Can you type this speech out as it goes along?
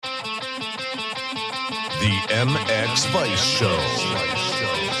The MX Vice Show.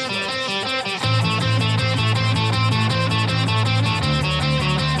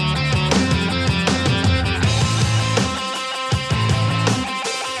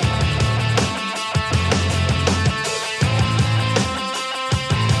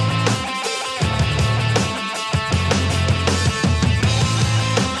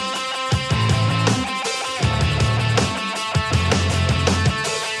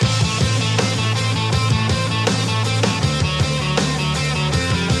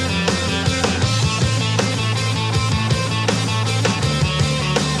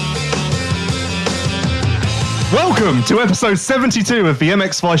 Welcome to episode 72 of the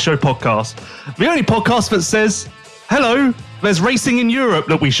MX Vice Show podcast. The only podcast that says, hello, there's racing in Europe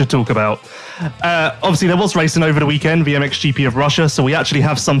that we should talk about. Obviously, there was racing over the weekend, the MXGP of Russia, so we actually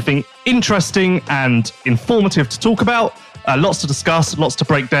have something interesting and informative to talk about. Lots to discuss, lots to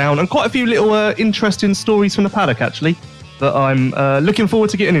break down, and quite a few little interesting stories from the paddock, actually, that I'm looking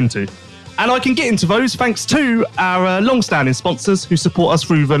forward to getting into. And I can get into those thanks to our long-standing sponsors who support us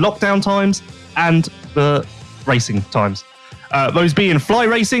through the lockdown times and the racing times. Those being Fly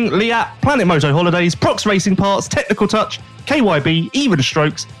Racing, Liat, Planet Moto Holidays, Prox Racing Parts, Technical Touch, KYB, Even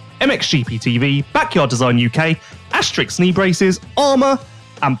Strokes, MXGP TV, Backyard Design UK, Asterix Knee Braces, Armour,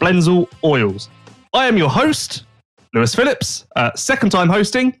 and Blenzel Oils. I am your host, Lewis Phillips, second time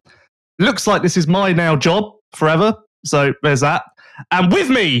hosting. Looks like this is my now job forever, so there's that. And with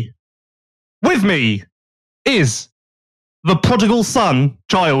me is the prodigal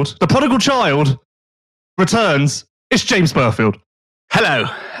child returns. It's James Burfield. Hello.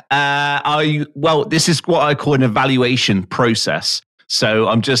 Well, this is what I call an evaluation process. So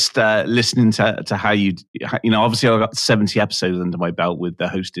I'm just listening to how obviously I've got 70 episodes under my belt with the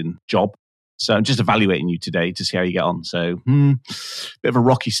hosting job. So I'm just evaluating you today to see how you get on. So bit of a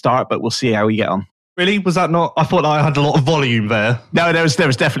rocky start, but we'll see how you get on. Really? Was that not? I thought I had a lot of volume there. No, there was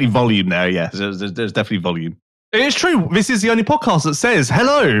definitely volume there. Yeah, there's definitely volume. It is true. This is the only podcast that says,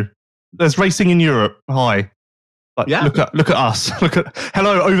 hello, there's racing in Europe. Hi. Like, yeah. Look at us.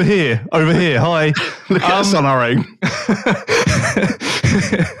 Hello, over here. Hi. Look at us on our own.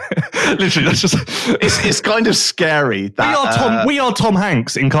 Literally, that's just... It's kind of scary. That, we are Tom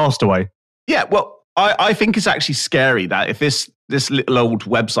Hanks in Castaway. Yeah, well, I think it's actually scary that if this little old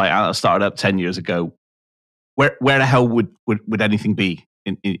website I started up 10 years ago, where the hell would anything be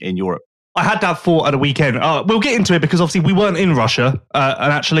in Europe? I had that thought at the weekend. We'll get into it because obviously we weren't in Russia,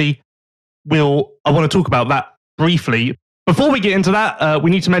 and actually, I want to talk about that briefly. Before we get into that,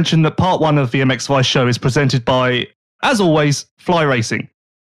 we need to mention that part one of the MX Vice show is presented by, as always, Fly Racing.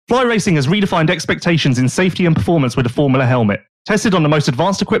 Fly Racing has redefined expectations in safety and performance with the Formula helmet. Tested on the most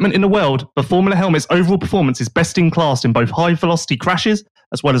advanced equipment in the world, the Formula helmet's overall performance is best in class in both high-velocity crashes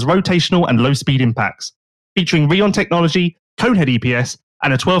as well as rotational and low-speed impacts. Featuring Rheon technology, Conehead EPS,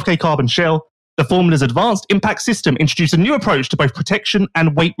 and a 12K carbon shell, the Formula's advanced impact system introduced a new approach to both protection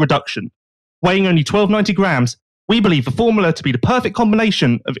and weight reduction. Weighing only 1290 grams, we believe the Formula to be the perfect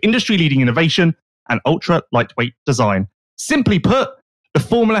combination of industry-leading innovation and ultra-lightweight design. Simply put, the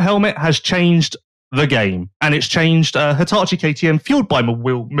Formula helmet has changed the game, and it's changed Hitachi KTM, fueled by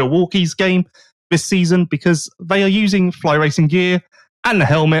Milwaukee's game this season, because they are using Fly Racing gear and the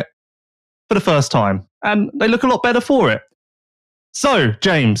helmet for the first time, and they look a lot better for it. So,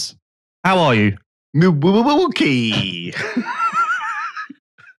 James, how are you? Milwaukee.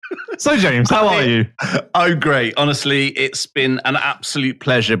 So, James, how are you? I'm great. Honestly, it's been an absolute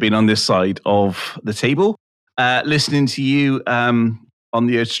pleasure being on this side of the table, listening to you on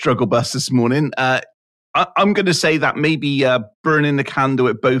the struggle bus this morning. I'm going to say that maybe burning the candle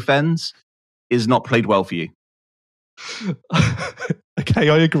at both ends is not played well for you. Okay,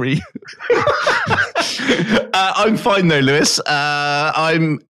 I agree. I'm fine though, Lewis.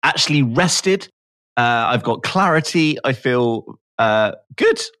 I'm actually rested. I've got clarity. I feel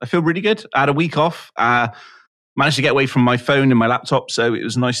good. I feel really good. I had a week off. Managed to get away from my phone and my laptop, so it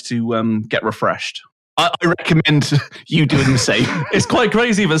was nice to get refreshed. I recommend you doing the same. It's quite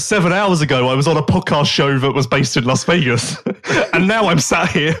crazy that 7 hours ago I was on a podcast show that was based in Las Vegas. And now I'm sat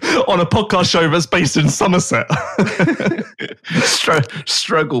here on a podcast show that's based in Somerset.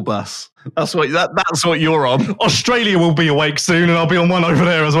 Struggle bus. That's what you're on. Australia will be awake soon, and I'll be on one over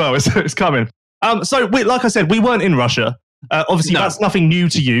there as well. It's coming. So, like I said, we weren't in Russia. Obviously, That's nothing new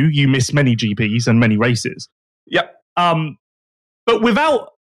to you. You missed many GPs and many races. Yep. But without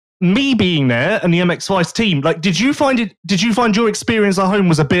me being there and the MX Vice team, like, did you find your experience at home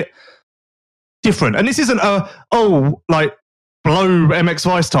was a bit different? And this isn't blow MX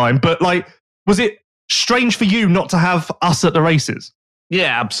Vice time, but like, was it strange for you not to have us at the races?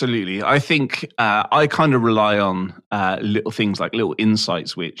 Yeah, absolutely. I think I kind of rely on little things like little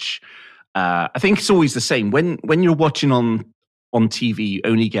insights, which I think it's always the same. When you're watching on TV, you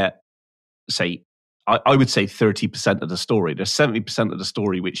only get, say, I would say 30% of the story. There's 70% of the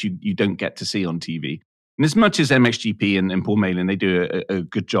story which you don't get to see on TV. And as much as MXGP and Paul Malin, they do a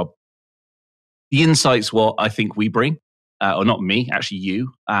good job. The insights, what I think we bring, or not me, actually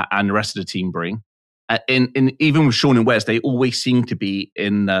you and the rest of the team bring. In even with Sean and Wes, they always seem to be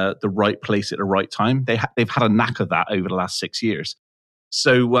in the right place at the right time. They've had a knack of that over the last 6 years.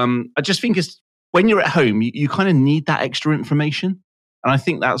 So I just think it's when you're at home, you kind of need that extra information. And I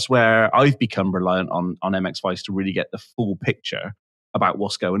think that's where I've become reliant on MX Vice to really get the full picture about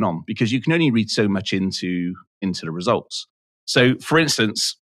what's going on, because you can only read so much into the results. So, for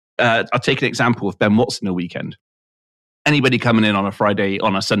instance, I'll take an example of Ben Watson a weekend. Anybody coming in on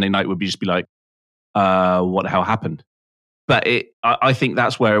a Sunday night would just be like, what the hell happened? But I think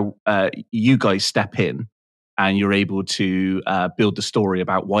that's where you guys step in and you're able to build the story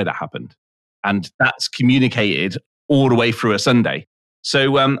about why that happened. And that's communicated all the way through a Sunday.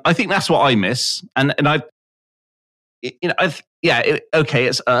 So I think that's what I miss. And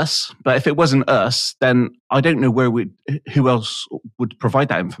it's us. But if it wasn't us, then I don't know who else would provide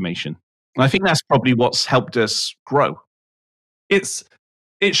that information. And I think that's probably what's helped us grow. It's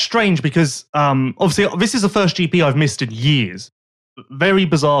strange because obviously this is the first GP I've missed in years. Very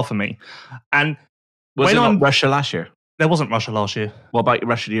bizarre for me. And was it not Russia last year? There wasn't Russia last year. What about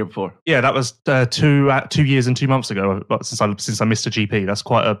Russia the year before? Yeah, that was 2 years and 2 months ago. Since I missed a GP, that's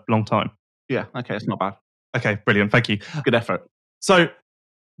quite a long time. Yeah, okay, that's not bad. Okay, brilliant, thank you. Good effort. So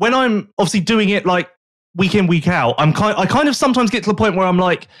when I'm obviously doing it like week in, week out, I kind of sometimes get to the point where I'm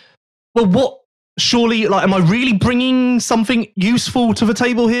like, well, what? Surely, like, am I really bringing something useful to the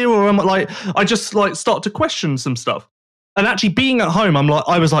table here, or am I just like start to question some stuff? And actually, being at home,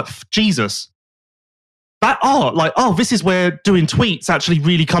 I was like, Jesus. This is where doing tweets actually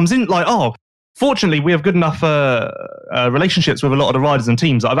really comes in. Fortunately, we have good enough relationships with a lot of the riders and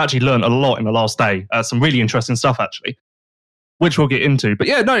teams that I've actually learned a lot in the last day. Some really interesting stuff, actually, which we'll get into. But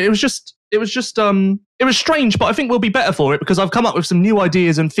yeah, no, it was strange, but I think we'll be better for it because I've come up with some new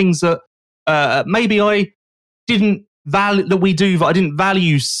ideas and things that maybe I didn't value that I didn't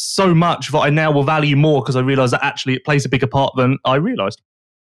value so much that I now will value more because I realise that actually it plays a bigger part than I realised.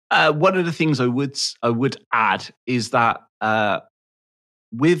 One of the things I would add is that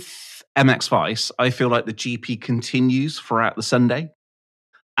with MX Vice, I feel like the GP continues throughout the Sunday,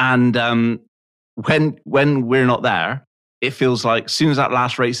 and when we're not there, it feels like as soon as that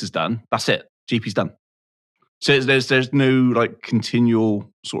last race is done, that's it. GP's done. So there's no like continual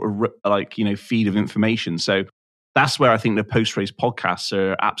sort of feed of information. So that's where I think the post race podcasts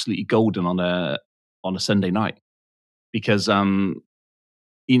are absolutely golden on a Sunday night because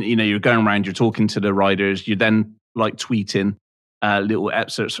you're going around, you're talking to the riders, you're then like tweeting little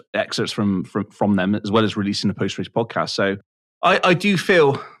excerpts from them, as well as releasing the post race podcast. So I do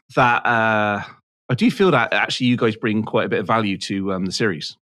feel that actually you guys bring quite a bit of value to the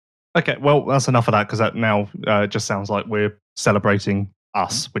series. Okay, well that's enough of that because that now just sounds like we're celebrating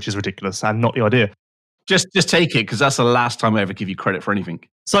us, which is ridiculous and not the idea. Just take it because that's the last time I ever give you credit for anything.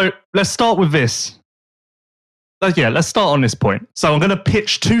 So let's start with this. Let's start on this point. So I'm going to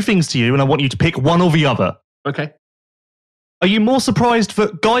pitch two things to you and I want you to pick one or the other. Okay. Are you more surprised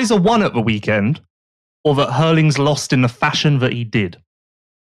that Geiser won at the weekend or that Herlings lost in the fashion that he did?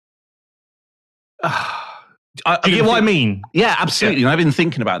 Do you get what I mean? Yeah, absolutely. Yeah. And I've been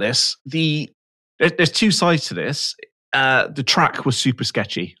thinking about this. There's two sides to this. The track was super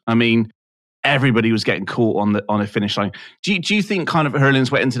sketchy. I mean, everybody was getting caught on a finish line. Do you think kind of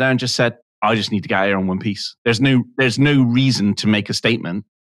Herlings went into there and just said, I just need to get out here on one piece? There's no reason to make a statement.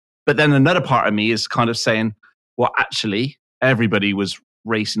 But then another part of me is kind of saying, well, actually, everybody was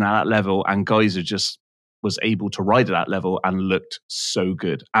racing at that level and Geiser just was able to ride at that level and looked so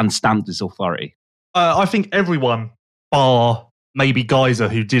good and stamped his authority. I think everyone, bar maybe Geiser,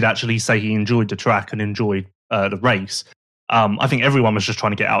 who did actually say he enjoyed the track and enjoyed the race, I think everyone was just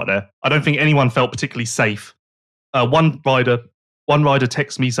trying to get out there. I don't think anyone felt particularly safe. One rider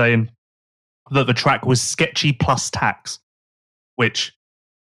texted me saying that the track was sketchy plus tax, which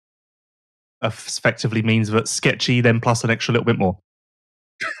effectively means that sketchy then plus an extra little bit more.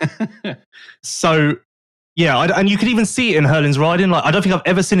 So, yeah, and you could even see it in Herlings riding. Like, I don't think I've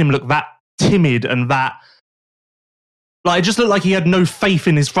ever seen him look that timid and that, like, it just looked like he had no faith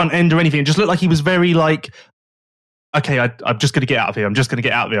in his front end or anything. It just looked like he was very like, okay, I'm just going to get out of here. I'm just going to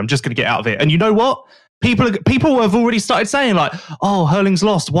get out of here. I'm just going to get out of here. And you know what? People have already started saying like, oh, Herlings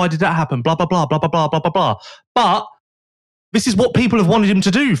lost. Why did that happen? Blah, blah, blah, blah, blah, blah, blah, blah, blah. But this is what people have wanted him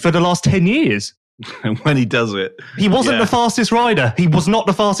to do for the last 10 years. And when he does it, he wasn't the fastest rider. He was not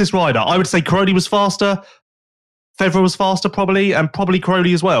the fastest rider. I would say Crowley was faster. Febvre was faster, probably, and probably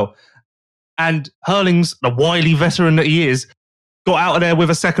Crowley as well. And Herlings, the wily veteran that he is, got out of there with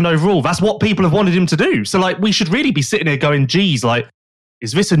a second overall. That's what people have wanted him to do. So, like, we should really be sitting here going, geez, like,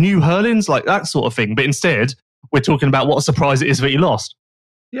 is this a new Herlings? Like, that sort of thing. But instead, we're talking about what a surprise it is that he lost.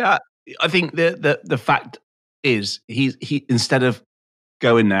 Yeah, I think the fact is, he instead of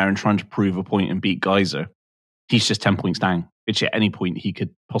going there and trying to prove a point and beat Geiser, he's just 10 points down, which at any point he could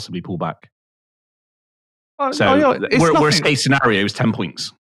possibly pull back. So worst case scenario is 10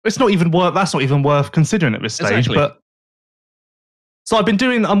 points. It's not even worth. That's not even worth considering at this stage. Exactly. But so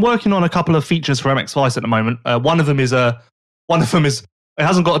I'm working on a couple of features for MX Vice at the moment. One of them is it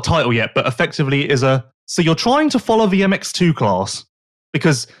hasn't got a title yet, but effectively is so you're trying to follow the MX2 class,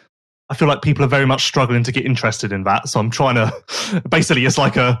 because I feel like people are very much struggling to get interested in that. So I'm trying to, basically it's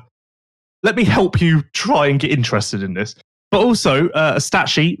like let me help you try and get interested in this. But also a stat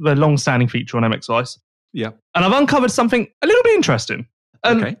sheet, the long-standing feature on MX Vice. Yeah. And I've uncovered something a little bit interesting.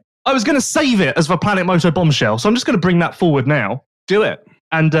 Okay. I was going to save it as the Planet Moto bombshell, so I'm just going to bring that forward now. Do it.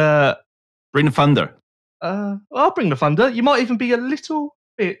 And bring the thunder. I'll bring the thunder. You might even be a little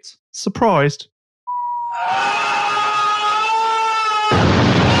bit surprised.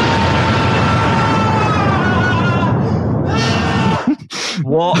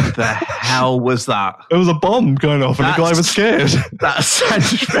 What the hell was that? It was a bomb going off and the guy was scared. That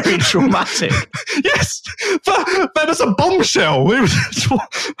sounds very traumatic. Yes, that was a bombshell. Oh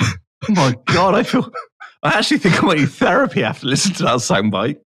my God, I actually think I might need therapy after listening to that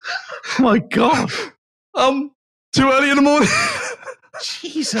soundbite. Oh my God. Too early in the morning.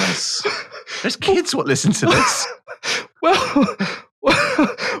 Jesus. There's kids what listen to this.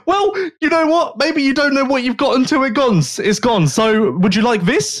 Well, you know what? Maybe you don't know what you've got until it's gone. So, would you like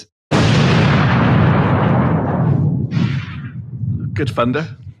this? Good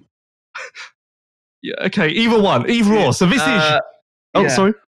thunder. Yeah, okay, either or. So this is... Oh,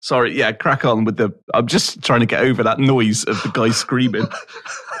 yeah. Sorry, yeah, crack on with I'm just trying to get over that noise of the guy screaming.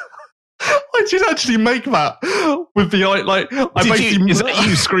 I did actually make that with the... Is that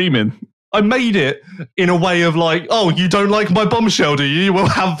you screaming? I made it in a way of like, oh, you don't like my bombshell, do you? Well,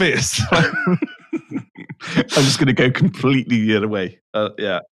 have this. I'm just going to go completely the other way.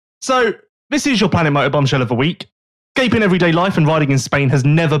 Yeah. So this is your Planet Moto bombshell of the week. Escaping everyday life and riding in Spain has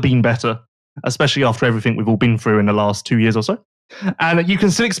never been better, especially after everything we've all been through in the last 2 years or so. And you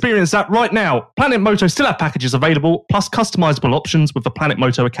can still experience that right now. Planet Moto still have packages available, plus customizable options with the Planet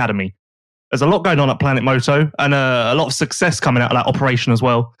Moto Academy. There's a lot going on at Planet Moto and a lot of success coming out of that operation as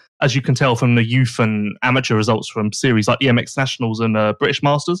well, as you can tell from the youth and amateur results from series like EMX Nationals and British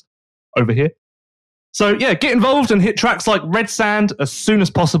Masters over here. So yeah, get involved and hit tracks like Red Sand as soon as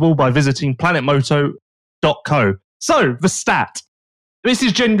possible by visiting planetmoto.co. So the stat. This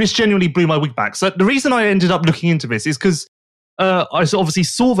genuinely blew my wig back. So the reason I ended up looking into this is because I obviously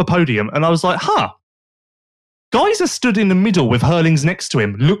saw the podium and I was like, Geiser stood in the middle with Herlings next to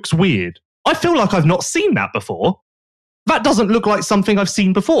him. Looks weird. I feel like I've not seen that before. That doesn't look like something I've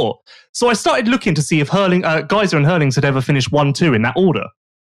seen before. So I started looking to see if Geiser and Herlings had ever finished 1-2 in that order.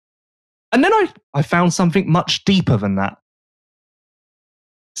 And then I found something much deeper than that.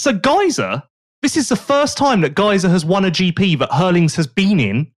 So Geiser, this is the first time that Geiser has won a GP that Herlings has been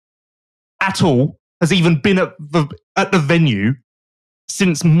in at all, has even been at the venue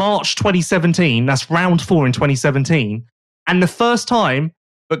since March 2017. That's round 4 in 2017. And the first time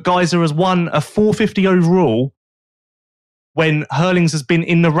that Geiser has won a 450 overall when Herlings has been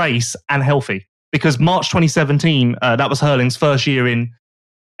in the race and healthy. Because March 2017, that was Herlings' first year in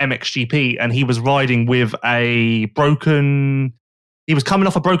MXGP, and he was riding with he was coming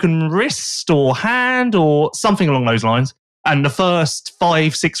off a broken wrist or hand or something along those lines. And the first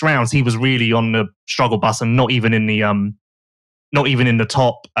 5-6 rounds, he was really on the struggle bus and not even in the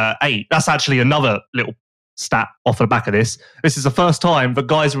top 8. That's actually another little stat off the back of this. This is the first time that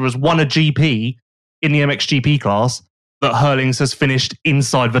Geiser has won a GP in the MXGP class that Herlings has finished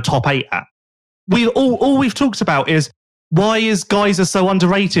inside the top 8 at. All we've talked about is, why is Geiser so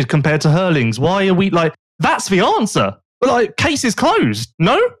underrated compared to Herlings? Why are we like, that's the answer. Like, case is closed,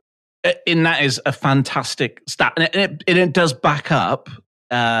 no? And that is a fantastic stat. And it does back up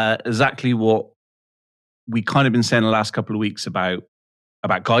exactly what we kind of been saying the last couple of weeks about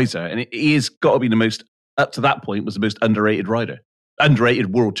Geiser. And he has got to be the most, up to that point, was the most underrated rider.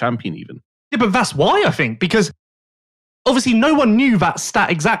 Underrated world champion even. Yeah, but that's why, I think, because obviously no one knew that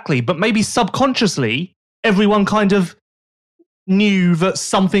stat exactly, but maybe subconsciously everyone kind of knew that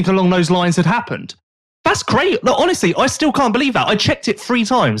something along those lines had happened. That's great. Look, honestly, I still can't believe that. I checked it 3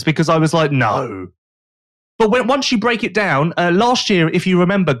 times because I was like, no. But once you break it down, last year, if you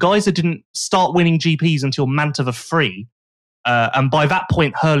remember, Geyser didn't start winning GPs until Mantova 3. And by that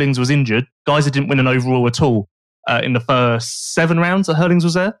point, Herlings was injured. Geyser didn't win an overall at all in the first 7 rounds that Herlings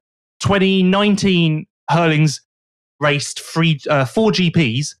was there. 2019, Herlings raced 4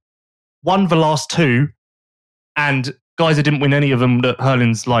 GPs, won the last 2, and Geyser didn't win any of them that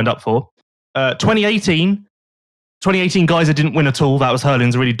Herlings lined up for. 2018, Geyser didn't win at all. That was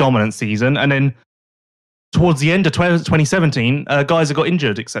Herlings' really dominant season. And then towards the end of 2017, Geyser got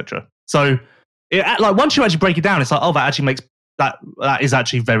injured, etc. So, once you actually break it down, it's like, oh, that actually makes that is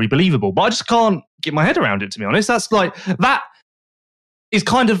actually very believable. But I just can't get my head around it, to be honest. That's like that is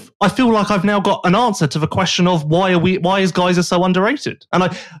kind of. I feel like I've now got an answer to the question of why is Geyser so underrated? And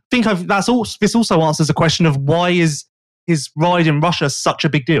I think this also answers the question of why is his ride in Russia such a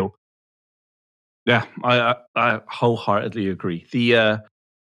big deal. Yeah, I wholeheartedly agree. The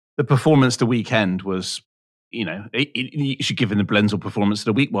performance the weekend was, you should give him the Blendzl performance of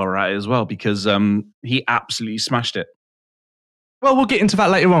the week while we're at it as well, because he absolutely smashed it. Well, we'll get into that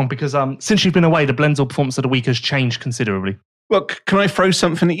later on, because since you've been away, the Blendzl performance of the week has changed considerably. Well, can I throw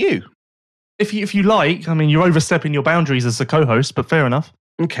something at you? If you like. I mean, you're overstepping your boundaries as a co-host, but fair enough.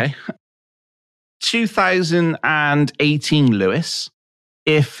 Okay. 2018 Lewis.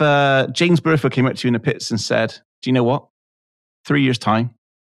 If James Burfoot came up to you in the pits and said, do you know what? 3 years' time,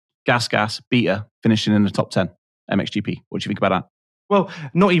 Gas, Beta, finishing in the top 10, MXGP. What do you think about that? Well,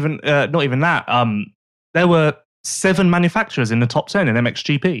 not even that. There were 7 manufacturers in the top 10 in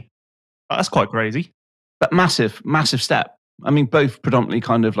MXGP. That's quite crazy. But massive step. I mean, both predominantly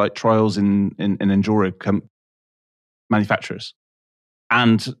kind of like trials in Enduro manufacturers.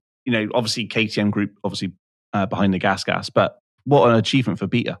 And, obviously KTM Group, behind the Gas, but what an achievement for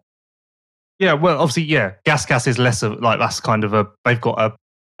Beta. Yeah, well, obviously, yeah, Gas is less of that's kind of they've got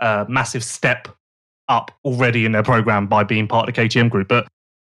a massive step up already in their program by being part of the KTM Group, but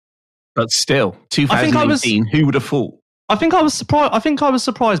still, 2018, who would have thought? I think I was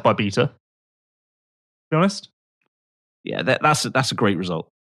surprised by Beta. To be honest. Yeah, that's a great result.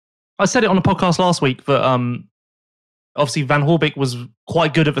 I said it on a podcast last week that obviously Van Horbik was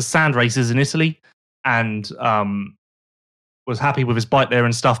quite good at the sand races in Italy, and was happy with his bike there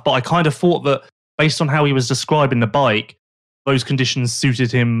and stuff, but I kind of thought that based on how he was describing the bike, those conditions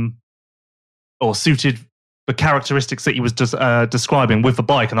suited him, or suited the characteristics that he was describing with the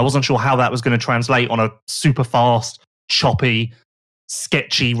bike, and I wasn't sure how that was going to translate on a super fast, choppy,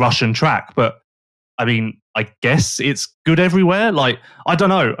 sketchy Russian track. But I mean, I guess it's good everywhere. I don't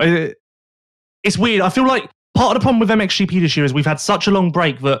know. It's weird. I feel like part of the problem with MXGP this year is we've had such a long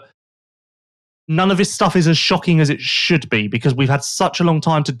break that none of this stuff is as shocking as it should be, because we've had such a long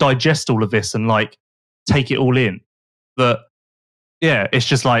time to digest all of this and take it all in. That, yeah, it's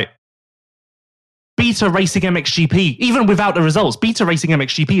just Beta racing MXGP, even without the results, Beta racing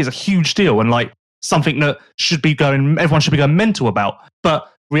MXGP is a huge deal and something that everyone should be going mental about.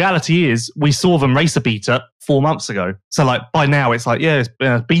 But reality is, we saw them race a Beta 4 months ago. So by now it's it's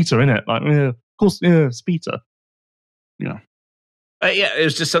Beta, innit? Yeah, of course, yeah, it's Beta. Yeah. Yeah, it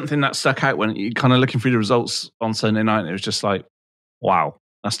was just something that stuck out when you kind of looking through the results on Sunday night. It was just wow,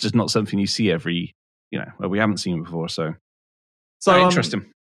 that's just not something you see every, where we haven't seen before. So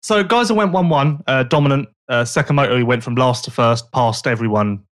interesting. So Geyser went 1-1, dominant. Sakamoto, he went from last to first, passed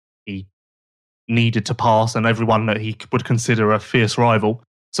everyone he needed to pass and everyone that he would consider a fierce rival.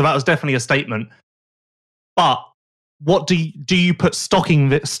 So that was definitely a statement. But what do you put stock in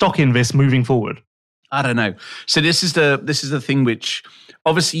this moving forward? I don't know. So this is the thing which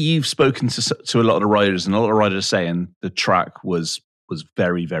obviously you've spoken to a lot of the riders, and a lot of riders are saying the track was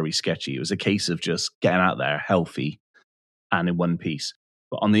very, very sketchy. It was a case of just getting out there healthy and in one piece.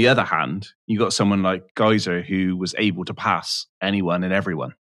 But on the other hand, you got someone like Geyser who was able to pass anyone and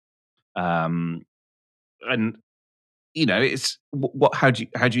everyone. And it's what? How do you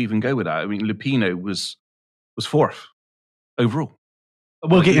even go with that? I mean, Lupino was 4th overall.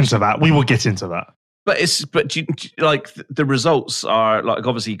 We'll get into that. We will get into that. But the results are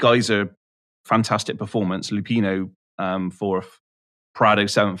obviously Geyser, fantastic performance. Lupino 4th, Prado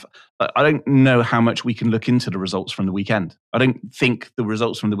 7th. I don't know how much we can look into the results from the weekend. I don't think the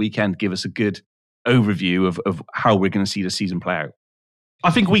results from the weekend give us a good overview of how we're going to see the season play out. I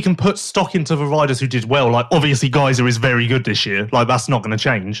think we can put stock into the riders who did well. Obviously Geyser is very good this year. That's not going to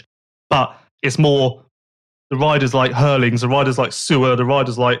change. But it's more the riders like Herlings, the riders like Sewer, the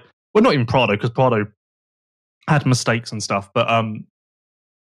riders well, not even Prado, because Prado had mistakes and stuff. But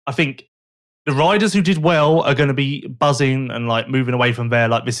I think the riders who did well are going to be buzzing and like moving away from there.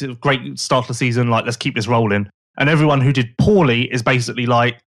 Like, this is a great start to the season. Like, let's keep this rolling. And everyone who did poorly is basically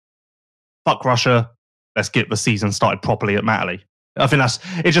like, fuck Russia. Let's get the season started properly at Matterley. I think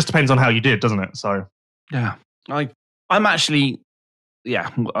it just depends on how you did, doesn't it? So, yeah, I'm actually, I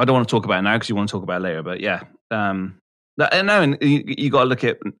don't want to talk about it now because you want to talk about it later, but yeah. And you got to look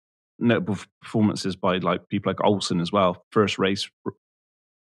at notable performances by like people like Olsen as well. First race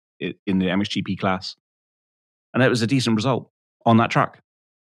in the MXGP class, and it was a decent result on that track.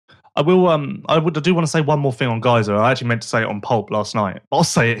 I will. I do want to say one more thing on Geyser. I actually meant to say it on Pulp last night, but I'll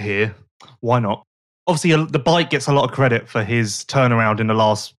say it here. Why not? Obviously, the bike gets a lot of credit for his turnaround in the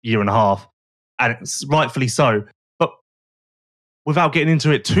last year and a half, and it's rightfully so. But without getting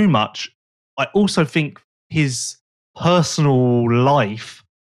into it too much, I also think his personal life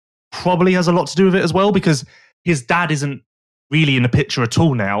probably has a lot to do with it as well, because his dad isn't really in the picture at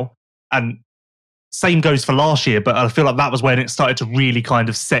all now. And same goes for last year, but I feel like that was when it started to really kind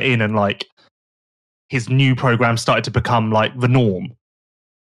of set in and like his new program started to become like the norm.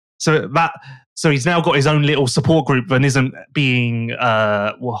 So he's now got his own little support group and isn't being,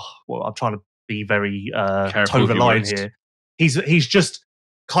 well, I'm trying to be very toe the line here. He's just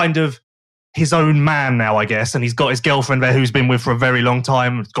kind of his own man now, I guess, and he's got his girlfriend there who's been with for a very long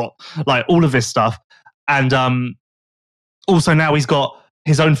time. He's got like all of this stuff, and also now he's got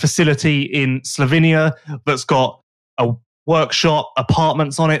his own facility in Slovenia that's got a workshop,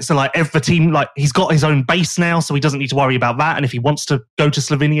 apartments on it. So like every team, like he's got his own base now, so he doesn't need to worry about that. And if he wants to go to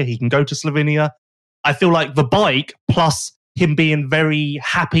Slovenia, he can go to Slovenia. I feel like the bike plus him being very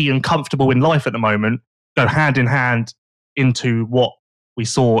happy and comfortable in life at the moment go hand in hand into what we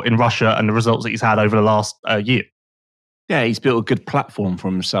saw in Russia and the results that he's had over the last year. Yeah, he's built a good platform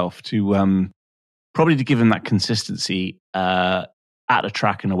for himself to probably to give him that consistency at the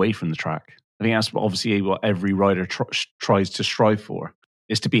track and away from the track. I think that's obviously what every rider tries to strive for,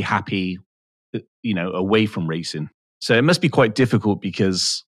 is to be happy, away from racing. So it must be quite difficult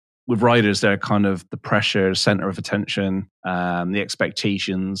because with riders, they're kind of the pressure, center of attention, the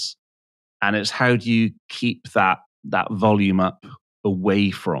expectations, and it's how do you keep that volume up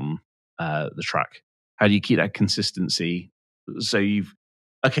away from the track? How do you keep that consistency? So you've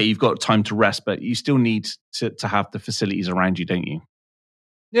got time to rest, but you still need to have the facilities around you, don't you?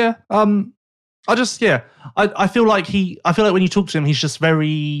 Yeah. I feel like when you talk to him, he's just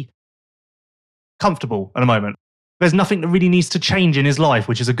very comfortable at the moment. There's nothing that really needs to change in his life,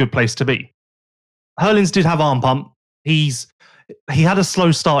 which is a good place to be. Herlings did have arm pump. He had a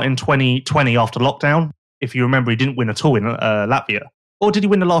slow start in 2020 after lockdown. If you remember, he didn't win at all in Latvia. Or did he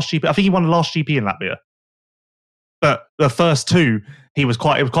win the last GP? I think he won the last GP in Latvia. But the first two, it was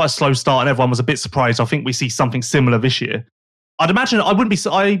quite a slow start and everyone was a bit surprised. I think we see something similar this year. I'd imagine I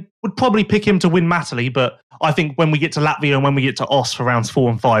would probably pick him to win Matterley, but I think when we get to Latvia and when we get to Oss for rounds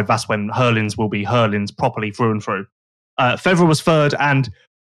 4 and 5, that's when Herlings will be Herlings properly through and through. Febvre was third, and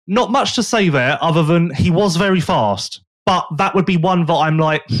not much to say there other than he was very fast. But that would be one that I'm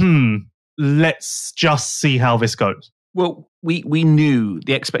like, let's just see how this goes. Well, we knew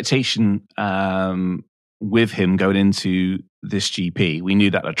the expectation with him going into this GP. We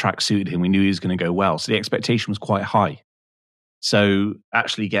knew that the track suited him. We knew he was going to go well. So the expectation was quite high. So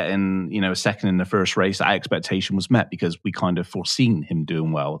actually getting, a second in the first race, that expectation was met because we kind of foreseen him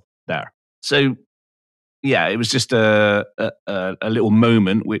doing well there. So yeah, it was just a little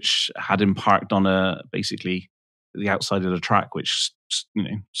moment which had him parked on basically the outside of the track, which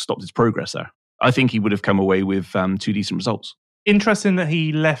stopped his progress there. I think he would have come away with 2 decent results. Interesting that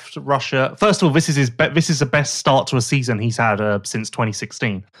he left Russia. First of all, this is the best start to a season he's had since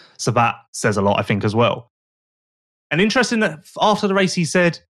 2016. So that says a lot, I think, as well. And interesting that after the race he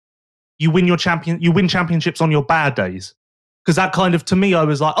said, "You win championships on your bad days," because that kind of, to me, I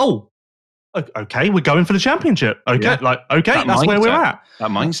was like, "Oh, okay, we're going for the championship." Okay, that's mindset, where we're at.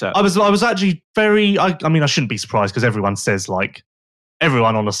 That mindset. I was actually very. I mean, I shouldn't be surprised because everyone says like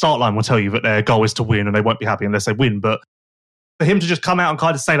everyone on the start line will tell you that their goal is to win and they won't be happy unless they win. But for him to just come out and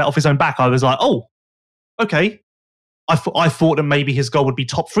kind of say that off his own back, I was like, "Oh, okay." I thought that maybe his goal would be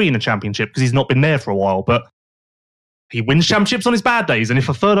top 3 in the championship because he's not been there for a while, but he wins championships on his bad days, and if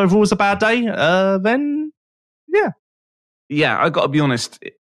a third overall is a bad day, then yeah. Yeah, I got to be honest.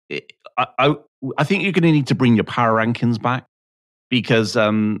 I think you're going to need to bring your power rankings back because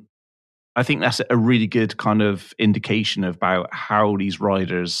I think that's a really good kind of indication about how these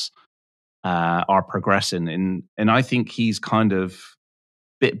riders are progressing, and I think he's kind of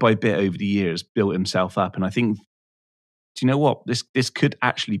bit by bit over the years built himself up, and I think, do you know what, this could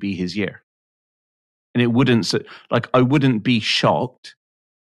actually be his year. And it wouldn't, I wouldn't be shocked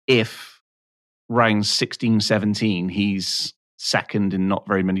if rounds 16, 17, he's second and not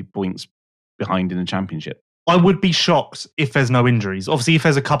very many points behind in the championship. I would be shocked if there's no injuries. Obviously, if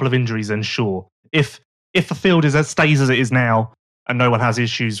there's a couple of injuries, then sure. If the field stays as it is now and no one has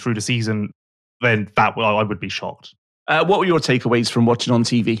issues through the season, then I would be shocked. What were your takeaways from watching on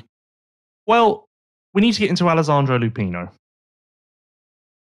TV? Well, we need to get into Alessandro Lupino.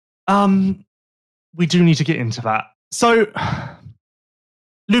 We do need to get into that. So,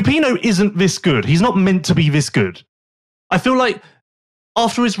 Lupino isn't this good. He's not meant to be this good. I feel like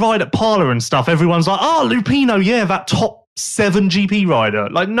after his ride at Parla and stuff, everyone's like, Lupino, yeah, that top 7 GP rider.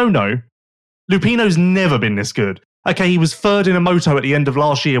 Like, no. Lupino's never been this good. Okay, he was third in a moto at the end of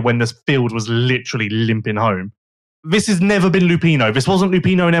last year when the field was literally limping home. This has never been Lupino. This wasn't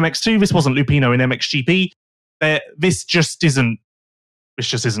Lupino in MX2. This wasn't Lupino in MXGP. This just isn't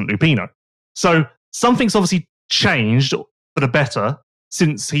Lupino. So something's obviously changed for the better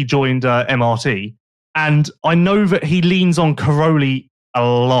since he joined MRT. And I know that he leans on Caroli a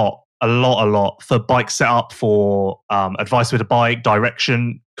lot for bike setup, for advice with the bike,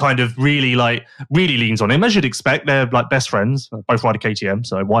 direction, kind of really leans on him, as you'd expect. They're like best friends, both ride a KTM,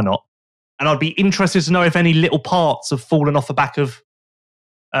 so why not? And I'd be interested to know if any little parts have fallen off the back of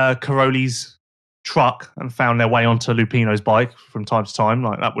Caroli's truck and found their way onto Lupino's bike from time to time.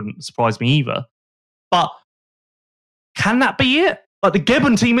 Like, that wouldn't surprise me either. But can that be it? Like, the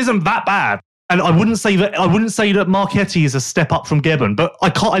Gebben team isn't that bad. And I wouldn't say that Marchetti is a step up from Gebben, but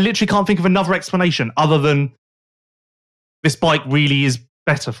I literally can't think of another explanation other than this bike really is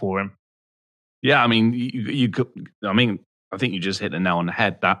better for him. Yeah, I mean, I think you just hit the nail on the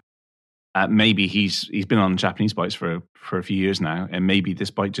head that maybe he's been on Japanese bikes for a few years now, and maybe this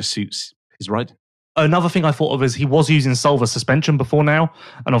bike just suits his ride. Another thing I thought of is he was using Solva suspension before now,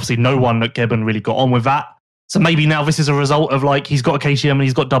 and obviously no one at Gebben really got on with that. So maybe now this is a result of, like, he's got a KTM and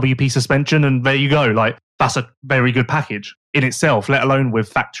he's got WP suspension, and there you go. Like, that's a very good package in itself, let alone with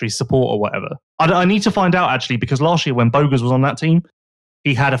factory support or whatever. I need to find out, actually, because last year when Bogas was on that team,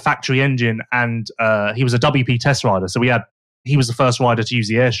 he had a factory engine and he was a WP test rider. So he was the first rider to use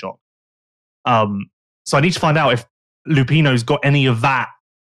the Airshock. So I need to find out if Lupino's got any of that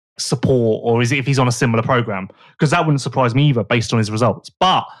support, or if he's on a similar program, because that wouldn't surprise me either based on his results.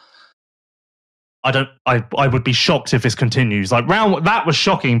 But I would be shocked if this continues. Like, that was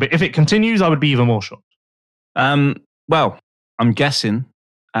shocking, but if it continues, I would be even more shocked. Well, I'm guessing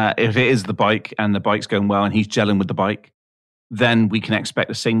if it is the bike and the bike's going well and he's gelling with the bike, then we can expect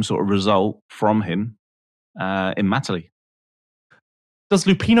the same sort of result from him in Matterley. Does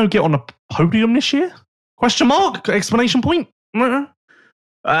Lupino get on a podium this year? Question mark? Exclamation point?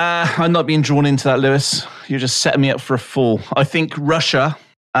 I'm not being drawn into that, Lewis. You're just setting me up for a fall. I think Russia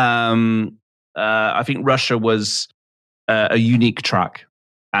was a unique track,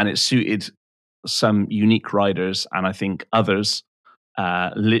 and it suited some unique riders, and I think others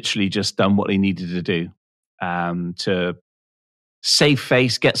literally just done what they needed to do to save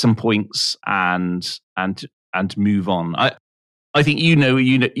face, get some points, and move on. I think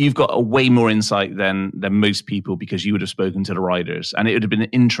you've got a way more insight than most people, because you would have spoken to the riders, and it would have been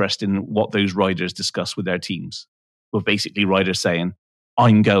interesting what those riders discussed with their teams. With basically riders saying,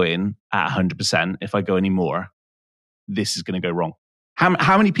 I'm going at 100%. If I go any more, this is going to go wrong.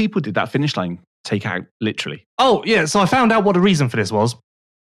 How many people did that finish line take out, literally? Oh, yeah. So I found out what the reason for this was.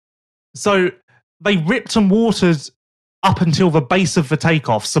 So they ripped and watered up until the base of the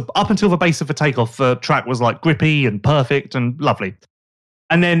takeoff. So up until the base of the takeoff, the track was like grippy and perfect and lovely.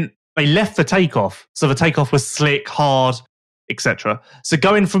 And then they left the takeoff. So the takeoff was slick, hard, etc. So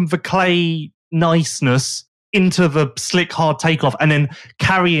going from the clay niceness into the slick, hard takeoff, and then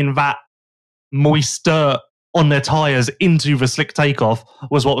carrying that moist dirt on their tyres into the slick takeoff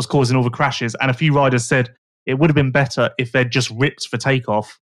was what was causing all the crashes. And a few riders said it would have been better if they'd just ripped the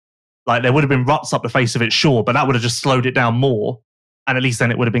takeoff. Like, there would have been ruts up the face of it, sure, but that would have just slowed it down more, and at least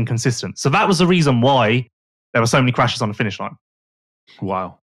then it would have been consistent. So that was the reason why there were so many crashes on the finish line.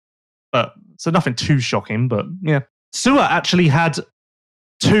 Wow. So nothing too shocking, but yeah. Stewart actually had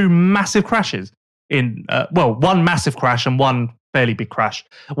 2 massive crashes one massive crash and one fairly big crash,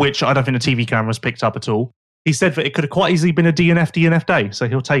 which I don't think the TV cameras picked up at all. He said that it could have quite easily been a DNF day, so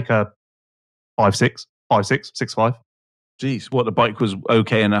he'll take a 5.6, 6.5. Jeez, the bike was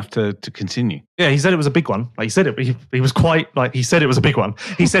okay enough to continue. Yeah, he said it was a big one. Like, he said it, he was quite, like, he said it was a big one.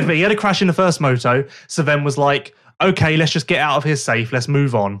 He said that he had a crash in the first moto, so then was like, okay, let's just get out of here safe, let's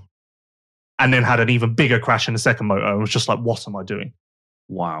move on. And then had an even bigger crash in the second moto and was just like, what am I doing?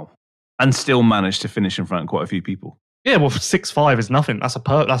 Wow. And still managed to finish in front of quite a few people. Yeah, well, 6.5 is nothing. That's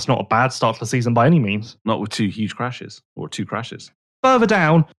not a bad start to the season by any means. Not with 2 huge crashes, or 2 crashes. Further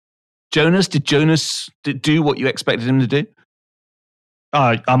down, Jonas, did Jonas do what you expected him to do?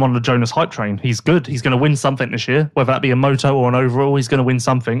 I'm on the Jonas hype train. He's good. He's going to win something this year, whether that be a moto or an overall. He's going to win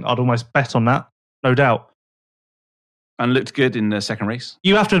something. I'd almost bet on that, no doubt. And looked good in the second race.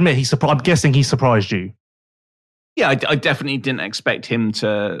 You have to admit, I'm guessing he surprised you. Yeah, I definitely didn't expect him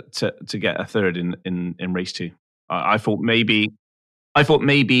to get a third in race 2. I thought maybe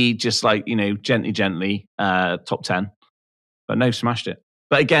just like, gently top 10, but no, smashed it.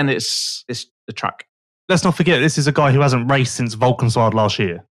 But again, it's the track. Let's not forget, this is a guy who hasn't raced since Valkenswaard last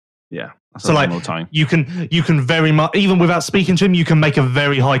year. Yeah, that's so a long time. You can very much, even without speaking to him, you can make a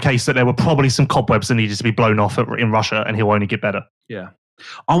very high case that there were probably some cobwebs that needed to be blown off in Russia, and he'll only get better. Yeah,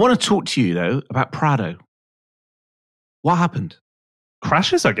 I want to talk to you though about Prado. What happened?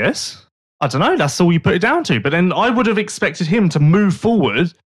 Crashes, I guess. I don't know. That's all you put it down to. But then I would have expected him to move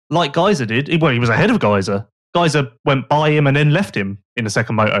forward like Geyser did. Well, he was ahead of Geyser. Geyser went by him and then left him in the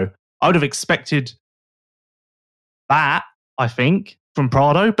second moto. I would have expected that, I think, from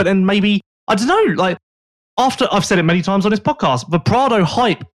Prado. But then maybe, I don't know, like, after I've said it many times on this podcast, the Prado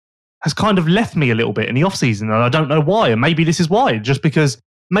hype has kind of left me a little bit in the off-season, and I don't know why. And maybe this is why, just because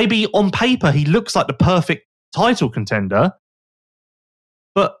maybe on paper he looks like the perfect title contender,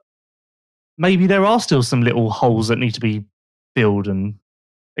 but maybe there are still some little holes that need to be filled and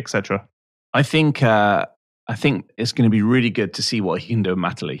etc. I think it's going to be really good to see what he can do in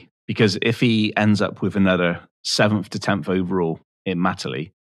Matterley, because if he ends up with another 7th to 10th overall in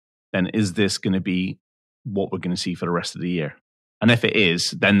Matterley, then is this going to be what we're going to see for the rest of the year? And if it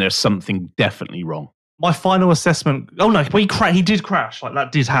is, then there's something definitely wrong. My final assessment, he did crash, like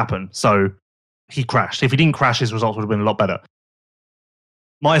that did happen, so he crashed. If he didn't crash, his results would have been a lot better.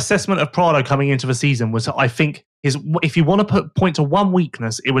 My assessment of Prado coming into the season was, I think, if you want to point to one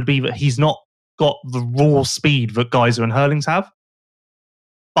weakness, it would be that he's not got the raw speed that Geyser and Herlings have.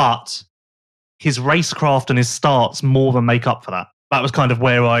 But his racecraft and his starts more than make up for that. That was kind of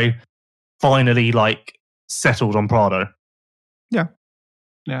where I finally settled on Prado. Yeah.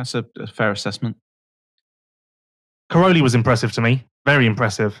 Yeah, it's a fair assessment. Cairoli was impressive to me. Very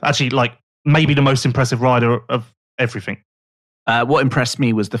impressive. Actually, maybe the most impressive rider of everything. What impressed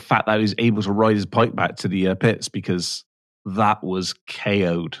me was the fact that he was able to ride his bike back to the pits, because that was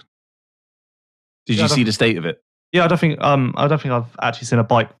KO'd. Did you see the state of it? Yeah, I don't think I've actually seen a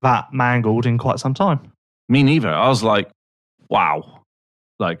bike that mangled in quite some time. Me neither. I was like, wow,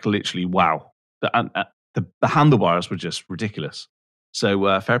 literally wow. The handlebars were just ridiculous.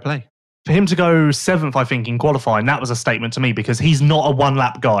 So fair play. For him to go 7th, I think, in qualifying, that was a statement to me, because he's not a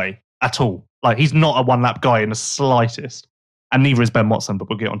one-lap guy at all. He's not a one-lap guy in the slightest. And neither is Ben Watson, but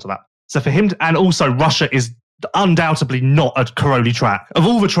we'll get onto that. So for him, and also Russia is undoubtedly not a Cairoli track. Of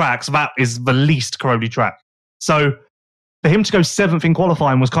all the tracks, that is the least Cairoli track. So for him to go 7th in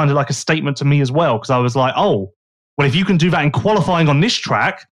qualifying was kind of like a statement to me as well, because I was like, oh, well, if you can do that in qualifying on this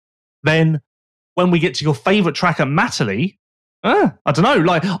track, then when we get to your favourite track at Matterley, I don't know.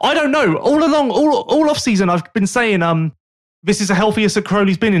 I don't know. All off season, I've been saying, this is the healthiest that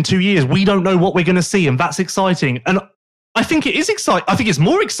Cairoli's been in 2 years. We don't know what we're going to see, and that's exciting. And I think it is exciting. I think it's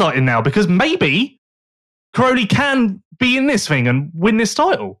more exciting now, because maybe Cairoli can be in this thing and win this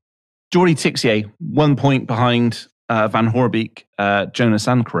title. Jordi Tixier, 1 point behind Van Hoorbeek, Jonas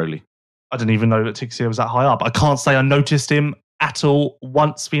and Cairoli. I didn't even know that Tixier was that high up. I can't say I noticed him at all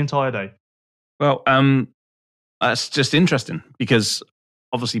once the entire day. Well, that's just interesting, because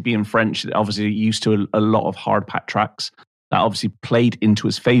obviously being French, obviously used to a lot of hard packed tracks. That obviously played into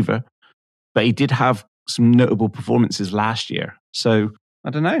his favour, but he did have some notable performances last year. So I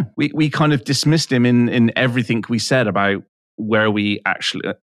don't know. We kind of dismissed him in everything we said about where we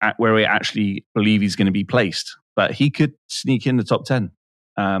actually believe he's going to be placed. But he could sneak in the top 10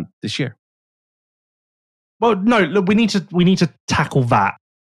 this year. Well, no, look, we need to tackle that.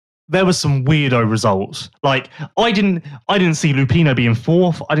 There were some weirdo results. I didn't see Lupino being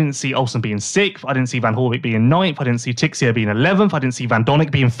 4th. I didn't see Olsen being 6th. I didn't see Van Hoorbeek being 9th. I didn't see Tixier being 11th. I didn't see Van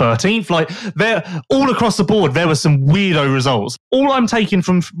Donnik being 13th. There, all across the board, there were some weirdo results. All I'm taking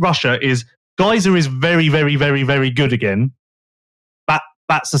from Russia is Geyser is very, very, very, very good again.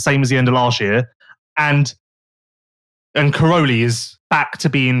 That's the same as the end of last year. And Cairoli is back to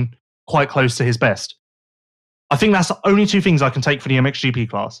being quite close to his best. I think that's the only 2 things I can take for the MXGP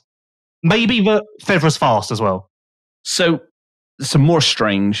class. Maybe the Fevre's fast as well. So, some more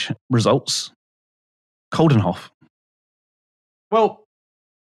strange results. Coldenhoff. Well,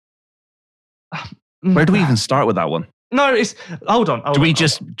 where do we even start with that one? No, hold on. Do we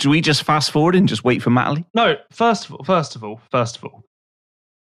just fast forward and just wait for Matterley? No, first of all,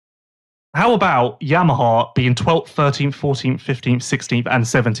 How about Yamaha being 12th, 13th, 14th, 15th, 16th, and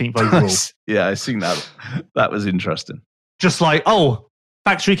 17th overall? Yeah, I seen that. That was interesting. Just like, oh,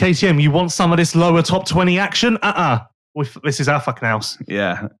 factory KTM, you want some of this lower top 20 action? This is our fucking house.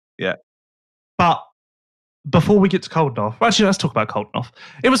 Yeah. But before we get to Koldenhoff, actually, let's talk about Koldenhoff.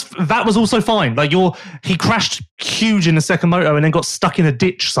 That was also fine. Like he crashed huge in the second moto and then got stuck in a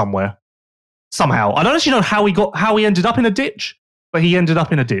ditch somewhere. Somehow. I don't actually know how he ended up in a ditch, but he ended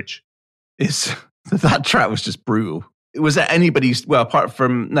up in a ditch. That track was just brutal. Was there anybody's? Well, apart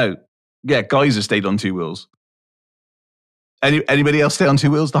from Geyser stayed on two wheels. Anybody else stay on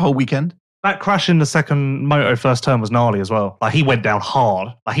two wheels the whole weekend? That crash in the second moto first turn was gnarly as well. Like he went down hard.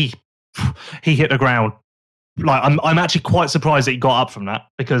 Like he hit the ground. Like I'm actually quite surprised that he got up from that,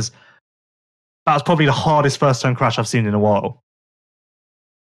 because that was probably the hardest first turn crash I've seen in a while.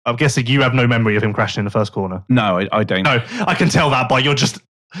 I'm guessing you have no memory of him crashing in the first corner. No, I don't. No, I can tell that by you're just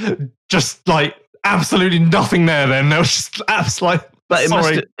like absolutely nothing there. Then there was just absolutely. But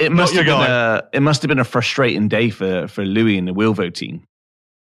it must have been a frustrating day for Louis and the Wilvo team,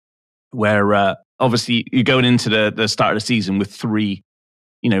 where obviously you're going into the start of the season with three,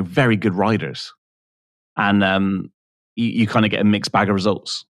 very good riders, and you kind of get a mixed bag of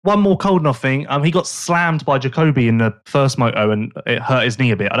results. One more Koldenhoff thing. He got slammed by Jacoby in the first moto and it hurt his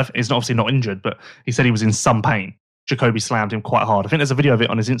knee a bit. He's obviously not injured, but he said he was in some pain. Jacoby slammed him quite hard. I think there's a video of it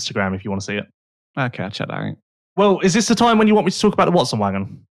on his Instagram if you want to see it. Okay, I'll check that out. Well, is this the time when you want me to talk about the Watson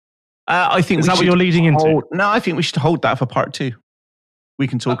wagon? I think is that what you're leading into? No, I think we should hold that for part 2. We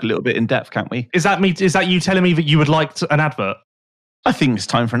can talk a little bit in depth, can't we? Is that you telling me that you would like an advert? I think it's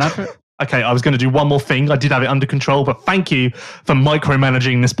time for an advert. Okay, I was going to do one more thing. I did have it under control, but thank you for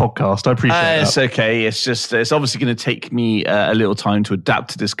micromanaging this podcast. I appreciate it. It's okay. It's obviously going to take me a little time to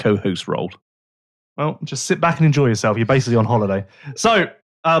adapt to this co-host role. Well, just sit back and enjoy yourself. You're basically on holiday. So,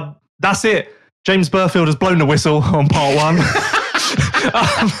 that's it. James Burfield has blown the whistle on part 1.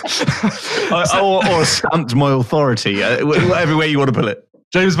 Or stamped my authority, whatever way you want to put it.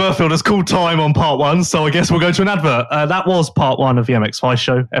 James Burfield has called time on part 1, so I guess we'll go to an advert. That was part 1 of the MX5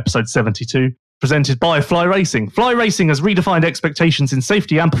 show, episode 72, presented by Fly Racing. Fly Racing has redefined expectations in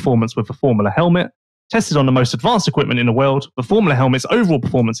safety and performance with the Formula helmet. Tested on the most advanced equipment in the world, the Formula helmet's overall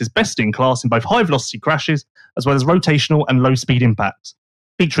performance is best in class in both high-velocity crashes as well as rotational and low-speed impacts.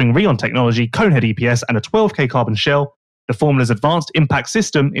 Featuring Rheon technology, Conehead EPS, and a 12K carbon shell, the Formula's advanced impact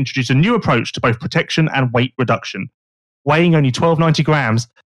system introduced a new approach to both protection and weight reduction. Weighing only 1290 grams,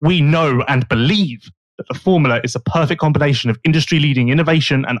 we know and believe that the Formula is a perfect combination of industry-leading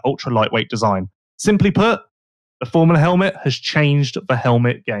innovation and ultra-lightweight design. Simply put, the Formula helmet has changed the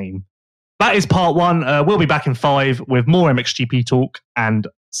helmet game. That is part 1. We'll be back in 5 with more MXGP talk and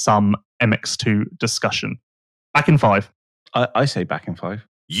some MX2 discussion. Back in 5. I say back in 5.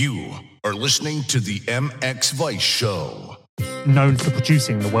 You are listening to the MX Vice Show. Known for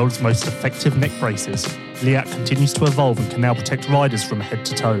producing the world's most effective neck braces, Leatt continues to evolve and can now protect riders from head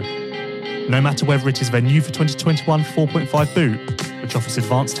to toe. No matter whether it is their new for 2021 4.5 boot, which offers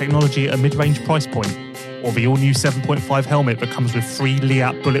advanced technology at a mid-range price point, or the all-new 7.5 helmet that comes with 3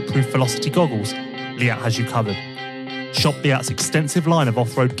 Leatt bulletproof Velocity goggles, Leatt has you covered. Shop Leatt's extensive line of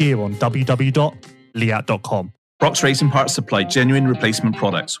off-road gear on www.leatt.com. Brox Racing Parts supply genuine replacement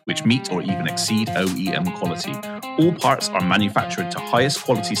products which meet or even exceed OEM quality. All parts are manufactured to highest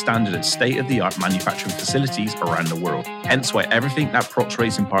quality standard at state-of-the-art manufacturing facilities around the world. Hence why everything that Brox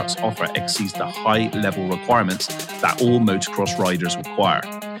Racing Parts offer exceeds the high-level requirements that all motocross riders require.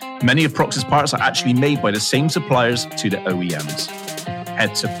 Many of Prox's parts are actually made by the same suppliers to the OEMs.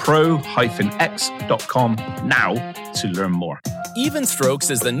 Head to pro-x.com now to learn more. Even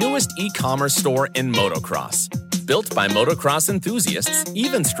Strokes is the newest e-commerce store in motocross. Built by motocross enthusiasts,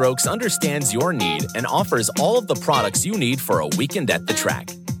 Even Strokes understands your need and offers all of the products you need for a weekend at the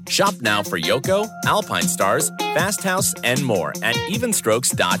track. Shop now for Yoko, Alpine Stars, Fast House, and more at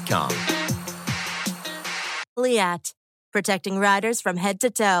evenstrokes.com. Leatt, protecting riders from head to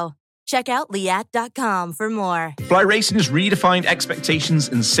toe. Check out Leatt.com for more. Fly Racing has redefined expectations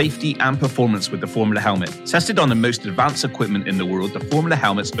in safety and performance with the Formula helmet. Tested on the most advanced equipment in the world, the Formula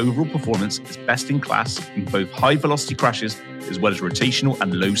helmet's overall performance is best in class in both high-velocity crashes as well as rotational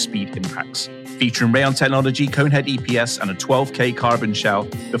and low-speed impacts. Featuring Rheon technology, Conehead EPS, and a 12K carbon shell,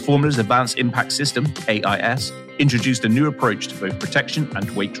 the Formula's Advanced Impact System, AIS, introduced a new approach to both protection and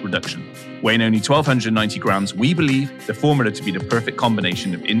weight reduction. Weighing only 1,290 grams, we believe the Formula to be the perfect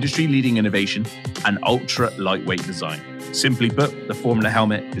combination of industry-leading innovation and ultra-lightweight design. Simply put, the Formula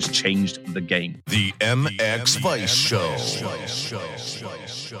helmet has changed the game. The MX Vice Show.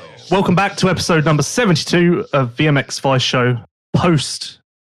 Welcome back to episode number 72 of the MX5 show, post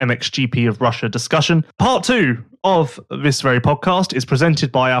MXGP of Russia discussion. Part 2 of this very podcast is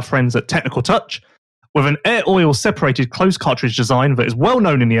presented by our friends at Technical Touch. With an air oil separated closed cartridge design that is well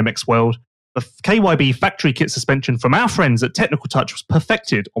known in the MX world, the KYB factory kit suspension from our friends at Technical Touch was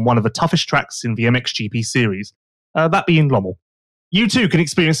perfected on one of the toughest tracks in the MXGP series, that being Lommel. You too can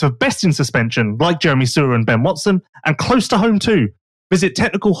experience the best in suspension, like Jeremy Sewer and Ben Watson, and close to home too. Visit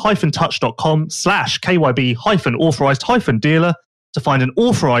technical-touch.com/KYB-authorized-dealer to find an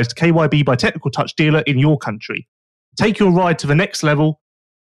authorized KYB by Technical Touch dealer in your country. Take your ride to the next level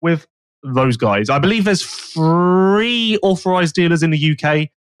with those guys. I believe there's 3 authorized dealers in the UK,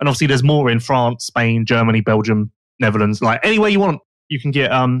 and obviously there's more in France, Spain, Germany, Belgium, Netherlands. Like anywhere you want, you can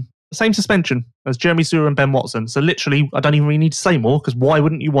get the same suspension as Jeremy Sewer and Ben Watson. So literally, I don't even really need to say more, because why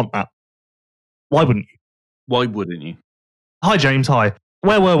wouldn't you want that? Why wouldn't you? Why wouldn't you? Hi, James. Hi.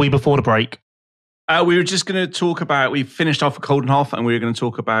 Where were we before the break? We were just going to talk about, we finished off a Coldenhoff and we were going to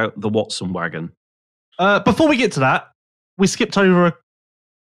talk about the Watson wagon. Before we get to that, we skipped over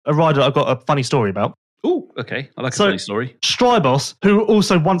a rider I've got a funny story about. Oh, okay. I like a funny story. Strybos, who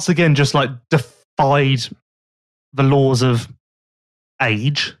also once again just like defied the laws of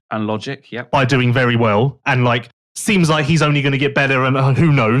age and logic, yeah, by doing very well, and like seems like he's only going to get better, and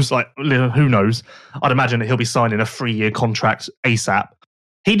who knows? Like who knows? I'd imagine that he'll be signing a 3-year contract ASAP.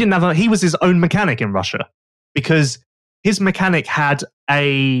 He didn't have he was his own mechanic in Russia, because his mechanic had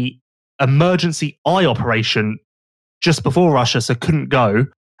a emergency eye operation just before Russia, so couldn't go.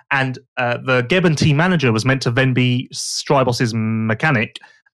 And the Gebbon team manager was meant to then be Strybos's mechanic,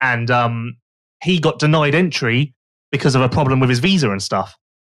 and he got denied entry because of a problem with his visa and stuff.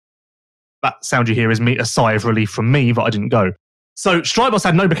 That sound you hear is a sigh of relief from me that I didn't go. So Strybos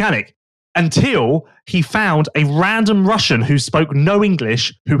had no mechanic until he found a random Russian who spoke no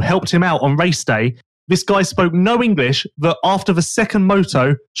English, who helped him out on race day. This guy spoke no English, that after the second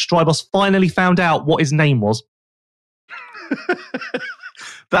moto, Strybos finally found out what his name was.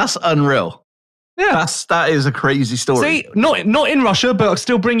 That's unreal. Yeah. That is a crazy story. See, not in Russia, but I'll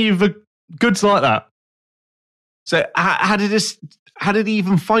still bring you the goods like that. So how did he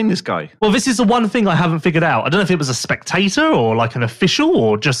even find this guy? Well, this is the one thing I haven't figured out. I don't know if it was a spectator or like an official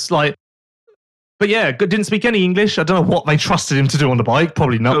or just like... But yeah, didn't speak any English. I don't know what they trusted him to do on the bike.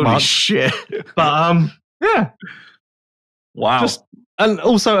 Probably not Holy much. Shit. But yeah. Wow. And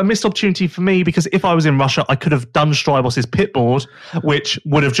also a missed opportunity for me, because if I was in Russia, I could have done Strybos's pit board, which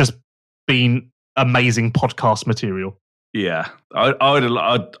would have just been amazing podcast material. Yeah, I would have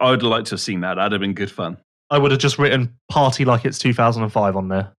liked to have seen that. That'd have been good fun. I would have just written "Party like it's 2005" on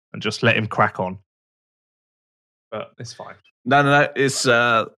there and just let him crack on. But it's fine. No, it's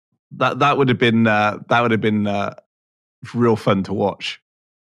that would have been real fun to watch.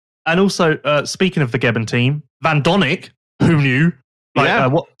 And also, speaking of the Gebbon team, Van Donnick, who knew? Like, yeah.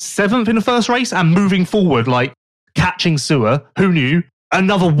 7th in the first race and moving forward, like catching Sewer, who knew?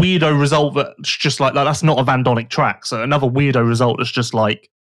 Another weirdo result that's just like that's not a Van Donnick track. So another weirdo result that's just like,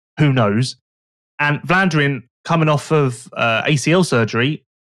 who knows? And Vlandrin, coming off of ACL surgery,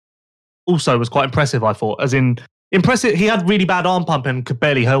 also was quite impressive, I thought. As in, impressive. He had really bad arm pump and could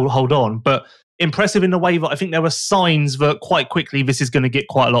barely hold on, but impressive in the way that I think there were signs that quite quickly this is going to get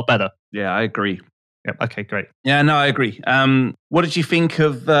quite a lot better. Yeah, I agree. Yep. Okay, great. Yeah, no, I agree. What did you think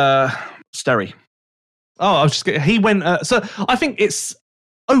of Sterry? Oh, I was just he went. So I think it's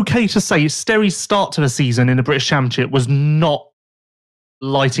okay to say Sterry's start to the season in the British Championship was not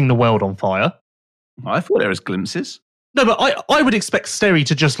lighting the world on fire. I thought there was glimpses. No, but I would expect Sterry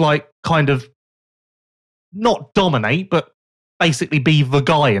to just like kind of not dominate, but basically be the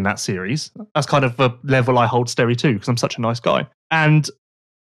guy in that series. That's kind of the level I hold Sterry to, because I'm such a nice guy. And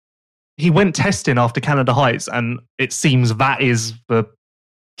he went testing after Canada Heights, and it seems that is the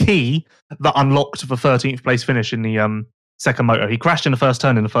key that unlocked the 13th place finish in the second moto. He crashed in the first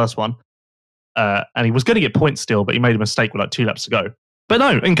turn in the first one, and he was going to get points still, but he made a mistake with like 2 laps to go. But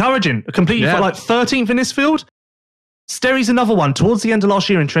no, encouraging. Completely for like 13th in this field. Sterry's another one. Towards the end of last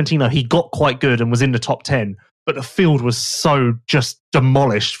year in Trentino, he got quite good and was in the top 10, but the field was so just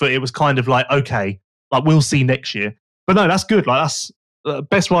demolished that it was kind of like, okay, like we'll see next year. But no, that's good. Like that's the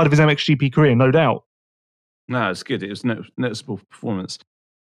best ride of his MXGP career, no doubt. No, it's good. It was noticeable performance.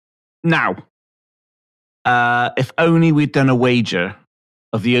 Now, if only we'd done a wager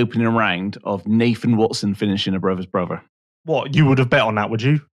of the opening round of Nathan Watson finishing a brother's brother. What, you would have bet on that, would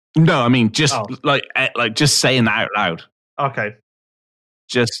you? No, I mean just like just saying that out loud. Okay,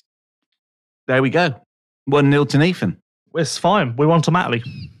 just there we go. 1-0 to Nathan. It's fine. We want automatically.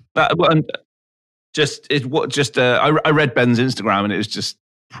 I read Ben's Instagram and it was just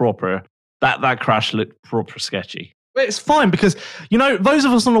proper. That crash looked proper sketchy. It's fine because, those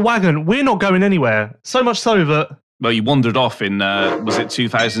of us on the wagon, we're not going anywhere. So much so that... Well, you wandered off in, was it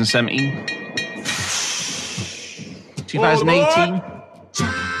 2017? 2018?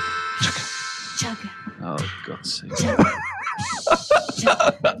 Oh, God's sake.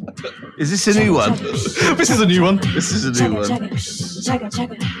 Is this a new one? This is a new one. This is a new one.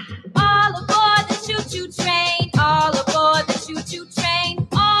 All aboard the choo-choo train. All aboard the choo-choo train.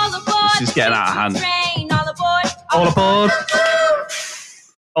 All aboard This is getting out of hand. train. All aboard. All aboard.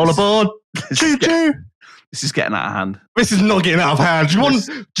 All aboard. Choo-choo. This is getting out of hand. This is not getting out of hand. Do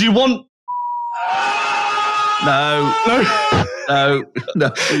you want... No. After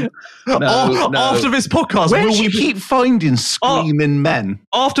this podcast, Where will do we you keep finding screaming men?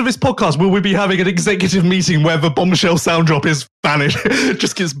 After this podcast, will we be having an executive meeting where the bombshell sound drop is banished,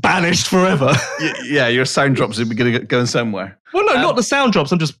 just gets banished forever? Yeah, your sound drops are going to go somewhere. Well, no, not the sound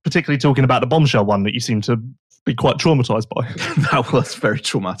drops. I'm just particularly talking about the bombshell one that you seem to be quite traumatized by. That was very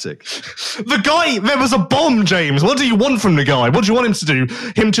traumatic. The guy, there was a bomb, James. What do you want from the guy? What do you want him to do?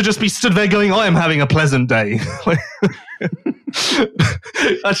 Him to just be stood there going, I am having a pleasant day.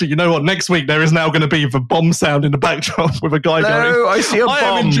 Actually, you know what? Next week there is now going to be the bomb sound in the backdrop with a guy going, No, I see a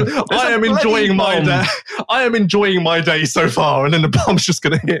bomb. I am enjoying my day. I am enjoying my day so far, and then the bomb's just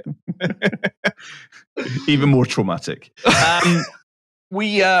going to hit. Even more traumatic.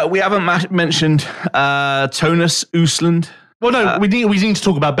 We haven't mentioned Tonus Usland. Well, no, we need to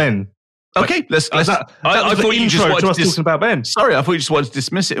talk about Ben. Okay, let's. I thought you just wanted to talking about Ben. Sorry, I thought you just wanted to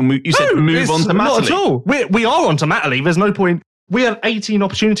dismiss it, and you said move on to Matterley. Not at all. We are on to Matterley. There's no point. We have 18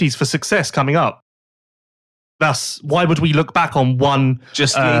 opportunities for success coming up. Thus, why would we look back on one?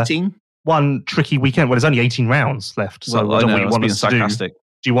 Just the 18? One tricky weekend. Well, there's only 18 rounds left. So well, I don't know what you want us sarcastic. to do.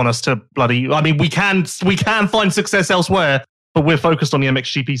 Do you want us to bloody... I mean, we can find success elsewhere, but we're focused on the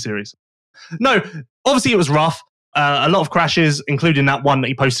MXGP series. No, obviously it was rough. A lot of crashes, including that one that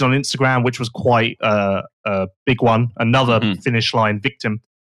he posted on Instagram, which was quite a big one. Another finish line victim,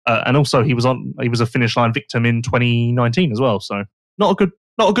 and also he was a finish line victim in 2019 as well. So not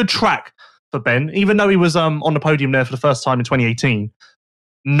a good track for Ben. Even though he was on the podium there for the first time in 2018,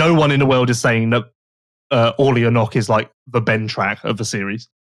 no one in the world is saying that Orly or Knock is like the Ben track of the series.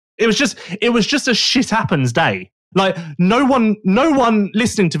 It was just a shit happens day. Like, no one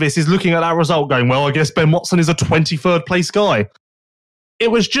listening to this is looking at that result going, well, I guess Ben Watson is a 23rd place guy. It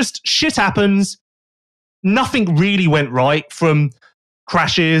was just shit happens. Nothing really went right, from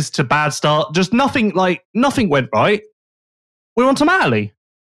crashes to bad start. Just nothing went right. We're on to Matterley.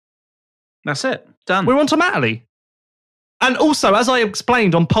 That's it. Done. We're on to Matterley. And also, as I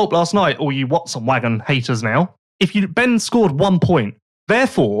explained on Pulp last night, all you Watson wagon haters now, Ben scored 1 point.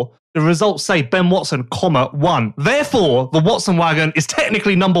 Therefore, the results say Ben Watson, 1. Therefore, the Watson wagon is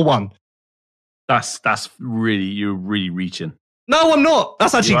technically number 1. That's really, you're really reaching. No, I'm not.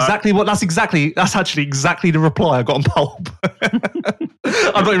 That's actually exactly the reply I got on Pulp.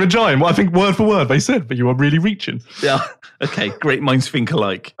 I'm not even trying. Well, I think word for word they said, but you are really reaching. Yeah. Okay. Great minds think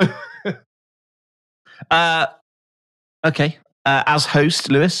alike. Okay. As host,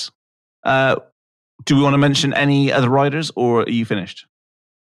 Lewis, do we want to mention any other riders, or are you finished?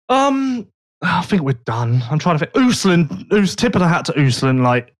 I think we're done. I'm trying to think. Usland, tip of the hat to Usland.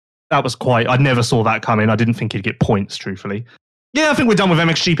 Like, that was I never saw that coming. I didn't think he'd get points, truthfully. Yeah, I think we're done with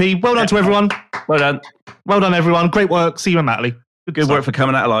MXGP. Well done to everyone. Well done. Well done, everyone. Great work. See you in Matterley. Good work for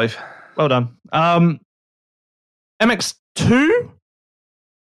coming out alive. Well done. MX2?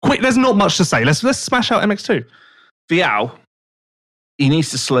 Quick, there's not much to say. Let's smash out MX2. Vial, he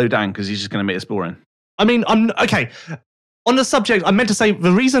needs to slow down because he's just going to make us boring. I mean, okay. On the subject, I meant to say,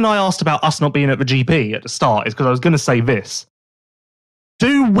 the reason I asked about us not being at the GP at the start is because I was going to say this.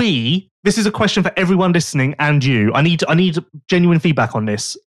 This is a question for everyone listening and you. I need genuine feedback on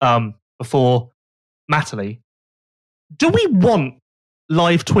this before Matterley. Do we want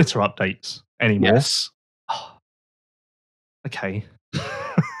live Twitter updates anymore? Yes. Oh. Okay.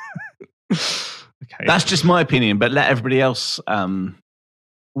 Okay. That's just my opinion, but let everybody else...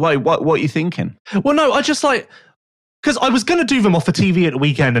 What are you thinking? Well, no, I just because I was going to do them off the TV at the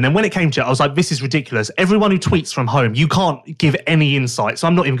weekend, and then when it came to it, I was like, this is ridiculous. Everyone who tweets from home, you can't give any insight, so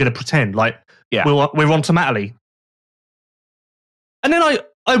I'm not even going to pretend. Like, yeah, we're on to Matterley. And then I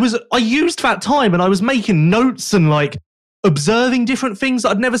used that time, and I was making notes and observing different things that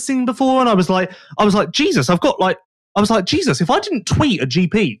I'd never seen before, and I was like, Jesus, Jesus, if I didn't tweet at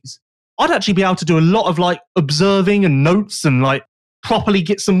GPs, I'd actually be able to do a lot of observing and notes and properly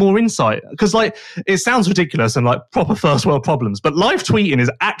get some more insight, because it sounds ridiculous and proper first world problems, but live tweeting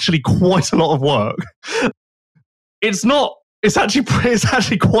is actually quite a lot of work. It's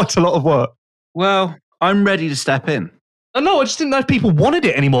actually quite a lot of work. Well, I'm ready to step in. No, I just didn't know if people wanted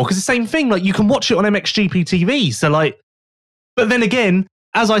it anymore, because the same thing, like, you can watch it on MXGP TV, so, like, but then again,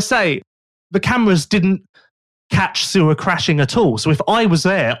 as I say, the cameras didn't catch Sewer crashing at all. So if I was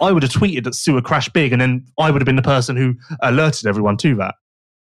there, I would have tweeted that Sewer crashed big, and then I would have been the person who alerted everyone to that.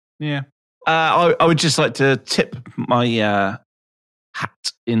 Yeah. I would just like to tip my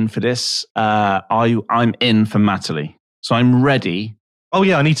hat in for this. I'm in for Matterley. So I'm ready. Oh,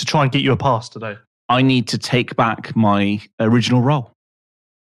 yeah, I need to try and get you a pass today. I need to take back my original role.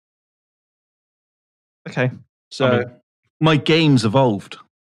 Okay. So my game's evolved.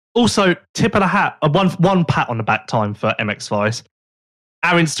 Also, tip of the hat, one pat on the back time for MX Vice.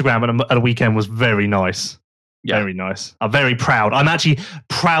 Our Instagram at a weekend was very nice. Yeah. Very nice. I'm very proud. I'm actually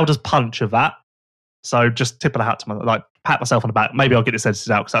proud as punch of that. So just tip of the hat to pat myself on the back. Maybe I'll get this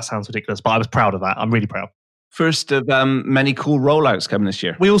edited out because that sounds ridiculous, but I was proud of that. I'm really proud. First of many cool rollouts coming this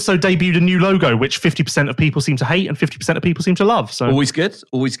year. We also debuted a new logo, which 50% of people seem to hate and 50% of people seem to love. So always good.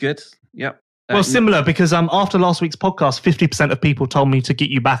 Always good. Yep. Well, similar, because after last week's podcast, 50% of people told me to get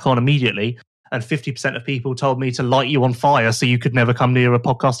you back on immediately, and 50% of people told me to light you on fire so you could never come near a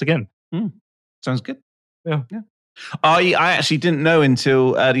podcast again. Sounds good. Yeah. I actually didn't know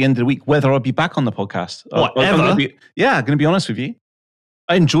until the end of the week whether I'd be back on the podcast. Whatever. I'm going to be honest with you.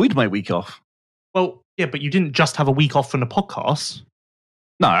 I enjoyed my week off. Well, yeah, but you didn't just have a week off from the podcast.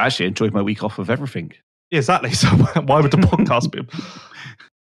 No, I actually enjoyed my week off of everything. Yeah, exactly. So why would the podcast be?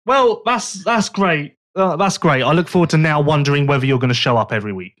 Well, that's great. That's great. I look forward to now wondering whether you're going to show up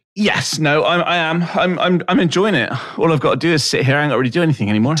every week. Yes, no, I am. I'm enjoying it. All I've got to do is sit here. I ain't got to really do anything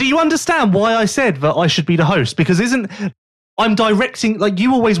anymore. Do you understand why I said that I should be the host? Because I'm directing, like,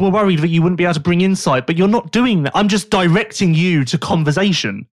 you always were worried that you wouldn't be able to bring insight, but you're not doing that. I'm just directing you to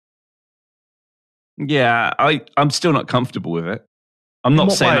conversation. Yeah, I'm still not comfortable with it. I'm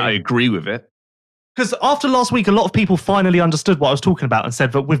not saying that I agree with it. Because after last week, a lot of people finally understood what I was talking about and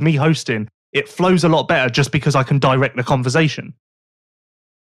said that with me hosting, it flows a lot better just because I can direct the conversation.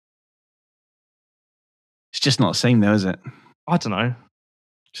 It's just not the same though, is it? I don't know.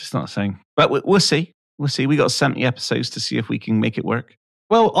 It's just not the same. But we'll see. We'll see. We got 70 episodes to see if we can make it work.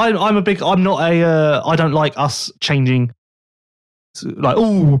 Well, I don't like us changing. Like,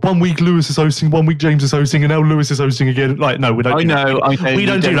 1 week Lewis is hosting, 1 week James is hosting, and now Lewis is hosting again. Like, no, we don't. I know. We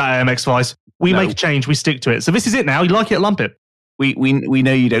don't do that at MX Vice. We make a change, we stick to it. So this is it now. You like it, lump it. We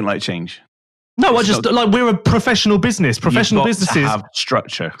know you don't like change. No, I just like, we're a professional business. Professional businesses have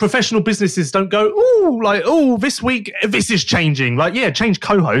structure. Professional businesses don't go, this week this is changing. Like, yeah, change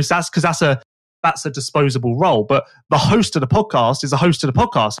co-host. That's because that's a disposable role. But the host of the podcast is a host of the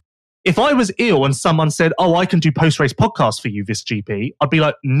podcast. If I was ill and someone said, I can do post-race podcasts for you, this GP, I'd be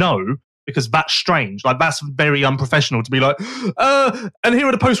like, no, because that's strange. Like, that's very unprofessional to be like, and here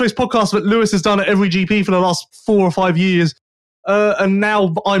are the post-race podcasts that Lewis has done at every GP for the last 4 or 5 years. And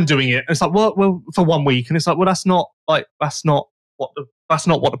now I'm doing it. And it's like, well, for 1 week. And it's like, well, that's not what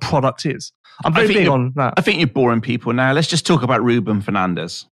the product is. I'm very big on that. I think you're boring people now. Let's just talk about Ruben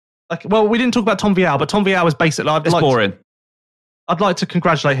Fernandez. Okay, well, we didn't talk about Tom Vial, but Tom Vial was basically... It's boring. I'd like to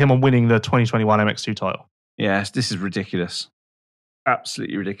congratulate him on winning the 2021 MX2 title. Yes, this is ridiculous.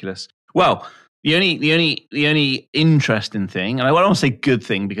 Absolutely ridiculous. Well, the only interesting thing, and I don't want to say good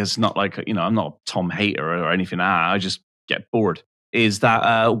thing because it's not like, I'm not a Tom hater or anything. I just get bored. Is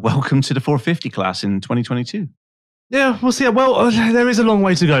that welcome to the 450 class in 2022? Yeah, we'll see. Well, there is a long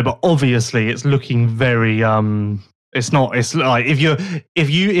way to go, but obviously it's looking very. It's not. It's like if you're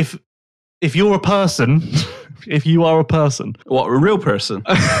a person. If you are a person. What, a real person?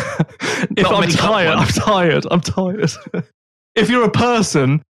 I'm tired. If you're a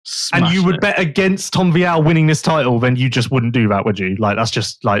person and you would bet against Tom Vial winning this title, then you just wouldn't do that, would you? Like, that's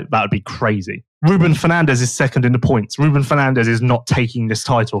just like, that would be crazy. Ruben Fernandez is second in the points. Ruben Fernandez is not taking this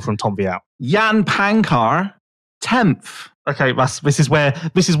title from Tom Vial. Jan Pankar, 10th. Okay, this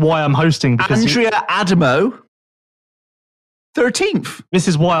is why I'm hosting. Because Andrea Adamo, 13th. This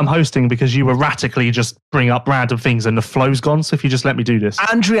is why I'm hosting, because you erratically just bring up random things and the flow's gone. So if you just let me do this.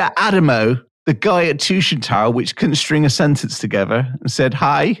 Andrea Adamo, the guy at Tuchenthal, which couldn't string a sentence together and said,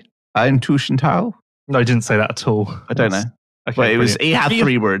 "Hi, I'm Tuchenthal." No, he didn't say that at all. I don't know. Okay, but he had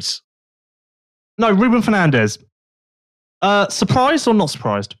 3 words. No, Ruben Fernandez. Surprised or not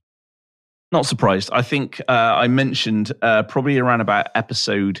surprised? Not surprised. I think I mentioned probably around about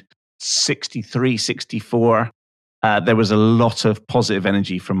episode 63, 64, there was a lot of positive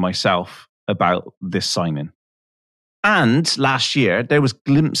energy from myself about this signing. And last year, there was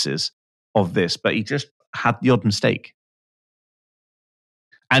glimpses of this, but he just had the odd mistake.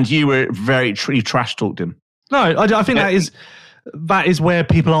 And you were you trash-talked him. No, I think that is... that is where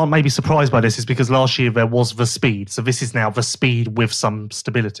people aren't maybe surprised by this, is because last year there was the speed. So this is now the speed with some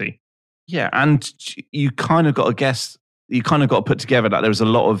stability. Yeah, and you kind of got to guess, you kind of got to put together that there was a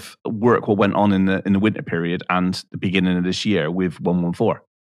lot of work what went on in the winter period and the beginning of this year with 114.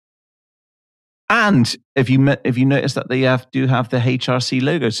 And if you notice that they do have the HRC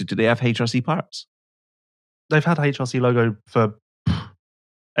logo, so do they have HRC parts? They've had HRC logo for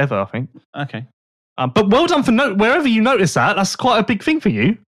ever, I think. Okay. But well done for wherever you notice that. That's quite a big thing for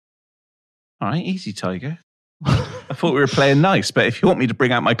you. All right, easy, Tiger. I thought we were playing nice, but if you want me to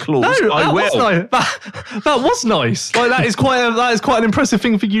bring out my claws, I will. Was nice. That was nice. Like that is quite an impressive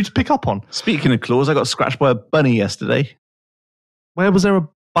thing for you to pick up on. Speaking of claws, I got scratched by a bunny yesterday. Where was there a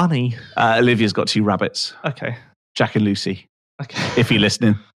bunny? Olivia's got 2 rabbits. Okay. Jack and Lucy. Okay. If you're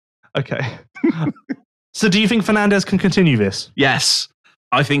listening. Okay. So do you think Fernandez can continue this? Yes.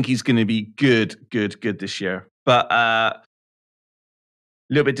 I think he's going to be good this year. But a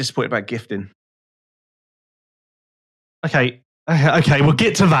little bit disappointed about gifting. Okay, we'll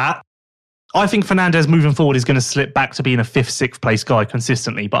get to that. I think Fernandez moving forward is going to slip back to being a 5th, 6th place guy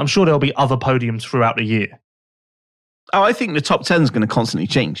consistently, but I'm sure there'll be other podiums throughout the year. Oh, I think the top 10 is going to constantly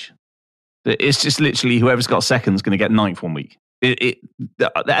change. It's just literally whoever's got second is going to get 9th one week. The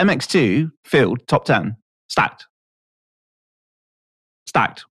MX2 field, top 10, stacked.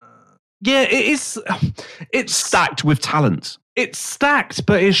 Yeah, it's stacked with talent. It's stacked,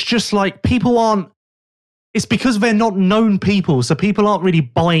 but it's just like people aren't. It's because they're not known people, so people aren't really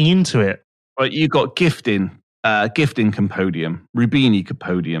buying into it. Right, you got Gifting Capodium, Rubini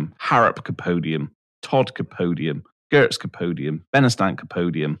Capodium, Harrop Capodium, Todd Capodium, Gertz Capodium, Benestant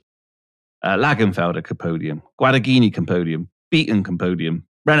Capodium, Lagenfelder Capodium, Guadagnini Capodium, Beaton Capodium,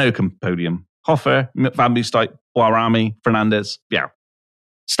 Renault Capodium, Hoffer, Van Boostijk, Boirami, Fernandez. Yeah.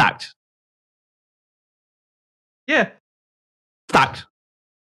 Stacked. Yeah. Stacked.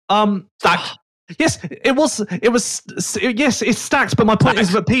 Stacked. Yes, it was. Yes, it's stacked. But my point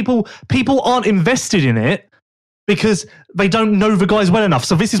is that people aren't invested in it because they don't know the guys well enough.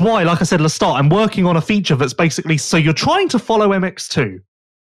 So this is why, like I said at the start, I'm working on a feature that's basically, so you're trying to follow MX2.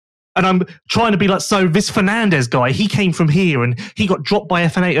 And I'm trying to be like, so this Fernandez guy, he came from here and he got dropped by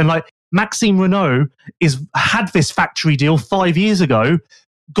FNA. And like Maxime Renault had this factory deal 5 years ago,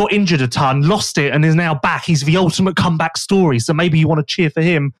 got injured a ton, lost it, and is now back. He's the ultimate comeback story. So maybe you want to cheer for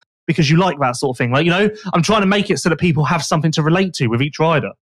him because you like that sort of thing. Like, you know, I'm trying to make it so that people have something to relate to with each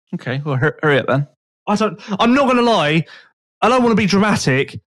rider. Okay, well, hurry up then. I'm not going to lie. I don't want to be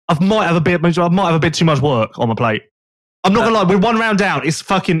dramatic. I might have a bit too much work on my plate. I'm not going to lie. We're 1 round down.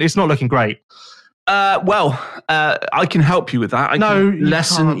 It's not looking great. I can help you with that. I can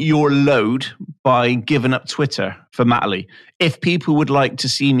lessen your load by giving up Twitter for Matterley. If people would like to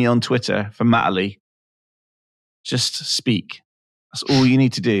see me on Twitter for Matterley, just speak. That's all you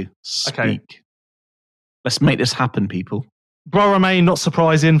need to do. Speak. Okay. Let's make this happen, people. Boirami, not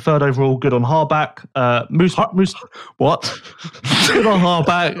surprising. 3rd overall, good on hardback. Moose. What? Good on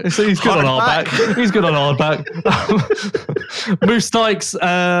hardback. He's good on hardback. He's good on hardback. Moose Dykes,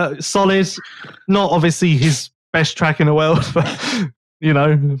 solid. Not obviously his best track in the world, but you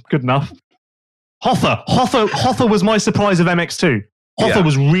know, good enough. Hoffer was my surprise of MX2. Hoffer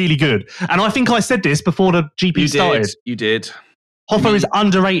was really good, and I think I said this before the GP started. You did. Hoffer is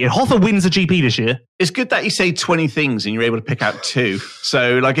underrated. Hoffer wins the GP this year. It's good that you say 20 things and you're able to pick out 2.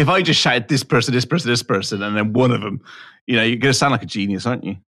 So, like, if I just shouted this person, and then one of them, you know, you're going to sound like a genius, aren't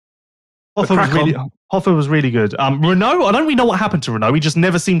you? Hoffer was really good. Renault, I don't really know what happened to Renault. He just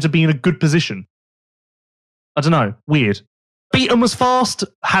never seemed to be in a good position. I don't know. Weird. Beaton was fast,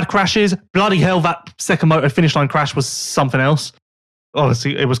 had crashes. Bloody hell, that second motor finish line crash was something else.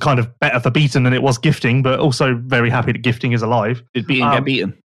 Obviously, it was kind of better for Beaton than it was Gifting, but also very happy that Gifting is alive. Did Beaton get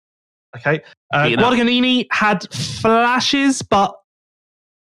beaten? Okay. Guadagnini had flashes, but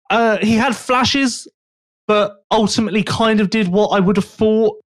ultimately kind of did what I would have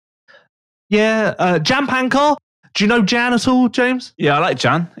thought. Yeah. Jan Pankar. Do you know Jan at all, James? Yeah, I like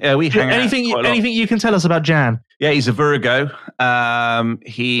Jan. Yeah, we hang out anything you can tell us about Jan? Yeah, he's a Virgo.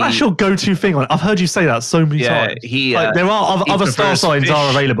 That's your go-to thing. I've heard you say that so many times. There are other star signs are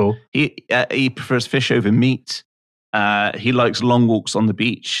available. He prefers fish over meat. He likes long walks on the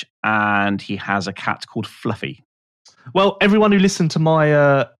beach, and he has a cat called Fluffy. Well, everyone who listened to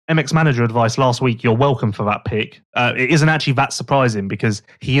my MX Manager advice last week, you're welcome for that pick. It isn't actually that surprising because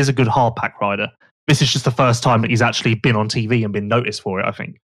he is a good hardpack rider. This is just the first time that he's actually been on TV and been noticed for it, I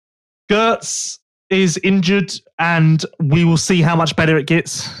think. Gertz is injured, and we will see how much better it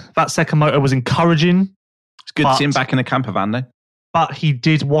gets. That second motor was encouraging. It's good to see him back in the camper van, though. But he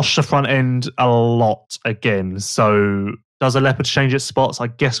did wash the front end a lot again, so Does a leopard change its spots? I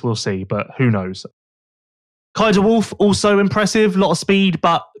guess we'll see, but who knows? Kai de Wolf, also impressive, lot of speed,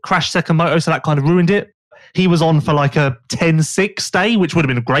 but crashed second moto, so that kind of ruined it. He was on for like a 10-6 day, which would have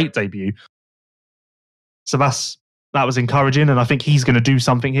been a great debut. So that was encouraging, and I think he's going to do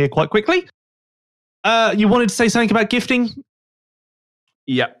something here quite quickly. You wanted to say something about gifting?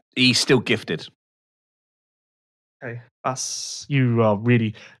 Yeah, he's still gifted. Okay, you are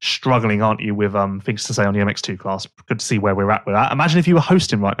really struggling, aren't you, with things to say on the MX2 class? Good to see where we're at with that. Imagine if you were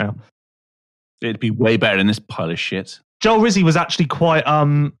hosting right now. It'd be way better than this pile of shit. Joel Rizzi was actually quite.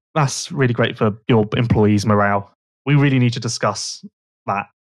 That's really great for your employees' morale. We really need to discuss that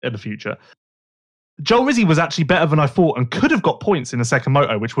in the future. Joel Rizzi was actually better than I thought and could have got points in the second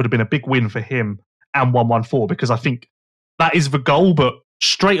moto, which would have been a big win for him and 114, because I think that is the goal, but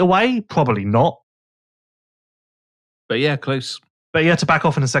straight away, probably not. But yeah, close. But he had to back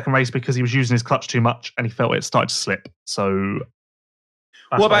off in the second race because he was using his clutch too much and he felt it started to slip. So,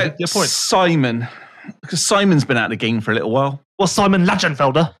 what about Simon? Because Simon's been out of the game for a little while. Well, Simon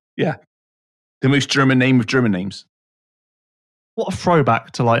Lachenfelder. Yeah. The most German name of German names. What a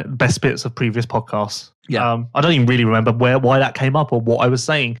throwback to like best bits of previous podcasts. Yeah. I don't even really remember why that came up or what I was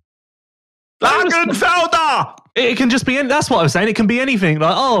saying. Lachenfelder! It can just be, that's what I was saying. It can be anything.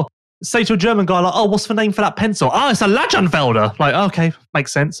 Like, say to a German guy, like, what's the name for that pencil? It's a Lachenfelder. Like, okay,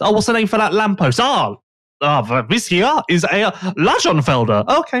 makes sense. What's the name for that lamppost? This here is a Lachenfelder.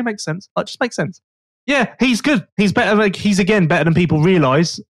 Okay, makes sense. That just makes sense. Yeah, he's good. He's better. Like, he's again better than people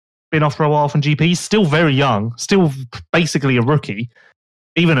realise. Been off for a while from GP. He's still very young. Still basically a rookie.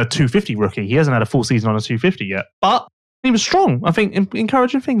 Even a 250 rookie. He hasn't had a full season on a 250 yet. But he was strong. I think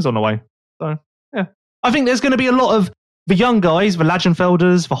encouraging things on the way. So, yeah. I think there's going to be a lot of the young guys, the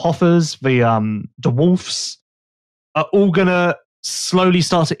Lachenfelders, the Hoffers, the De Wolfs, are all going to slowly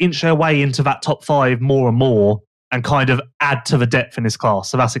start to inch their way into that top 5 more and more and kind of add to the depth in this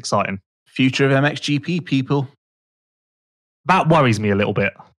class. So that's exciting. Future of MXGP, people. That worries me a little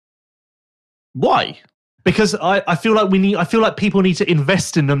bit. Why? Because I feel like people need to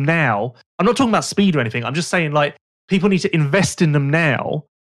invest in them now. I'm not talking about speed or anything. I'm just saying like people need to invest in them now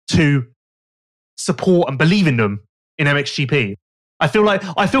to support and believe in them in MXGP. I feel quite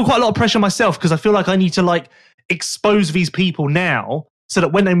a lot of pressure myself because I feel like I need to like expose these people now so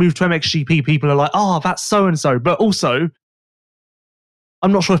that when they move to MXGP, people are like, that's so and so. But also,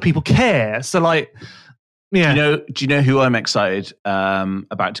 I'm not sure if people care. So like, yeah. Do you know who I'm excited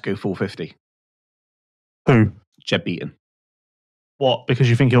about to go 450? Who? Jeb Beaton. What? Because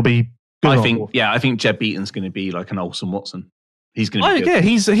you think he'll be good? I think Jeb Beaton's going to be like an Olsen Watson. He's going to be good.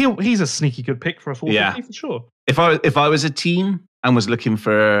 Yeah, he's a sneaky good pick for a 450 for sure. If I was a team and was looking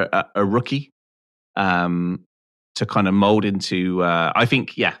for a rookie to kind of mold into, I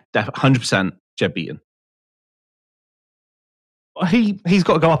think, 100% Jeb Beaton. He's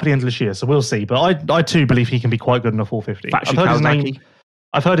got to go up at the end of this year, so we'll see. But I too believe he can be quite good in a 450.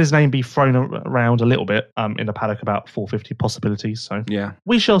 I've heard his name be thrown around a little bit in the paddock about 450 possibilities. So yeah,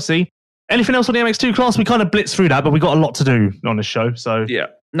 we shall see. Anything else on the MX2 class? We kind of blitzed through that, but we got a lot to do on this show. So yeah,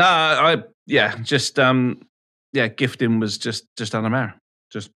 gifting was just on a mare,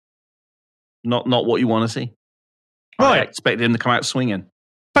 just not what you want to see. Right, I expected him to come out swinging.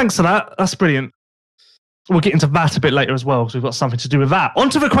 Thanks for that. That's brilliant. We'll get into that a bit later as well because we've got something to do with that. On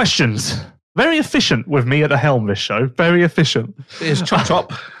to the questions. Very efficient with me at the helm this show. Very efficient. It's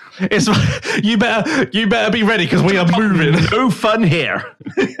chop. It's you better be ready because we are moving. No fun here.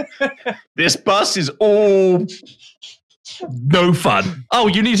 This bus is all no fun. Oh,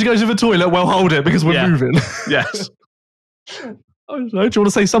 you need to go to the toilet? Well, hold it because we're moving. Yes. I don't know. Do you want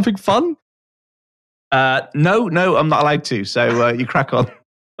to say something fun? No, I'm not allowed to. So you crack on.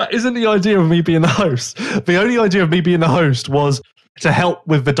 That isn't the idea of me being the host. The only idea of me being the host was to help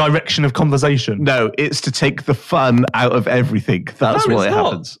with the direction of conversation. No, it's to take the fun out of everything. That's what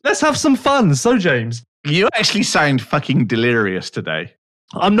happens. Let's have some fun. So, James. You actually sound fucking delirious today.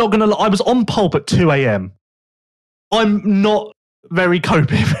 I'm not going to lie. I was on pulp at 2 a.m. I'm not very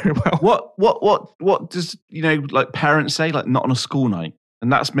coping very well. What does, like parents say, like not on a school night?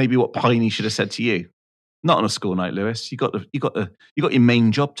 And that's maybe what Piney should have said to you. Not on a school night, Lewis. You got your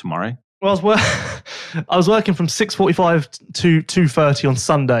main job tomorrow. Well, I was working from 6:45 to 2:30 on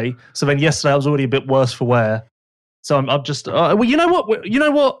Sunday. So then yesterday I was already a bit worse for wear. So I'm just. Well, you know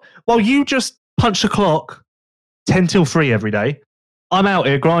what? While you just punch the clock 10 till 3 every day, I'm out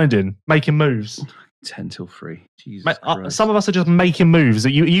here grinding, making moves. 10 till 3. Jesus Christ. Some of us are just making moves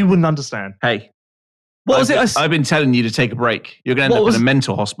that you wouldn't understand. Hey, what was it? I've been telling you to take a break. You're going to end up in a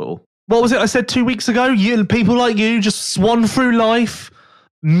mental hospital. What was it I said 2 weeks ago? People like you just swan through life.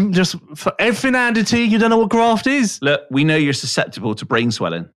 Just for everything handed to you, you don't know what graft is. Look, we know you're susceptible to brain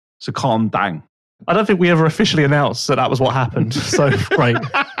swelling, so calm down. I don't think we ever officially announced that was what happened. So great.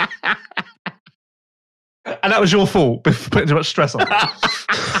 And that was your fault for putting too much stress on it.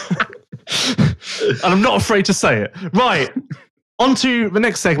 And I'm not afraid to say it. Right. On to the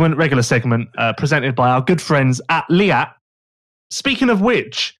next segment, regular segment, presented by our good friends at Liat. Speaking of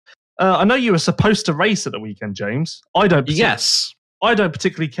which, I know you were supposed to race at the weekend, James. I don't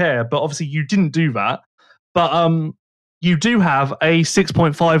particularly care, but obviously you didn't do that. But you do have a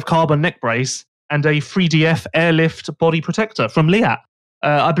 6.5 carbon neck brace and a 3DF airlift body protector from Liat.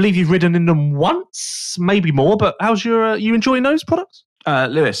 I believe you've ridden in them once, maybe more, but how's you enjoying those products?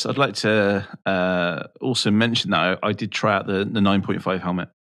 Lewis, I'd like to also mention that I did try out the 9.5 helmet.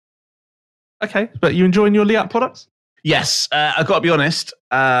 Okay, but you enjoying your Liat products? Yes, I've got to be honest.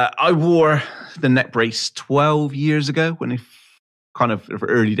 I wore the neck brace 12 years ago when it kind of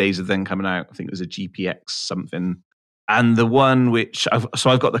early days of them coming out. I think it was a GPX something. And the one which,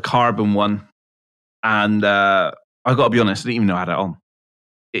 I've got the carbon one. And I've got to be honest, I didn't even know I had it on.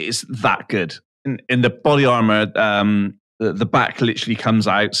 It's that good. In the body armor, the back literally comes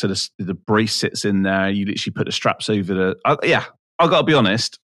out, so the brace sits in there. You literally put the straps over the. I got to be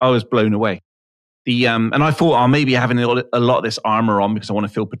honest, I was blown away. And I thought, maybe having a lot of this armor on because I want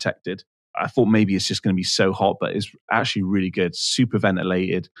to feel protected. I thought maybe it's just going to be so hot, but it's actually really good, super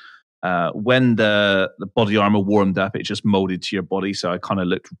ventilated. When the body armor warmed up, it just molded to your body, so I kind of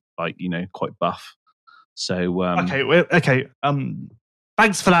looked like quite buff. So okay.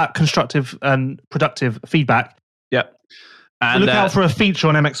 Thanks for that constructive and productive feedback. Yep. And look out for a feature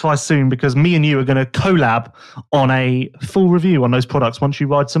on MX5 soon, because me and you are going to collab on a full review on those products once you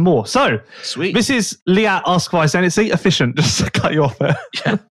ride some more. So, sweet. This is Liat Ask Vice, and it's efficient. Just to cut you off there.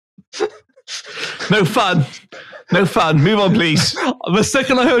 Yeah. No fun. Move on, please. The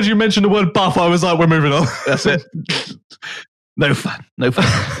second I heard you mention the word buff, I was like, we're moving on. That's it. No fun.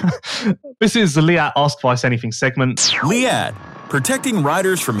 This is the Liat Ask Vice Anything segment. Liat, protecting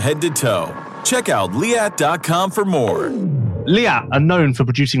riders from head to toe. Check out Liat.com for more. Liat are known for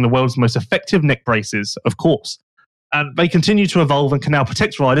producing the world's most effective neck braces, of course. And they continue to evolve and can now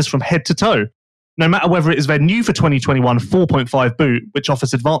protect riders from head to toe. No matter whether it is their new for 2021 4.5 boot, which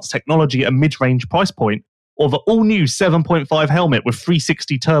offers advanced technology at a mid-range price point, or the all-new 7.5 helmet with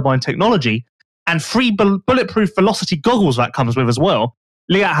 360 turbine technology, and free bulletproof velocity goggles that comes with as well,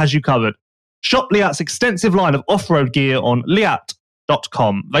 Liat has you covered. Shop Liat's extensive line of off-road gear on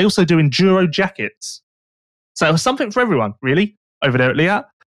Liat.com. They also do enduro jackets. So something for everyone, really, over there at Liat.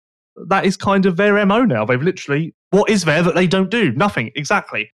 That is kind of their MO now. They've literally, what is there that they don't do? Nothing,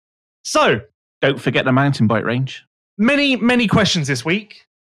 exactly. So, don't forget the mountain bike range. Many questions this week.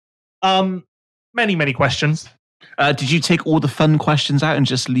 Many questions. Did you take all the fun questions out and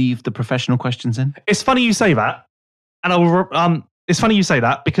just leave the professional questions in? It's funny you say that, and it's funny you say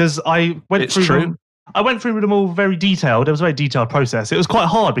that because I went through them. I went through them all very detailed. It was a very detailed process. It was quite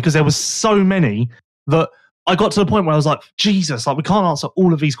hard because there was so many that I got to the point where I was like, Jesus, we can't answer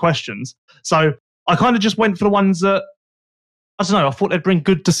all of these questions. So I kind of just went for the ones that, I don't know, I thought they'd bring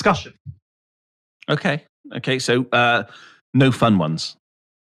good discussion. Okay. So no fun ones.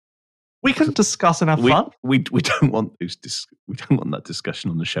 We can discuss and have fun. We don't want we don't want that discussion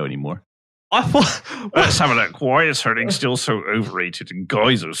on the show anymore. I thought, let's have a look. Why is hurling still so overrated and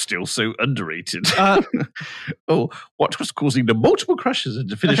guys are still so underrated? What was causing the multiple crashes at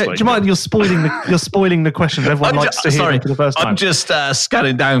the finish line? Do you mind? You're spoiling the questions everyone likes to hear for the first time. I'm just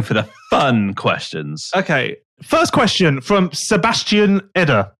scanning down for the fun questions. Okay, first question from Sebastian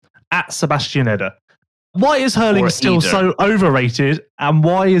Eder at Sebastian Eder. Why is hurling still so overrated, and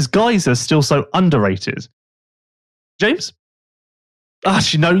why is Geyser still so underrated? James?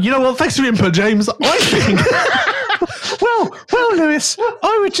 Actually, you know what? Thanks for your input, James. I think... well, Lewis,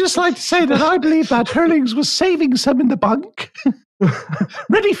 I would just like to say that I believe that Hurlings was saving some in the bunk,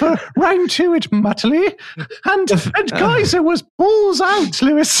 ready for round 2 at Muttley, and Geyser was balls out,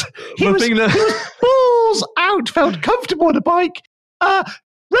 Lewis. He was balls out, felt comfortable on the bike.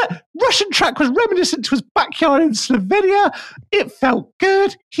 Russian track was reminiscent to his backyard in Slovenia. It felt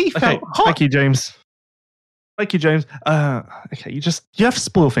good. He felt hot. Thank you, James. Okay, you have to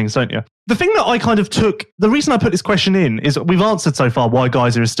spoil things, don't you? The thing that I kind of took, the reason I put this question in is we've answered so far why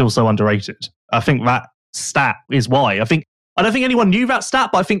Geyser is still so underrated. I think that stat is why. I don't think anyone knew that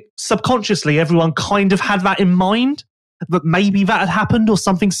stat, but I think subconsciously everyone kind of had that in mind, that maybe that had happened or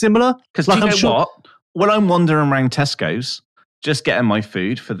something similar. Because what? When I'm wandering around Tesco's, just getting my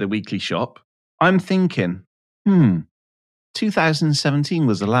food for the weekly shop, I'm thinking, 2017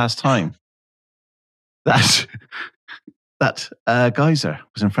 was the last time that Geyser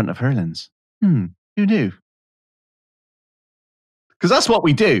was in front of Hurlins. Who knew? Because that's what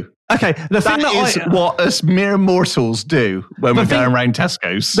we do. Okay, That is what us mere mortals do when we're going around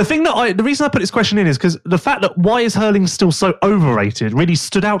Tesco's. The reason I put this question in is because the fact that why is Hurling still so overrated really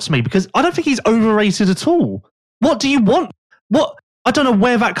stood out to me, because I don't think he's overrated at all. What do you want? What? I don't know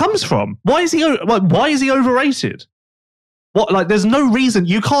where that comes from. Why is he overrated? What? Like, there's no reason.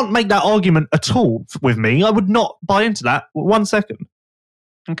 You can't make that argument at all with me. I would not buy into that 1 second.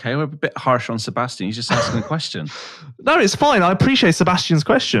 Okay, we're a bit harsh on Sebastian. He's just asking a question. No, it's fine. I appreciate Sebastian's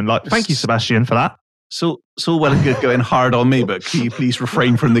question. Like, thank you, Sebastian, for that. So it's all well and good going hard on me, but can you please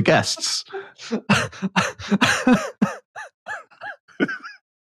refrain from the guests?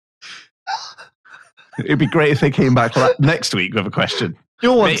 It'd be great if they came back next week with a question.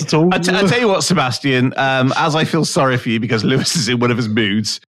 You're one to talk. I tell you what, Sebastian, as I feel sorry for you because Lewis is in one of his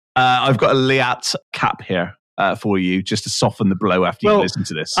moods, I've got a Liat cap here. For you, just to soften the blow after you listen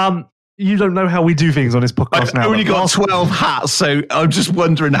to this. You don't know how we do things on this podcast now. I've only got 12 hats, so I'm just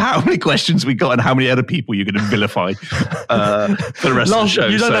wondering how many questions we got and how many other people you're going to vilify for the rest of the show.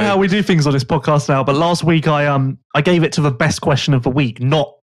 You don't know how we do things on this podcast now, but last week I gave it to the best question of the week,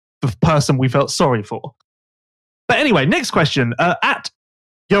 not the person we felt sorry for. But anyway, next question. At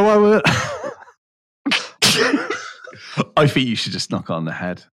Yo. I think you should just knock on the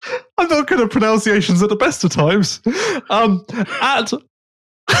head. I'm not good at pronunciations at the best of times. At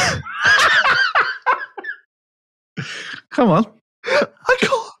come on, I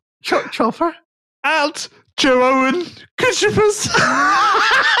can't. Chopper At Joe Owen Kuchipers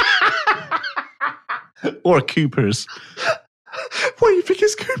or Coopers. What do you think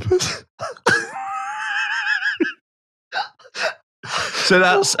is Coopers? So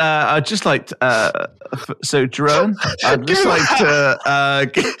that's I'd just like to, so Jerome, I'd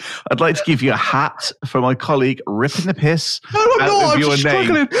like to give you a hat for my colleague ripping the piss. No, I'm not. I'm just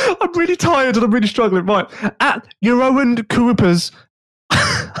struggling. I'm really tired and I'm really struggling. Right, at Eurowind Coopers.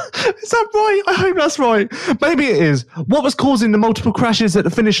 Is that right? I hope that's right. Maybe it is. What was causing the multiple crashes at the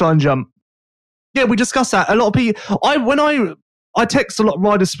finish line jump? Yeah, we discussed that. A lot of people. I text a lot of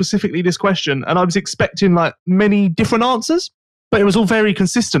riders specifically this question, and I was expecting like many different answers. But it was all very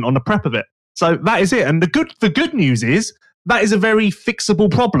consistent on the prep of it. So that is it. And the good news is that is a very fixable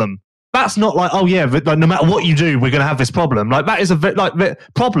problem. That's not like, oh yeah, but like, no matter what you do, we're going to have this problem. Like that is the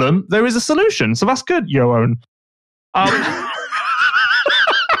problem. There is a solution. So that's good, Johan. That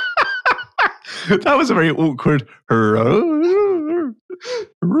was a very awkward. I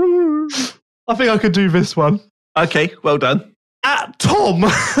think I could do this one. Okay, well done. At Tom.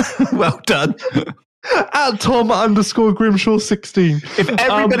 Well done. At Tom_Grimshaw16. If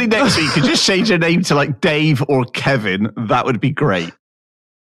everybody next week could just change their name to like Dave or Kevin, that would be great.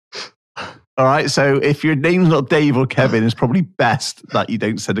 All right, so if your name's not Dave or Kevin, it's probably best that you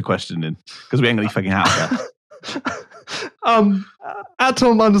don't send a question in because we ain't gonna be fucking happy. At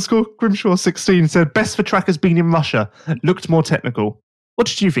Tom_Grimshaw16 said best for track has been in Russia. Looked more technical. What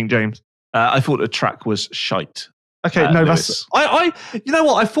did you think, James? I thought the track was shite. Okay, no, Lewis. That's you know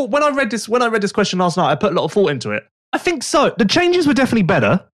what I thought when I read this question last night. I put a lot of thought into it. I think so. The changes were definitely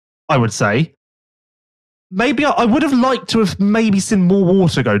better. I would say. Maybe I would have liked to have maybe seen more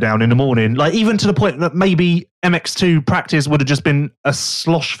water go down in the morning, like even to the point that maybe MX2 practice would have just been a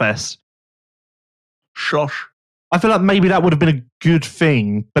slosh fest. Shosh. I feel like maybe that would have been a good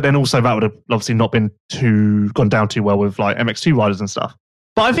thing, but then also that would have obviously not been gone down too well with like MX2 riders and stuff.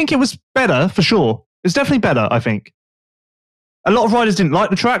 But I think it was better for sure. It's definitely better, I think. A lot of riders didn't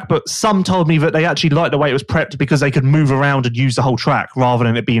like the track, but some told me that they actually liked the way it was prepped because they could move around and use the whole track rather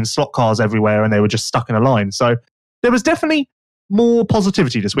than it being slot cars everywhere and they were just stuck in a line. So there was definitely more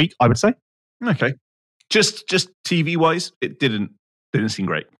positivity this week, I would say. Okay. Just TV-wise, it didn't seem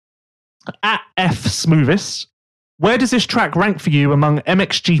great. At F Smoothest, where does this track rank for you among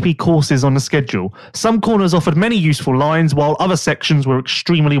MXGP courses on the schedule? Some corners offered many useful lines, while other sections were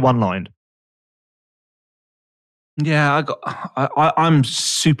extremely one-lined. Yeah, I'm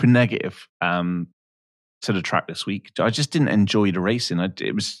super negative to the track this week. I just didn't enjoy the racing. I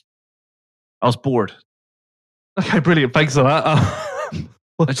was bored. Okay, brilliant. Thanks for that.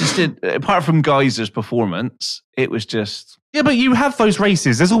 I just did. Apart from Geyser's performance, it was just. Yeah, but you have those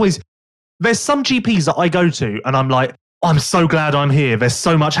races. There's some GPs that I go to, and I'm like, I'm so glad I'm here. There's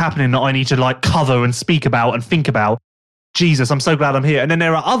so much happening that I need to like cover and speak about and think about. Jesus, I'm so glad I'm here. And then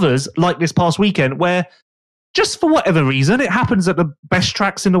there are others, like this past weekend, where just for whatever reason, it happens at the best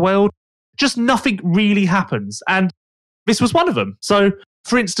tracks in the world. Just nothing really happens. And this was one of them. So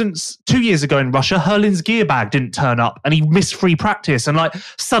for instance, 2 years ago in Russia, Herlin's gear bag didn't turn up and he missed free practice. And like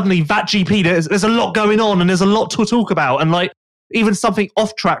suddenly that GP, there's a lot going on and there's a lot to talk about. And like even something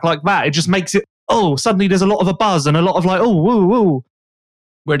off track like that, it just makes it, suddenly there's a lot of a buzz and a lot of like, woo.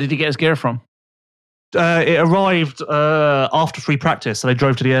 Where did he get his gear from? It arrived after free practice. So they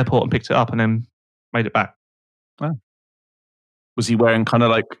drove to the airport and picked it up and then made it back. Oh. Was he wearing kind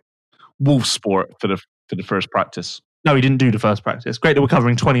of like wolf sport for the first practice? No, he didn't do the first practice. Great that we're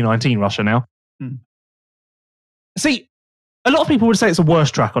covering 2019 Russia now. See, a lot of people would say it's a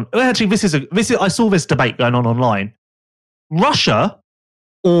worse track on. Actually, this is. I saw this debate going on online. Russia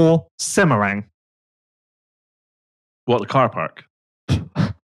or Semarang? What, the car park?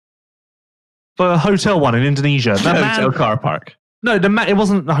 For a hotel one in Indonesia. The hotel car park. No, it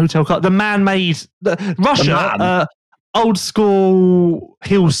wasn't a hotel car. The man-made Russia, old school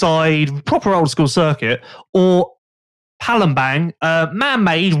hillside, proper old school circuit, or Palembang,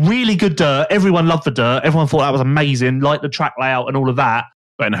 man-made, really good dirt. Everyone loved the dirt. Everyone thought that was amazing, liked the track layout and all of that.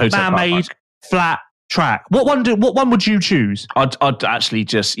 But in a hotel man-made, flat track. What one would you choose? I'd actually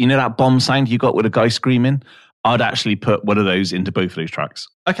just, that bomb sound you got with a guy screaming? I'd actually put one of those into both of those tracks.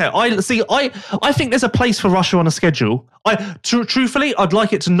 Okay, I think there's a place for Russia on a schedule. Truthfully, I'd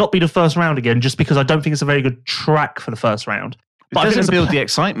like it to not be the first round again, just because I don't think it's a very good track for the first round. But it doesn't build the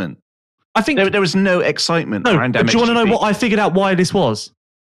excitement. I think there was no excitement around MXGP. Do you want to know what I figured out why this was?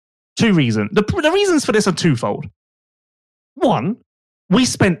 2 reasons. The reasons for this are twofold. One, we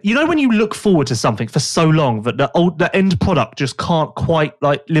spent, when you look forward to something for so long that the end product just can't quite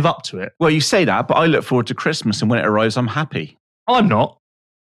like live up to it. Well, you say that, but I look forward to Christmas, and when it arrives, I'm happy. I'm not.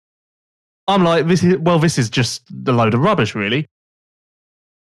 I'm like, this is just a load of rubbish, really.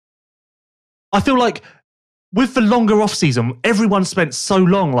 I feel like with the longer off season, everyone spent so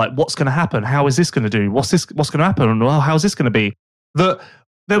long like, what's going to happen? How is this going to do? What's going to happen? Well, how's this going to be? That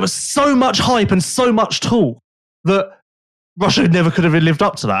there was so much hype and so much talk that Russia never could have lived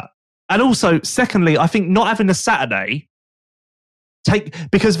up to that. And also, secondly, I think not having the Saturday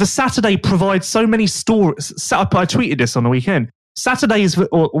because the Saturday provides so many stories. I tweeted this on the weekend. Saturday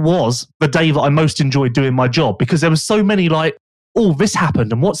was the day that I most enjoyed doing my job because there was so many like, this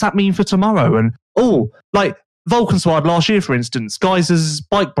happened and what's that mean for tomorrow? And like Volkenswaard last year, for instance, Geiser's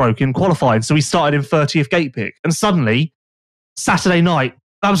bike broke in qualifying, so he started in 30th gate pick. And suddenly, Saturday night,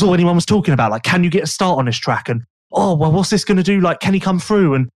 that was all anyone was talking about. Like, can you get a start on this track? And what's this going to do? Like, can he come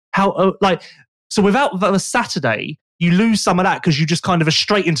through? And how? So without the Saturday, you lose some of that because you just kind of are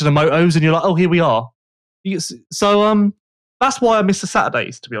straight into the motos, and you're like, here we are. So that's why I miss the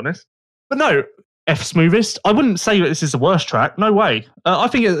Saturdays, to be honest. But no, F-smoothest. I wouldn't say that this is the worst track. No way. I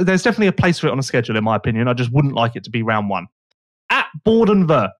think there's definitely a place for it on a schedule, in my opinion. I just wouldn't like it to be round one. At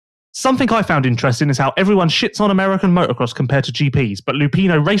Bordenver, something I found interesting is how everyone shits on American motocross compared to GPs, but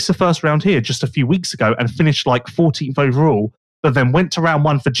Lupino raced the first round here just a few weeks ago and finished like 14th overall, but then went to round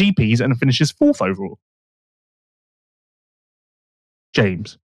one for GPs and finishes 4th overall.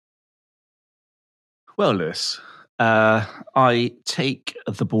 James. Well, Lewis, I take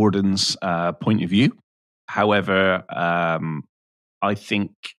the Borden's point of view. However, I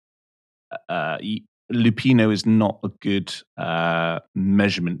think Lupino is not a good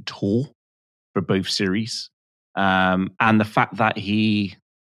measurement tool for both series. And the fact that he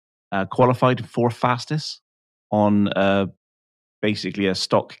qualified 4th fastest on basically a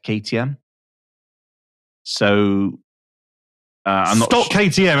stock KTM. So I'm not stock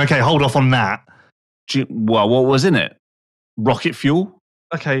KTM. Okay, hold off on that. Well, what was in it? Rocket fuel?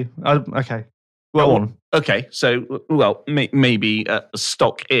 Okay. Okay. Well, go on. Okay. So, maybe a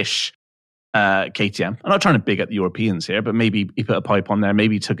stock-ish KTM. I'm not trying to big up the Europeans here, but maybe he put a pipe on there.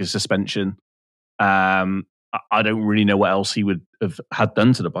 Maybe he took a suspension. I don't really know what else he would have had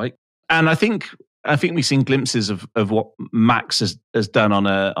done to the bike. And I think we've seen glimpses of what Max has done on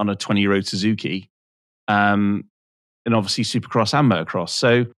a 20-year-old Suzuki, and obviously Supercross and Motocross.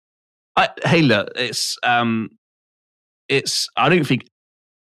 So, look, I don't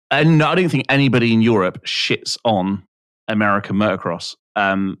think anybody in Europe shits on American motocross.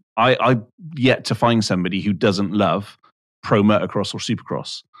 I yet to find somebody who doesn't love pro motocross or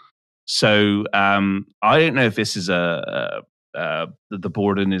Supercross. So I don't know if this is the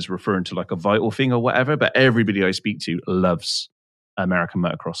Borden is referring to like a vital thing or whatever, but everybody I speak to loves American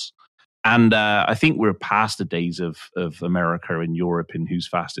motocross. And I think we're past the days of America and Europe and who's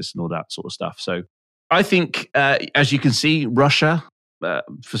fastest and all that sort of stuff. So I think, as you can see, Russia,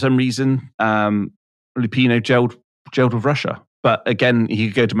 for some reason, Lupino gelled with Russia. But again, he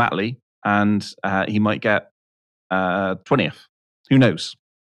could go to Matley and he might get 20th. Who knows?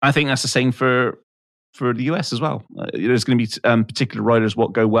 I think that's the same for for the US as well. There's going to be particular riders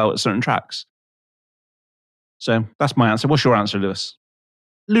what go well at certain tracks. So that's my answer. What's your answer, Lewis?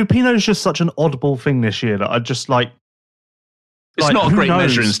 Lupino's just such an oddball thing this year that I just like. It's like, not a great knows?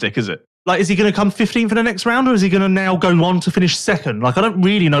 measuring stick, is it? Like, is he going to come 15th for the next round, or is he going to now go on to finish second? Like, I don't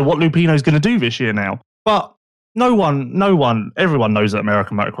really know what Lupino's going to do this year now. But everyone knows that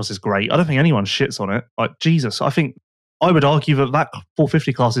American motocross is great. I don't think anyone shits on it. Like, Jesus, I would argue that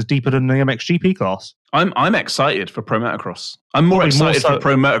 450 class is deeper than the MXGP class. I'm excited for Pro Motocross. I'm more excited for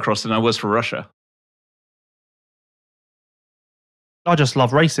Pro Motocross than I was for Russia. I just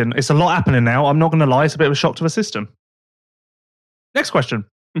love racing. It's a lot happening now. I'm not going to lie. It's a bit of a shock to the system. Next question.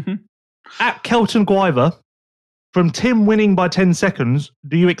 Mm-hmm. At Kelton Guiver, from Tim winning by 10 seconds,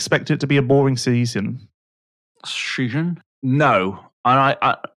 do you expect it to be a boring season? No.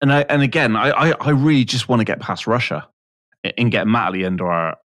 And again, I really just want to get past Russia and get Matterley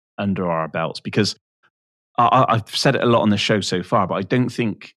under our belts, because I've said it a lot on the show so far, but I don't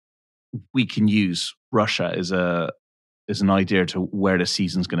think we can use Russia as an idea to where the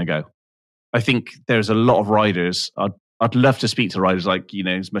season's going to go. I think there's a lot of riders. I'd love to speak to riders like,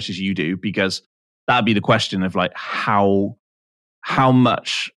 as much as you do, because that'd be the question of like how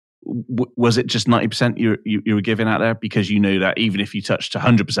much was it just 90% you were giving out there, because that even if you touched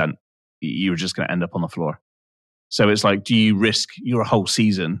 100%, you were just going to end up on the floor. So it's like, do you risk your whole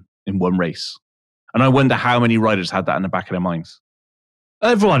season in one race? And I wonder how many riders had that in the back of their minds.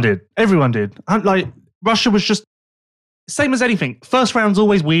 Everyone did. Like, Russia was just same as anything. First round's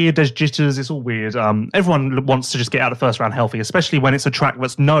always weird. There's jitters. It's all weird. Everyone wants to just get out of the first round healthy, especially when it's a track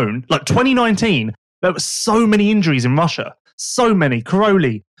that's known. Like 2019, there were so many injuries in Russia. So many.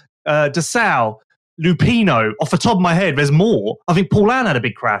 Caroli, Dessau, Lupino. Off the top of my head, there's more. I think Paulin had a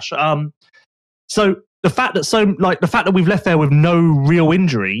big crash. So the fact that we've left there with no real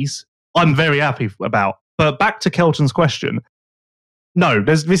injuries, I'm very happy about. But back to Kelton's question. No,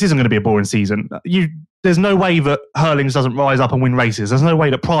 this isn't going to be a boring season. There's no way that Hurlings doesn't rise up and win races. There's no way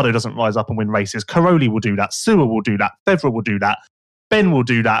that Prado doesn't rise up and win races. Caroli will do that. Sewer will do that. Fevra will do that. Ben will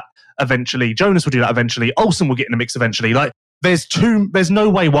do that eventually. Jonas will do that eventually. Olsen will get in the mix eventually. Like, there's no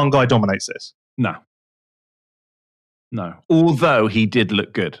way one guy dominates this. No. Although he did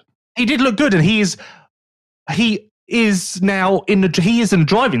look good. He did look good, and he is now in the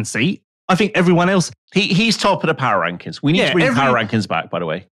driving seat. I think everyone else. He's top of the power rankings. We need to bring power rankings back, by the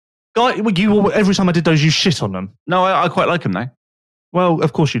way. Guy, every time I did those, you shit on them. No, I quite like him now. Well,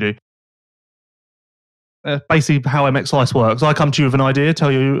 of course you do. Basically, how MX Ice works. I come to you with an idea, tell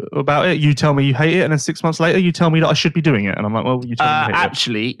you about it. You tell me you hate it, and then 6 months later, you tell me that I should be doing it. And I'm like, well, you tell me you hate it.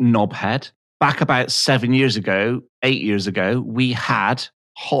 Actually, knobhead. Back about 8 years ago, we had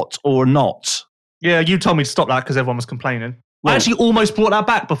Hot or Not. Yeah, you told me to stop that because everyone was complaining. Well, I actually almost brought that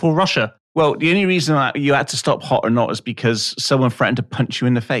back before Russia. Well, the only reason that you had to stop Hot or Not is because someone threatened to punch you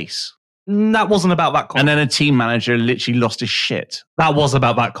in the face. That wasn't about that column. And then a team manager literally lost his shit. That was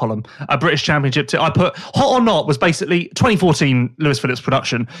about that column. A British Championship. I put Hot or Not was basically 2014 Lewis Phillips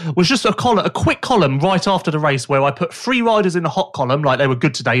production. Was just a quick column right after the race where I put 3 riders in the hot column, like they were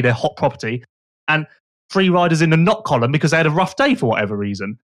good today, they're hot property, and 3 riders in the not column because they had a rough day for whatever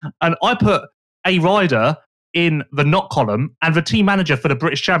reason. And I put a rider in the not column, and the team manager for the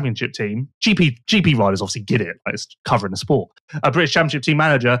British Championship team, GP riders obviously get it, like it's covering the sport. A British Championship team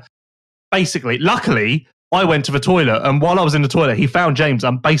manager, basically, luckily, I went to the toilet, and while I was in the toilet, he found James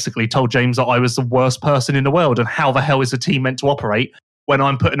and basically told James that I was the worst person in the world, and how the hell is the team meant to operate when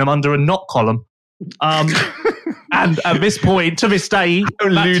I'm putting them under a not column? And at this point, to this day... How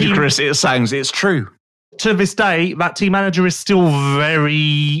ludicrous it sounds, it's true. To this day, that team manager is still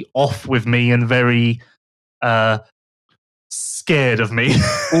very off with me and very... scared of me.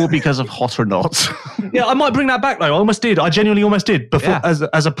 All because of Hot or Not. Yeah, I might bring that back though. I almost did. I genuinely almost did before as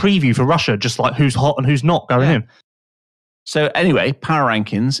a preview for Russia, just like who's hot and who's not going in. So anyway, power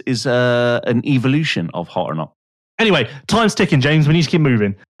rankings is an evolution of Hot or Not. Anyway, time's ticking, James. We need to keep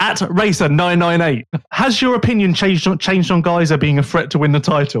moving. At Racer998, has your opinion changed on Geyser being a threat to win the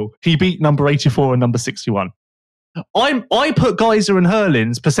title? He beat number 84 and number 61. I put Geyser and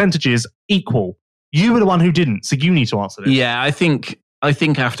Hurlins percentages equal. You were the one who didn't, so you need to answer this. Yeah, I think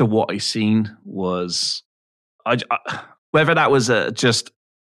after what I seen was, whether that was just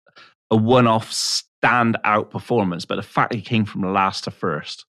a one-off stand-out performance, but the fact he came from last to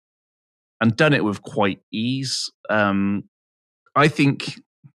first and done it with quite ease, I think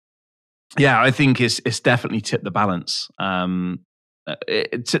it's definitely tipped the balance.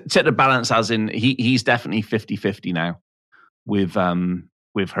 Tipped the balance as in he's definitely 50-50 now with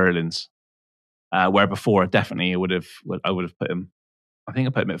Hurlins. Where before, definitely I would have put him. I think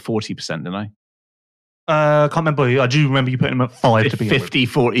I put him at 40%, didn't I? Can't remember. I do remember you putting him at 5 to be 50,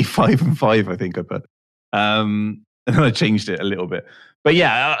 40, 5 and 5, I think I put. And then I changed it a little bit. But he.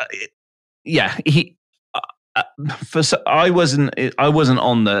 I wasn't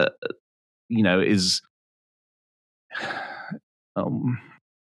on the,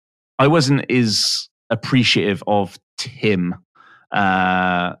 I wasn't as appreciative of Tim.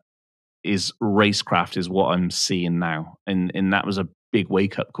 His racecraft is what I'm seeing now, and that was a big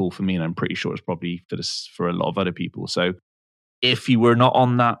wake up call for me, and I'm pretty sure it's probably for a lot of other people. So if you were not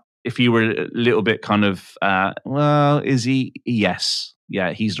on that, if you were a little bit kind of, is he? Yes,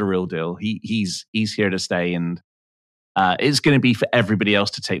 yeah, he's the real deal. He's here to stay, and it's going to be for everybody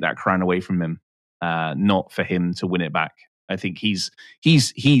else to take that crown away from him, not for him to win it back. I think he's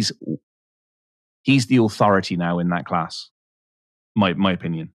the authority now in that class. My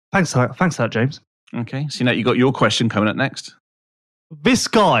opinion. Thanks for that, James. Okay, so now you got your question coming up next. This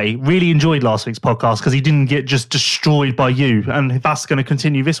guy really enjoyed last week's podcast because he didn't get just destroyed by you, and that's going to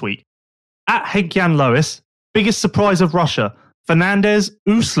continue this week. At Henk-Jan Lois, biggest surprise of Russia: Fernandez,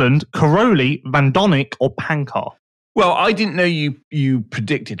 Oostland, Karolyi, Van Donnik, or Pankar? Well, I didn't know you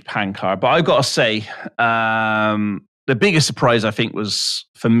predicted Pankar, but I've got to say, the biggest surprise I think was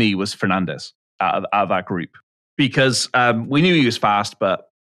Fernandez out of that group, because we knew he was fast, but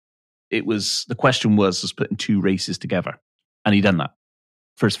the question was putting two races together, and he done that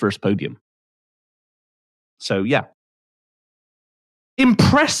for his first podium. So yeah,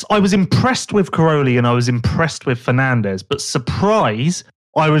 I was impressed with Karolyi and I was impressed with Fernandez, but surprise,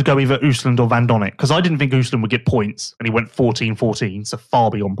 I would go either Oostland or Van Donnik, because I didn't think Oostland would get points, and he went 14-14, so far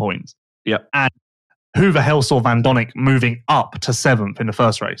beyond points. Yeah, and who the hell saw Van Donnik moving up to 7th in the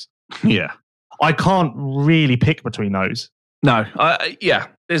first race? Yeah, I can't really pick between those. No,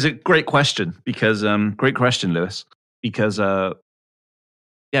 there's a great question because great question, Lewis. Because all,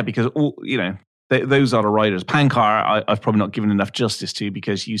 those are the riders. Pankar, I've probably not given enough justice to,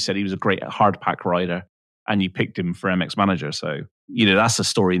 because you said he was a great hard pack rider, and you picked him for MX Manager. So that's a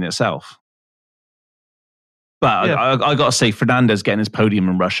story in itself. But yeah. I got to say, Fernandez getting his podium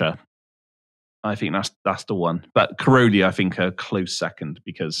in Russia, I think that's the one. But Karolyi, I think, a close second,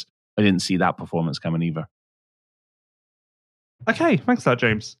 because I didn't see that performance coming either. Okay, thanks for that,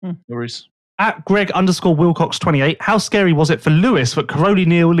 James. No worries. At Greg_Wilcox28, how scary was it for Lewis that Karolyi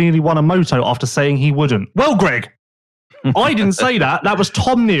nearly won a moto after saying he wouldn't? Well, Greg, I didn't say that. That was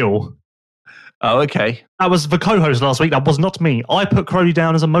Tom Neal. Oh, okay. That was the co-host last week. That was not me. I put Karolyi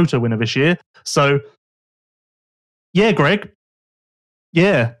down as a moto winner this year. So, yeah, Greg.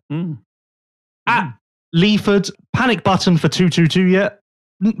 Yeah. At Leaford, panic button for 222 yet?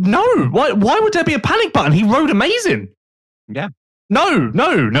 No. Why would there be a panic button? He rode amazing. Yeah. No,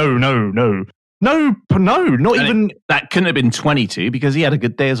 not even. That couldn't have been 22 because he had a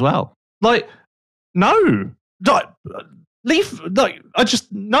good day as well. It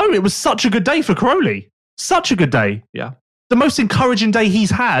was such a good day for Karolyi. Such a good day. Yeah. The most encouraging day he's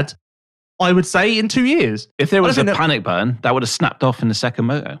had, I would say, in 2 years. If there was a panic button, that would have snapped off in the second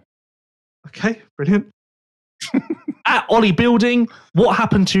moto. Okay, brilliant. At Ollie Building, what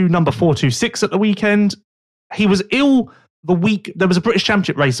happened to number 426 at the weekend? He was ill there was a British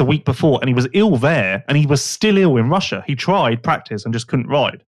Championship race a week before, and he was ill there, and he was still ill in Russia. He tried practice and just couldn't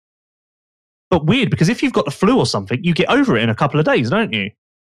ride. But weird, because if you've got the flu or something, you get over it in a couple of days, don't you?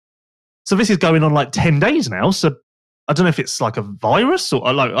 So this is going on 10 days now, so I don't know if it's like a virus or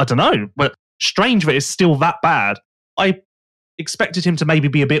I don't know, but strange that it's still that bad. I expected him to maybe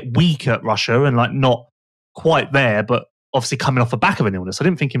be a bit weak at Russia and not quite there, but obviously coming off the back of an illness. I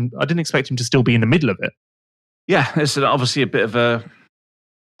didn't expect him to still be in the middle of it. Yeah, it's obviously a bit of a...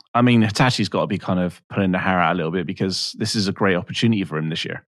 I mean, Hitachi's got to be kind of pulling their hair out a little bit, because this is a great opportunity for him this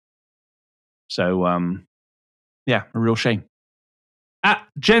year. So, a real shame. At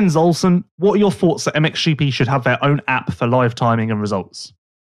Jens Olsen, what are your thoughts that MXGP should have their own app for live timing and results?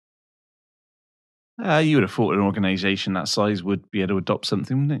 You would have thought an organisation that size would be able to adopt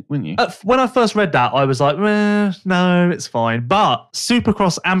something, wouldn't you? When I first read that, I was like, no, it's fine. But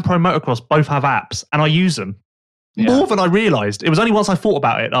Supercross and Pro Motocross both have apps, and I use them. Yeah. More than I realised. It was only once I thought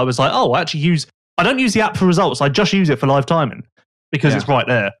about it, I was like, I don't use the app for results, I just use it for live timing, because it's right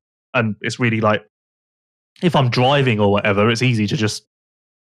there. And it's really if I'm driving or whatever, it's easy to just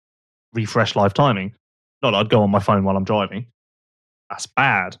refresh live timing. Not that I'd go on my phone while I'm driving. That's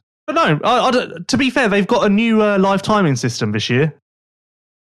bad. But no, to be fair, they've got a new live timing system this year.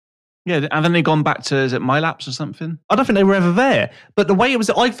 Yeah, haven't they gone back to, is it MyLapse or something? I don't think they were ever there. But the way it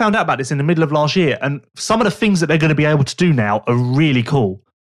was, I found out about this in the middle of last year, and some of the things that they're going to be able to do now are really cool.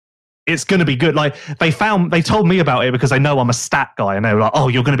 it's going to be good. Like they told me about it because they know I'm a stat guy, and they were like, "Oh,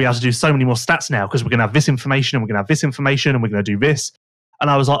 you're going to be able to do so many more stats now because we're going to have this information, and we're going to have this information, and we're going to do this." And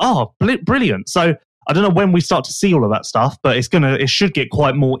I was like, "Oh, brilliant!" So I don't know when we start to see all of that stuff, but it should get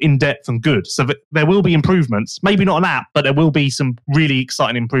quite more in depth and good. So there will be improvements. Maybe not an app, but there will be some really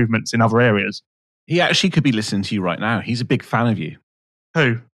exciting improvements in other areas. He actually could be listening to you right now. He's a big fan of you.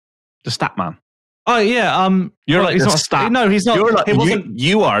 Who? The stat man. Oh yeah, you're he's not stat. No, he's not. You're like, it wasn't.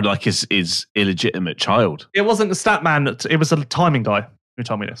 You are like his illegitimate child. It wasn't the stat man. It was a timing guy who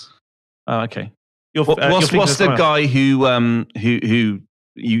told me this. Oh, okay. What's the guy who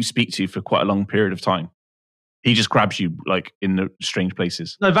you speak to for quite a long period of time? He just grabs you like in the strange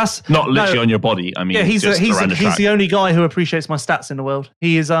places. No, that's not literally on your body. I mean, yeah, he's the the only guy who appreciates my stats in the world.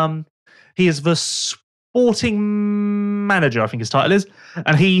 He is the sporting manager, I think his title is,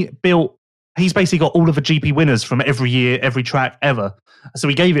 and he's basically got all of the GP winners from every year, every track ever. So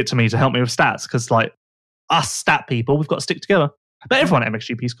he gave it to me to help me with stats because, like, us stat people, we've got to stick together. But everyone at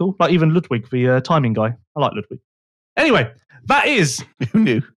MXGP is cool. Like, even Ludwig, the timing guy. I like Ludwig. Anyway, that is... Who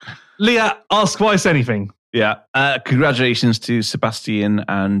knew? Leah, Ask Weiss Anything. Yeah. Congratulations to Sebastian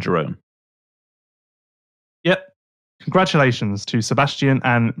and Jerome. Yep. Congratulations to Sebastian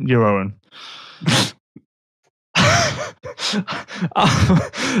and Jeroen.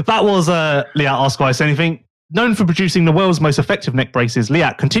 That was Liat Ask Weiss Anything. Known for producing the world's most effective neck braces,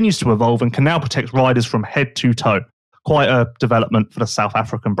 Liat continues to evolve and can now protect riders from head to toe. Quite a development for the South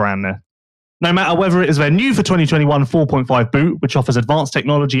African brand there. No matter whether it is their new for 2021 4.5 boot, which offers advanced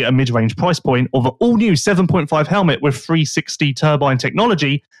technology at a mid-range price point, or the all-new 7.5 helmet with 360 turbine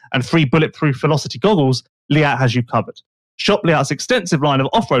technology and 3 bulletproof Velocity goggles, Liat has you covered. Shop Liat's extensive line of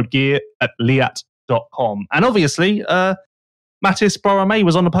off-road gear at liat.com. And obviously, Mattis Borromei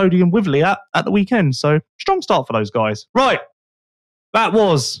was on the podium with Liat at the weekend, so strong start for those guys. Right, that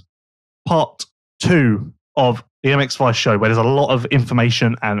was part 2 of the MX Vice show, where there's a lot of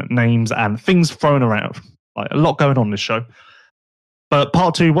information and names and things thrown around. Like, a lot going on in this show. But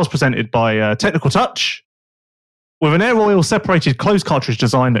part 2 was presented by Technical Touch. With an air oil separated closed cartridge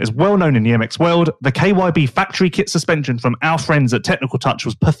design that is well known in the MX world, the KYB factory kit suspension from our friends at Technical Touch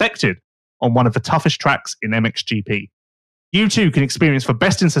was perfected on one of the toughest tracks in MXGP. You too can experience the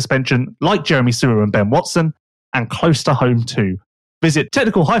best in suspension like Jeremy Sewer and Ben Watson, and close to home too. Visit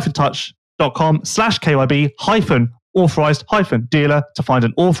technical-touch.com/KYB-authorized-dealer to find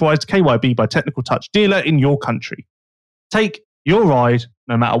an authorized KYB by Technical Touch dealer in your country. Take your ride,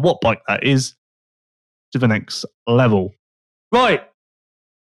 no matter what bike that is, to the next level. Right.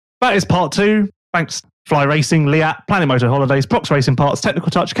 That is part 2. Thanks Fly Racing, Liat, Planet Moto Holidays, Prox Racing Parts, Technical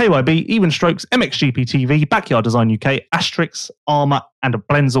Touch, KYB, Even Strokes, MXGP TV, Backyard Design UK, Asterix, Armour, and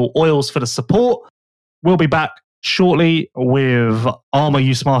Blendzall Oils for the support. We'll be back shortly with Armour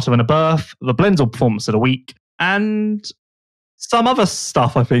You Smarter Than a Birth, the Blendzall Performance of the Week, and some other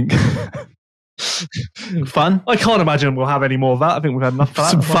stuff, I think. Fun? I can't imagine we'll have any more of that. I think we've had enough for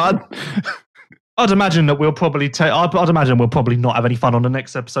that. Some fun? I'd imagine that we'll probably I'd imagine we'll probably not have any fun on the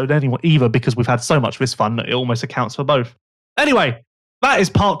next episode anyway, either, because we've had so much of this fun that it almost accounts for both. Anyway, that is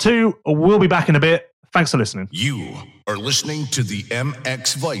part 2. We'll be back in a bit. Thanks for listening. You are listening to the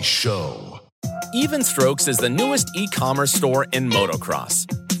MX Vice Show. Even Strokes is the newest e-commerce store in motocross.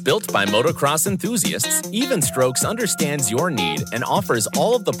 Built by motocross enthusiasts, Even Strokes understands your need and offers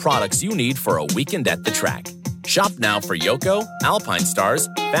all of the products you need for a weekend at the track. Shop now for Yoko, Alpine Stars,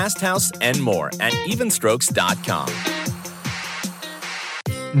 Fast House, and more at evenstrokes.com.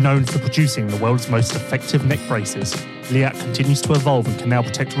 Known for producing the world's most effective neck braces, Liat continues to evolve and can now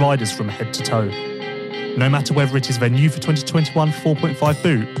protect riders from head to toe. No matter whether it is their new for 2021 4.5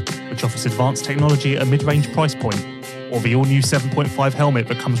 boot, which offers advanced technology at a mid-range price point, or the all-new 7.5 helmet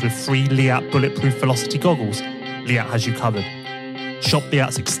that comes with 3 Liat bulletproof Velocity goggles, Liat has you covered. Shop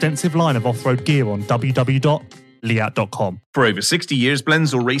Liat's extensive line of off-road gear on www.liat.com. For over 60 years,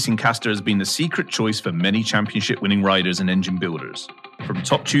 Blendzall Racing Caster has been the secret choice for many championship-winning riders and engine builders. From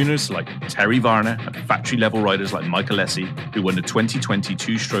top tuners like Terry Varner and factory-level riders like Michael Lessie, who won the 2020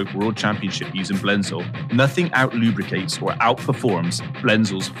 two-stroke World Championship using Blendzall, nothing out-lubricates or outperforms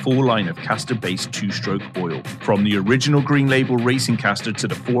Blendzall's full line of caster-based two-stroke oil. From the original Green Label Racing Caster to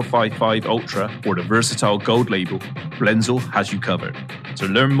the 455 Ultra or the versatile Gold Label, Blendzall has you covered. To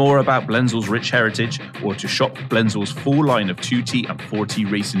learn more about Blendzall's rich heritage or to shop Blendzall's full line of 2T and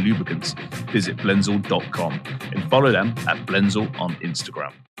 4T racing lubricants, visit Blendzall.com and follow them at Blendzall on Instagram.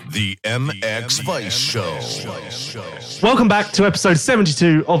 The MX Vice Show. Welcome back to episode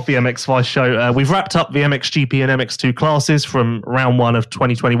 72 of the MX Vice Show. We've wrapped up the MXGP and MX2 classes from round 1 of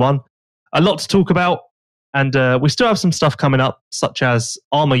 2021. A lot to talk about. And we still have some stuff coming up, such as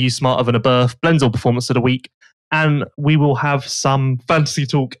Armour You Smarter Than a Birth, Blendzall Performance of the Week, and we will have some fantasy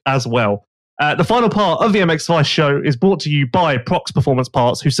talk as well. The final part of the MX Vice show is brought to you by Prox Performance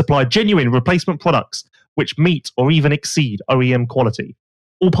Parts, who supply genuine replacement products which meet or even exceed OEM quality.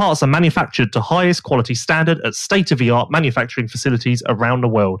 All parts are manufactured to highest quality standard at state-of-the-art manufacturing facilities around the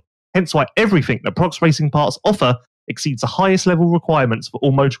world. Hence why everything that Prox Racing Parts offer exceeds the highest level requirements for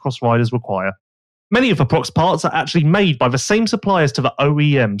all motocross riders require. Many of the Prox parts are actually made by the same suppliers to the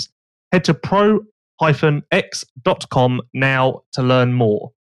OEMs. Head to pro-x.com now to learn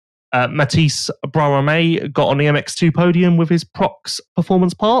more. Matisse Brarame got on the MX2 podium with his Prox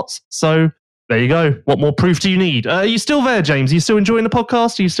Performance Parts. So there you go. What more proof do you need? Are you still there, James? Are you still enjoying the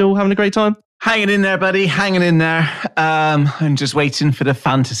podcast? Are you still having a great time? Hanging in there, buddy. Hanging in there. I'm just waiting for the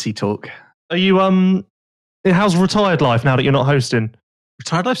fantasy talk. Are you, how's retired life now that you're not hosting?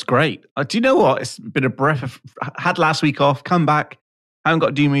 Retired life's great. Do you know what? It's been a breath of... Had last week off, come back. I haven't got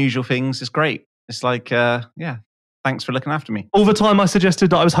to do my usual things. It's great. It's like, thanks for looking after me. All the time I suggested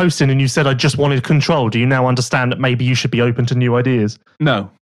that I was hosting and you said I just wanted control. Do you now understand that maybe you should be open to new ideas? No.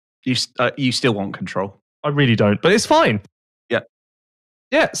 You still want control. I really don't, but it's fine. Yeah.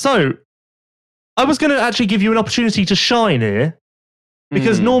 Yeah, so I was going to actually give you an opportunity to shine here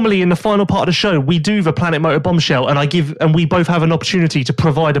because normally in the final part of the show, we do the Planet Moto bombshell and we both have an opportunity to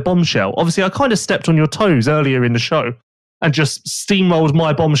provide a bombshell. Obviously, I kind of stepped on your toes earlier in the show and just steamrolled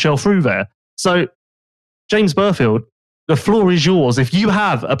my bombshell through there. So, James Burfield, the floor is yours. If you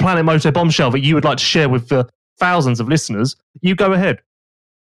have a Planet Moto bombshell that you would like to share with the thousands of listeners, you go ahead.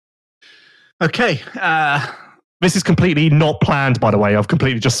 Okay. This is completely not planned, by the way. I've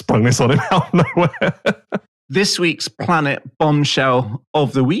completely just sprung this on him out of nowhere. This week's Planet Bombshell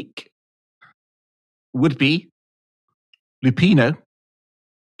of the Week would be Lupino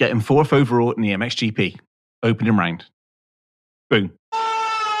getting 4th overall in the MXGP opening round. Boom.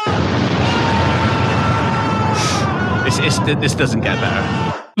 This doesn't get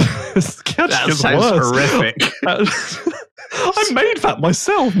better. That sounds horrific. I made that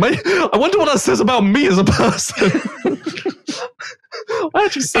myself, mate. I wonder what that says about me as a person. I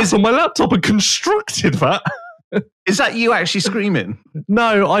actually sat on my laptop and constructed that. Is that you actually screaming?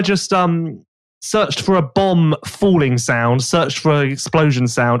 No, I just searched for a bomb falling sound, searched for an explosion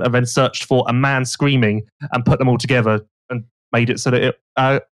sound, and then searched for a man screaming and put them all together and made it so that it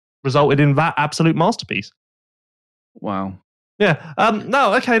resulted in that absolute masterpiece. Wow. Yeah.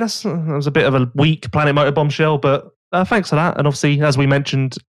 No, okay, that was a bit of a weak Planet Moto bombshell, but thanks for that. And obviously, as we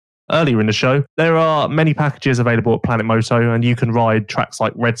mentioned earlier in the show, there are many packages available at Planet Moto, and you can ride tracks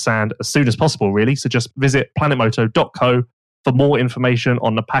like Red Sand as soon as possible, really. So just visit planetmoto.co for more information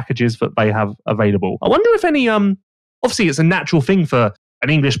on the packages that they have available. I wonder if any, obviously it's a natural thing for an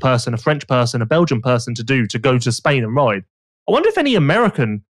English person, a French person, a Belgian person to do, to go to Spain and ride. I wonder if any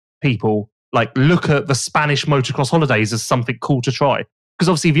American people look at the Spanish motocross holidays as something cool to try. Because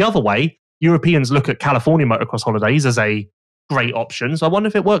obviously the other way, Europeans look at California motocross holidays as a great option. So I wonder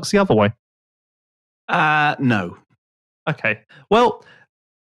if it works the other way. No. Okay. Well,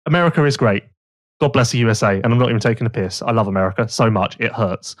 America is great. God bless the USA. And I'm not even taking a piss. I love America so much. It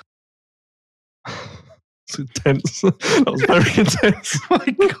hurts. It's intense. That was very intense. Oh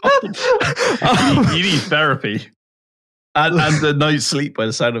my God. You need therapy. And a night's sleep by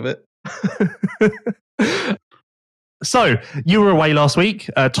the sound of it. So, you were away last week.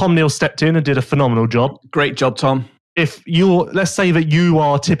 Tom Neal stepped in and did a phenomenal job. Great job, Tom. If let's say that you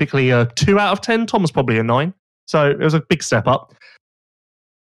are typically a 2 out of 10, Tom was probably a 9. So, it was a big step up.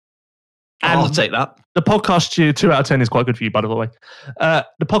 And I'll take that. The podcast 2 out of 10 is quite good for you, by the way.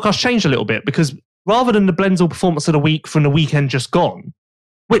 The podcast changed a little bit because rather than the Blendzall Performance of the Week from the weekend just gone,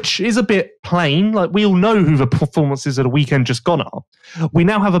 which is a bit plain, we all know who the performances of the weekend just gone are, we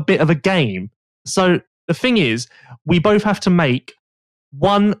now have a bit of a game. So the thing is, we both have to make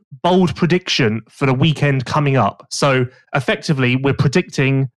one bold prediction for the weekend coming up. So effectively, we're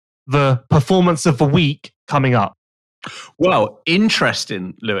predicting the performance of the week coming up. Well,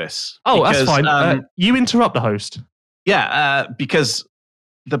 interesting, Lewis. Oh, because, that's fine. You interrupt the host. Yeah, because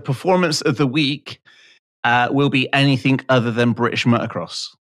the performance of the week will be anything other than British motocross.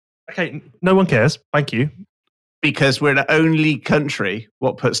 Okay, no one cares. Thank you. Because we're the only country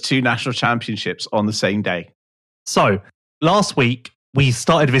what puts 2 national championships on the same day. So, last week, we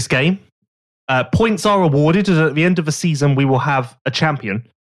started this game. Points are awarded, and at the end of the season, we will have a champion.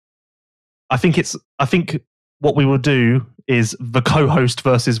 I think what we will do is the co-host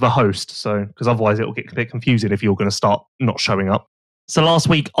versus the host. So, because otherwise it will get a bit confusing if you're going to start not showing up. So last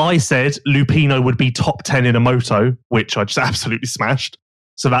week, I said Lupino would be top 10 in a moto, which I just absolutely smashed.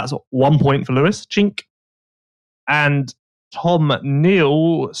 So that's 1 point for Lewis. Chink. And Tom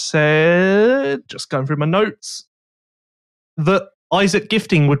Neal said, just going through my notes, that Isaac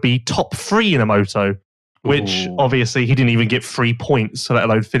Gifting would be top 3 in a moto, which obviously he didn't even get 3 points, let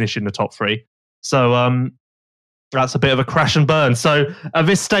alone finish in the top 3. So that's a bit of a crash and burn. So at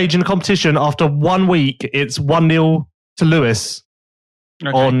this stage in the competition, after 1 week, it's 1-0 to Lewis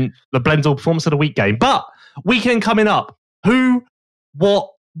on the Blendzall Performance of the Week game. But weekend coming up,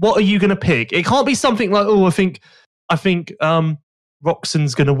 what are you going to pick? It can't be something like, I think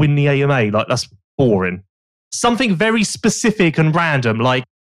Roxon's going to win the AMA. Like, that's boring. Something very specific and random, like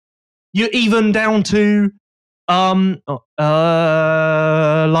you're even down to like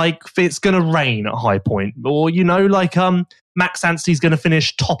it's going to rain at High Point, or like Max Anstey's going to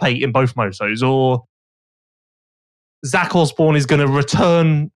finish top 8 in both motos, or Zach Osborne is going to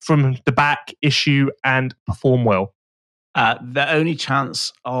return from the back issue and perform well. The only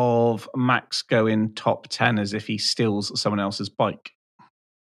chance of Max going top 10 is if he steals someone else's bike.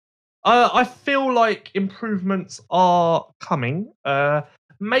 I feel like improvements are coming.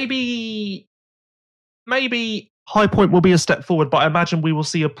 Maybe High Point will be a step forward, but I imagine we will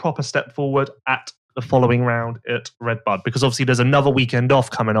see a proper step forward at the following round at Redbud, because obviously there's another weekend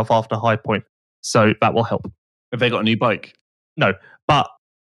off coming off after High Point, so that will help. Have they got a new bike? No, but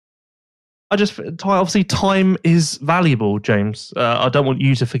obviously time is valuable, James. I don't want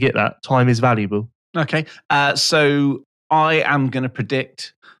you to forget that. Time is valuable. Okay, so I am going to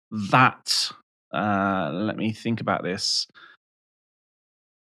predict that, let me think about this.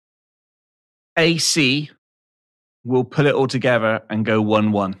 AC will pull it all together and go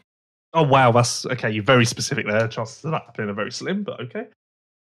 1-1. Oh, wow. That's okay. You're very specific there. Chances of that happening are very slim, but okay.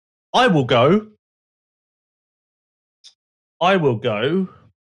 I will go. Have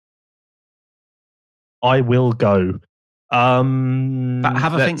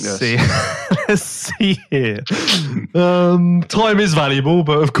a think, see. Let's see here. Time is valuable,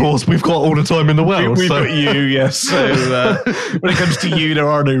 but of course we've got all the time in the world. We've got you, yes. So when it comes to you, there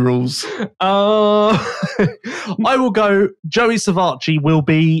are no rules. I will go. Joey Savacci will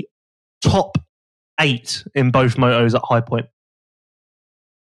be top 8 in both motos at High Point.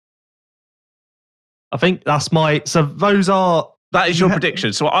 I think that's my. So those are. That is your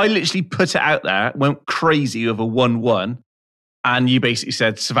prediction. So I literally put it out there, went crazy with a 1-1, and you basically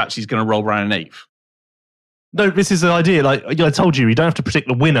said Savacci's going to roll around an 8th. No, this is the idea. Like I told you don't have to predict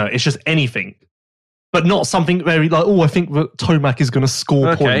the winner. It's just anything, but not something very like, I think that Tomac is going to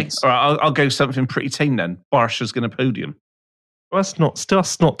score points. All right, I'll go something pretty tame then. Barsha's going to podium. Well,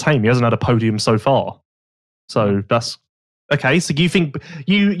 that's not tame. He hasn't had a podium so far. So that's okay. So you think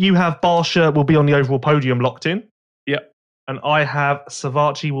you have Barsha will be on the overall podium locked in? Yep. And I have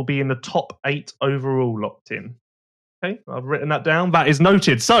Savacci will be in the top 8 overall locked in. Okay, I've written that down. That is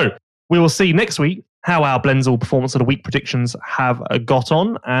noted. So we will see next week how our Blendzall Performance of the Week predictions have got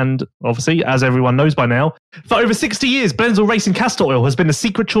on. And obviously, as everyone knows by now, for over 60 years, Blendzall Racing Castor Oil has been the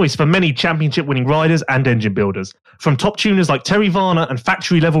secret choice for many championship-winning riders and engine builders. From top tuners like Terry Varner and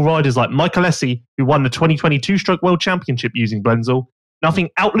factory-level riders like Michael Essie, who won the 2020 Two-Stroke World Championship using Blendzall, nothing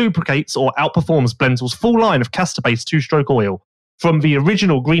out-lubricates or outperforms Blendzall's full line of castor-based two-stroke oil. From the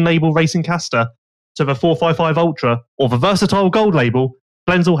original Green Label Racing Castor to the 455 Ultra or the versatile Gold Label,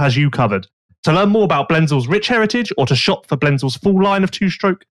 Blendzall has you covered. To learn more about Blendzall's rich heritage or to shop for Blendzall's full line of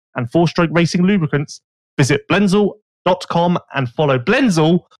two-stroke and four-stroke racing lubricants, visit Blendzall.com and follow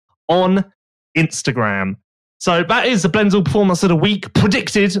Blendzall on Instagram. So that is the Blendzall Performance of the Week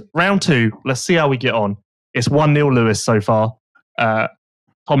predicted round 2. Let's see how we get on. It's 1-0 Lewis so far.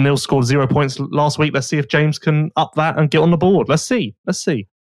 Tom Neal scored 0 points last week. Let's see if James can up that and get on the board. Let's see.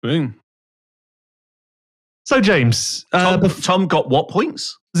 Boom. So James, Tom got what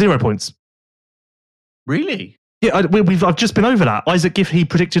points? 0 points. Really? Yeah, I've just been over that. He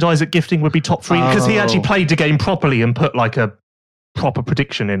predicted Isaac Gifting would be top 3 because he actually played the game properly and put like a proper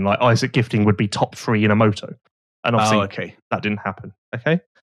prediction in, like Isaac Gifting would be top 3 in a moto. And obviously that didn't happen. Okay.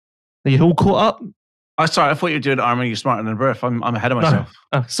 Are you all caught up? Sorry, I thought you were doing Armour, you're smarter than birth. I'm ahead of myself.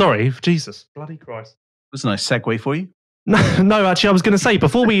 No. Oh, sorry, Jesus. Bloody Christ. That's a nice segue for you. No, actually, I was going to say,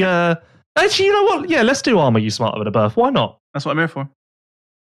 before we... actually, you know what? Yeah, let's do Armour, you smarter than a birth. Why not? That's what I'm here for.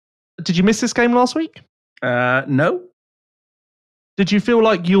 Did you miss this game last week? No. Did you feel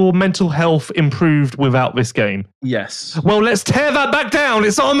like your mental health improved without this game? Yes. Well, let's tear that back down.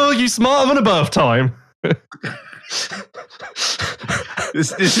 It's Armour, you smarter than a birth time.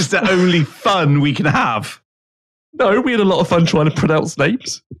 This is the only fun we can have. No, we had a lot of fun trying to pronounce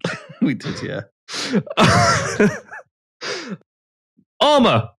names. We did, yeah.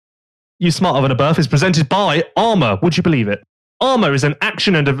 Armour, you smarter than a birth, is presented by Armour. Would you believe it? Armour is an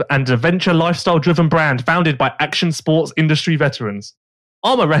action and adventure lifestyle-driven brand founded by action sports industry veterans.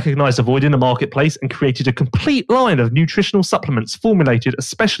 Armour recognised a void in the marketplace and created a complete line of nutritional supplements formulated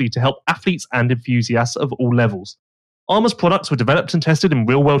especially to help athletes and enthusiasts of all levels. Armour's products were developed and tested in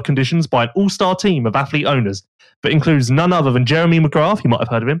real-world conditions by an all-star team of athlete owners that includes none other than Jeremy McGrath, you might have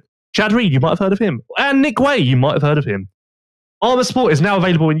heard of him, Chad Reed, you might have heard of him, and Nick Way, you might have heard of him. Armour Sport is now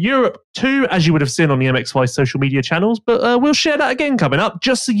available in Europe too, as you would have seen on the MXY social media channels, but we'll share that again coming up,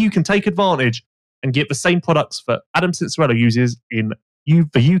 just so you can take advantage and get the same products that Adam Cincerello uses in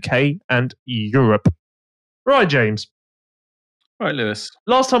the UK and Europe. Right, James. Right, Lewis.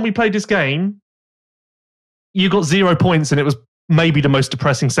 Last time we played this game, you got 0 points, and it was maybe the most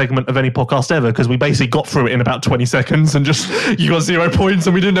depressing segment of any podcast ever, because we basically got through it in about 20 seconds, and just you got 0 points,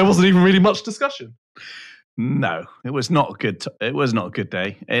 and there wasn't even really much discussion. No, it was not good. It was not a good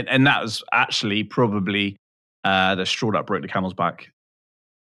day, and that was actually probably the straw that broke the camel's back.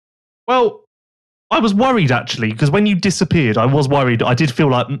 Well, I was worried actually, because when you disappeared, I was worried. I did feel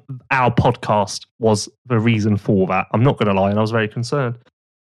like our podcast was the reason for that. I'm not going to lie, and I was very concerned.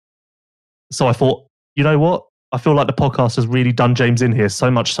 So I thought, you know what? I feel like the podcast has really done James in here, so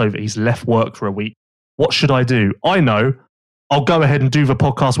much so that he's left work for a week. What should I do? I know. I'll go ahead and do the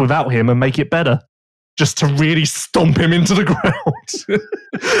podcast without him and make it better. Just to really stomp him into the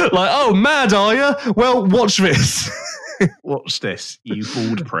ground. Like, oh, mad are you? Well, watch this. Watch this, you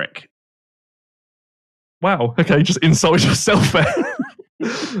bald prick. Wow, okay, just insult yourself there.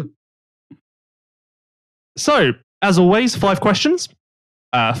 So, as always, 5 questions.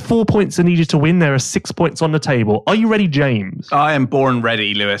 4 points are needed to win. There are 6 points on the table. Are you ready, James? I am born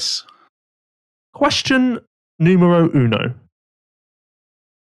ready, Lewis. Question numero uno.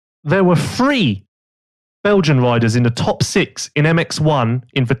 There were 3 Belgian riders in the top 6 in MX1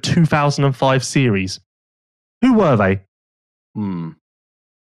 in the 2005 series. Who were they?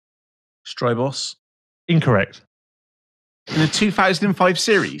 Strybos. Incorrect. In the 2005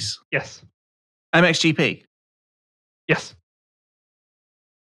 series? Yes. MXGP? Yes.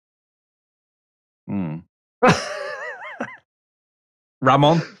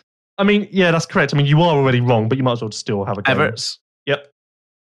 Ramon? I mean, yeah, that's correct. I mean, you are already wrong, but you might as well still have a go. Everts? Yep.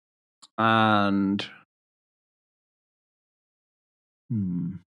 And...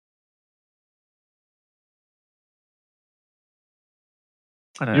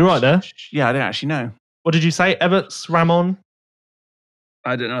 You're right there. Yeah, I don't actually know. What did you say? Everts, Ramon?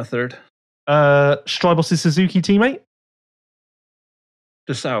 I don't know a third. Strybos' Suzuki teammate?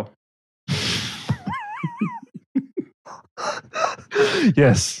 DeSau.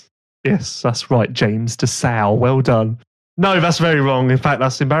 Yes, that's right, James DeSau. Well done. No, that's very wrong. In fact,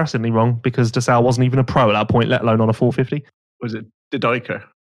 that's embarrassingly wrong, because DeSau wasn't even a pro at that point, let alone on a 450. Was it De Dijker?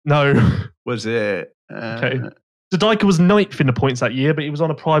 No. Was it... Okay. De Dijker was 9th in the points that year, but he was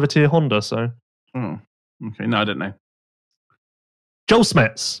on a privateer Honda, so... Okay, no, I don't know. Joel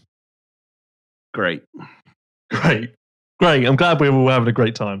Smets. Great. I'm glad we were all having a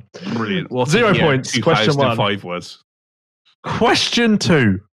great time. Brilliant. What 0 points. Question 1. 2005 was. Question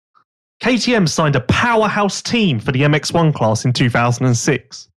 2. KTM signed a powerhouse team for the MX1 class in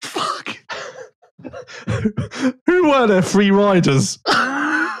 2006. Fuck. Who were their 3 riders?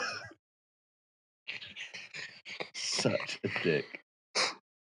 Such a dick.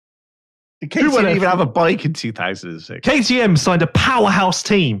 KTM didn't even have a bike in 2006. KTM signed a powerhouse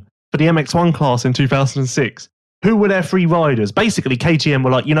team for the MX1 class in 2006. Who were their 3 riders? Basically, KTM were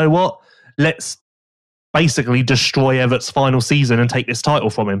like, you know what? Let's basically destroy Evert's final season and take this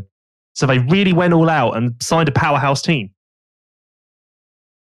title from him. So they really went all out and signed a powerhouse team.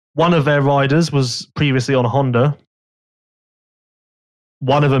 One of their riders was previously on a Honda.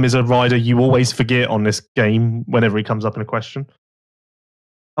 One of them is a rider you always forget on this game whenever he comes up in a question.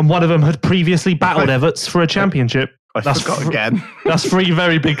 And one of them had previously battled Everts for a championship. I forgot again. That's 3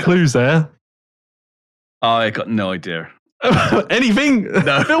 very big clues there. I got no idea. Anything?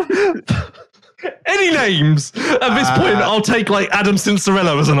 No. Any names? At this point, I'll take like Adam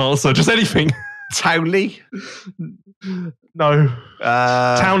Cincerello as an answer. Just anything. Townley? No.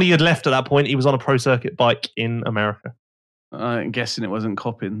 Townley had left at that point. He was on a pro circuit bike in America. I'm guessing it wasn't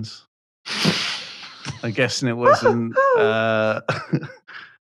Coppins. I'm guessing it wasn't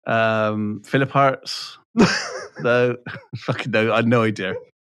Philip Hartz. No. Fucking no. I had no idea.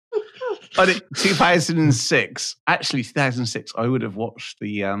 I think 2006. Actually, 2006. I would have watched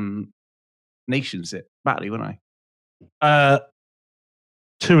the Nations at Batley, wouldn't I?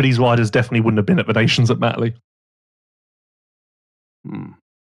 2 of these riders definitely wouldn't have been at the Nations at Batley. No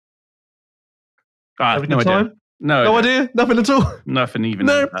idea. No idea? Nothing at all? Nothing even.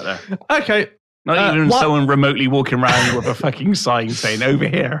 No. Out there. Okay. Not even someone remotely walking around with a fucking sign saying, over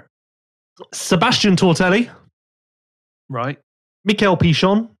here. Sebastian Tortelli. Right. Mikel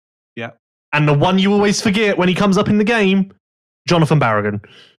Pichon. Yeah. And the one you always forget when he comes up in the game, Jonathan Barragan.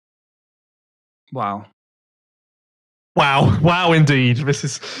 Wow. Wow, indeed. This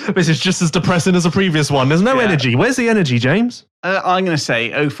is just as depressing as the previous one. There's no energy. Where's the energy, James? I'm going to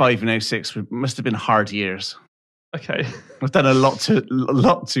say 05 and 06 must have been hard years. Okay. I've done a lot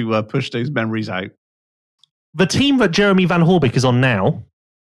to push those memories out. The team that Jeremy Van Horbeek is on now.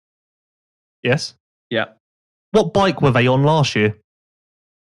 Yes? Yeah. What bike were they on last year?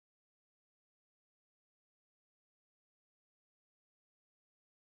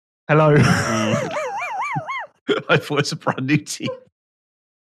 Hello. I thought it was a brand new team.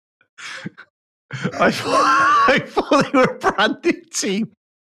 I thought they were a brand new team.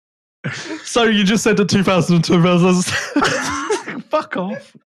 So you just said the 2002. Fuck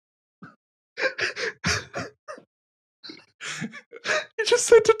off. You just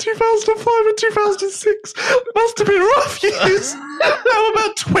said the 2005 and 2006. Must have been rough years. How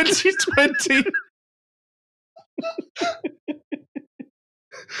about 2020?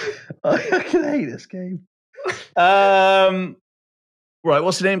 I fucking hate this game. Right,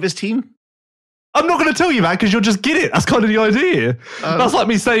 what's the name of his team? I'm not going to tell you that because you'll just get it. That's kind of the idea. That's like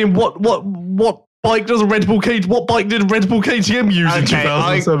me saying what bike does a Red Bull KTM? What bike did Red Bull KTM use in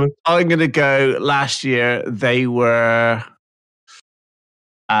 2007? I'm going to go. Last year they were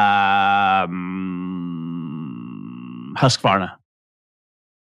Husqvarna.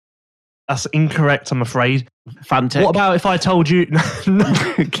 That's incorrect, I'm afraid. Fantech. What about if I told you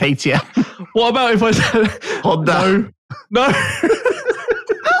KTM? What about if I said Honda? No.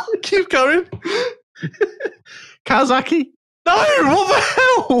 Keep going. Kawasaki? No, what the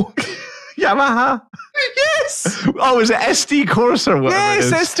hell? Yamaha? Yes. Oh, is it SD Corsa or whatever it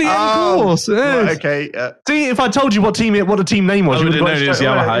is? SDM course. Yes. Right, okay. See, if I told you what the team name was, you would would have known it was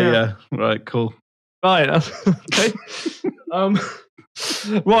Yamaha. Yeah. Right. Cool. Right. Okay.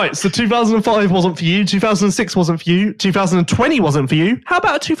 Right. So 2005 wasn't for you. 2006 wasn't for you. 2020 wasn't for you. How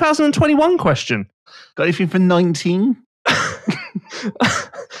about a 2021 question? Got anything for 19?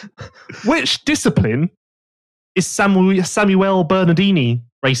 Which discipline is Samuel Bernardini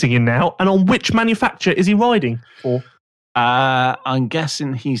racing in now, and on which manufacturer is he riding for? I'm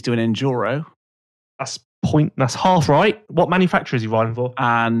guessing he's doing enduro. That's half right. What manufacturer is he riding for?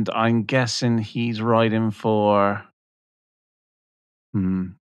 And I'm guessing he's riding for.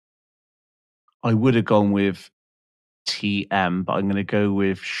 I would have gone with TM, but I'm going to go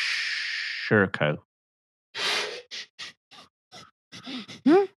with Sherco.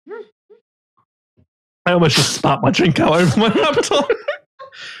 I almost just spat my drink out over my laptop.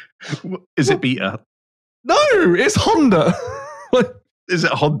 Is it Beta? No, it's Honda. Is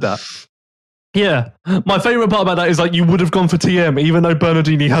it Honda? Yeah. My favourite part about that is like you would have gone for TM, even though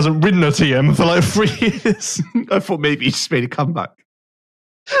Bernardini hasn't ridden a TM for like 3 years. I thought maybe he just made a comeback.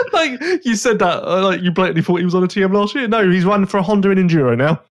 Like you said that, like you blatantly thought he was on a TM last year. No, he's running for a Honda in Enduro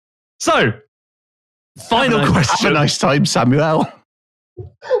now. So, final question. Have a nice time, Samuel.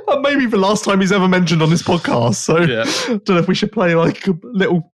 Maybe the last time he's ever mentioned on this podcast. So, yeah. Don't know if we should play like a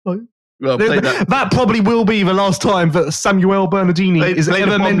little. Well, play that. That probably will be the last time that Samuel Bernardini is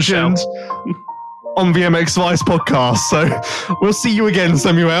ever mentioned on the MX Vice podcast. So, we'll see you again,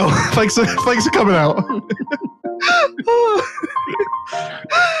 Samuel. Thanks for coming out.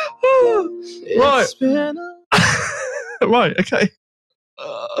 Right. Right, okay.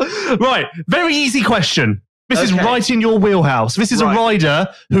 Right, very easy question. This is right in your wheelhouse. This is a rider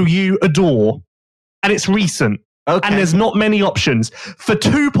who you adore, and it's recent. Okay. And there's not many options. For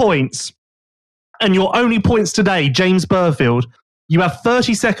 2 points, and your only points today, James Burfield, you have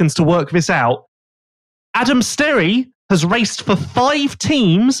 30 seconds to work this out. Adam Sterry has raced for 5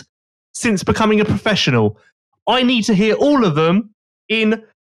 teams since becoming a professional. I need to hear all of them in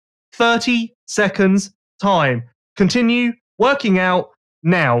 30 seconds time. Continue working out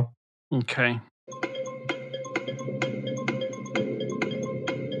now. Okay.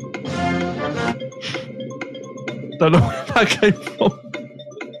 Don't know where that came from.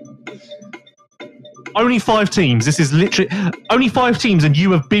 Only 5 teams. This is literally only 5 teams, and you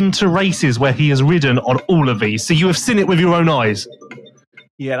have been to races where he has ridden on all of these, so you have seen it with your own eyes.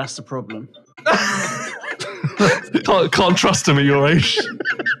 Yeah, that's the problem. Can't trust him at your age.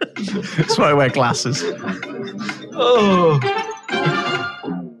 That's why I wear glasses. Oh.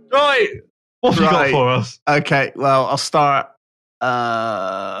 Right. What have you got for us? Okay, well, I'll start.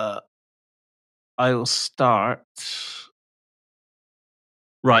 I'll start.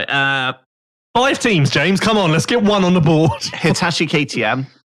 Right. 5 teams, James. Come on, let's get one on the board. Hitachi KTM.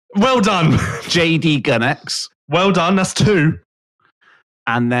 Well done. JD Gunnex. Well done. That's 2.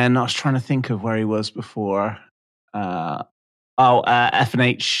 And then I was trying to think of where he was before. F&H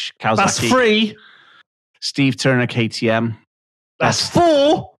Kawasaki. That's 3. Steve Turner, KTM. That's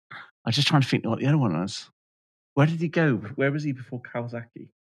 4. I'm just trying to think what the other one was. Where did he go? Where was he before Kawasaki?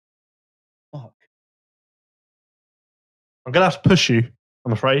 Fuck. I'm going to have to push you,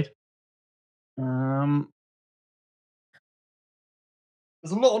 I'm afraid. There's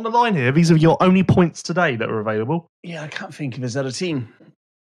a lot on the line here. These are your only points today that are available. Yeah, I can't think of his other team.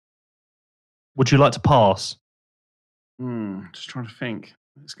 Would you like to pass? Just trying to think.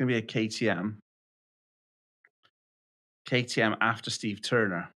 It's going to be a KTM. KTM after Steve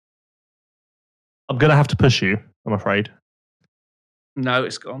Turner. I'm going to have to push you, I'm afraid. No,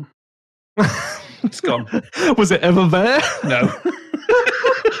 it's gone. It's gone. Was it ever there? No.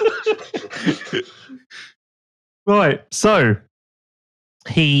 Right, so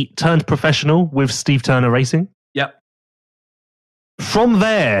he turned professional with Steve Turner Racing. Yep. From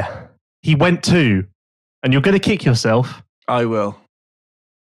there, he went to, and you're going to kick yourself. I will.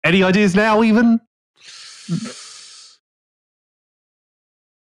 Any ideas now, even?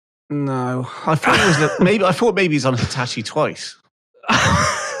 No. I thought maybe he's on Hitachi twice.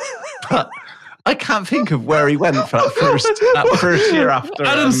 But I can't think of where he went for that first year after.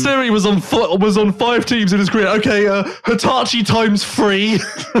 Adam Siri was on 5 teams in his career. Okay, Hitachi times 3.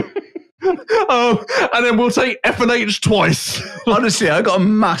 And then we'll take F&H twice. Honestly, I got a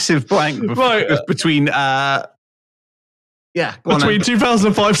massive blank between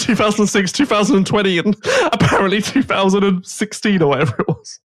 2005, 2006, 2020, and apparently 2016 or whatever it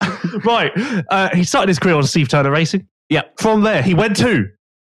was. Right. He started his career on Steve Turner Racing. Yeah. From there, he went to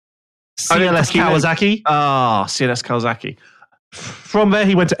CLS Kawasaki. CLS Kawasaki. From there,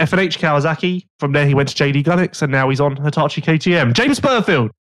 he went to F&H Kawasaki. From there, he went to JD Gunnex, and now he's on Hitachi KTM. James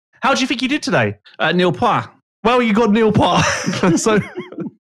Burfield, how do you think you did today? Neil Poir. Well, you got Neil Poir. So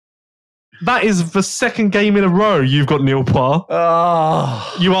that is the second game in a row you've got Neil Poir.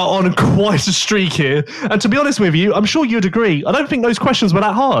 You are on quite a streak here. And to be honest with you, I'm sure you'd agree, I don't think those questions were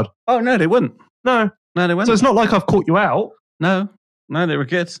that hard. Oh, no, they wouldn't. No, they wouldn't. So it's not like I've caught you out. No, they were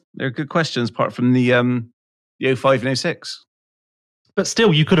good. They were good questions, apart from the 05 and 06. But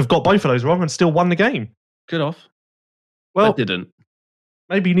still, you could have got both of those wrong and still won the game. Could have. Well, I didn't.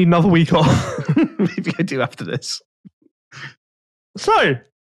 Maybe you need another week off. Maybe I do after this. So,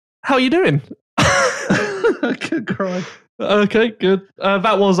 how are you doing? I could cry. Okay, good.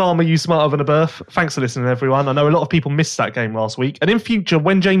 That was Armour You Smarter Than a Birth. Thanks for listening, everyone. I know a lot of people missed that game last week. And in future,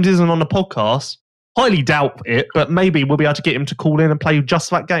 when James isn't on the podcast, highly doubt it, but maybe we'll be able to get him to call in and play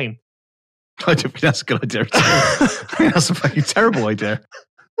just that game. I don't think that's a good idea. I think that's a fucking terrible idea.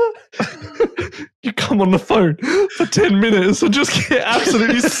 You come on the phone for 10 minutes and just get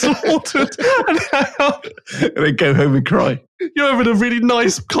absolutely slaughtered and then go home and cry. You're having a really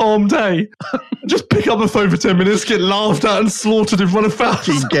nice, calm day. Just pick up the phone for 10 minutes, get laughed at and slaughtered in front of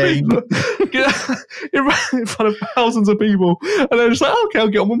thousands of people. In front of thousands of people. And they're just like, okay, I'll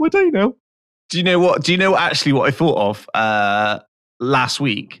get on with my day now. Do you know what I thought of last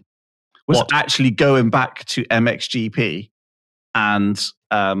week? Was actually going back to MXGP, and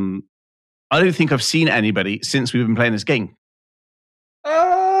I don't think I've seen anybody since we've been playing this game. No,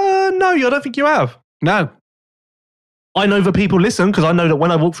 I don't think you have. No. I know that people listen, because I know that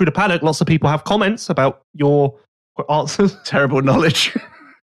when I walk through the paddock, lots of people have comments about your answers. Terrible knowledge.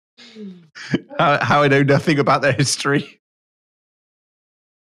 how I know nothing about their history.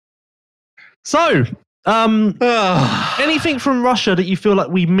 So, anything from Russia that you feel like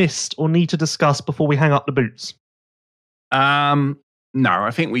we missed or need to discuss before we hang up the boots? No,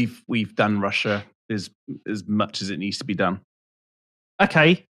 I think we've done Russia as much as it needs to be done.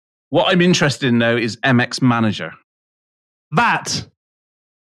 Okay. What I'm interested in, though, is MX Manager. That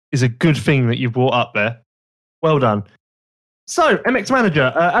is a good thing that you brought up there. Well done. So, MX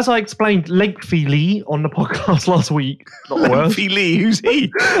Manager, as I explained lengthily on the podcast last week. Lengthily? Who's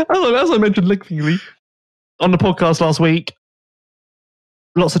he? As I mentioned lengthily on the podcast last week,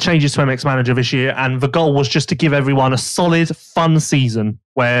 lots of changes to MX Manager this year, and the goal was just to give everyone a solid, fun season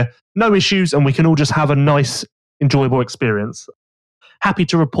where no issues and we can all just have a nice, enjoyable experience. Happy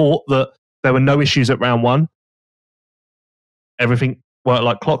to report that there were no issues at round 1. Everything worked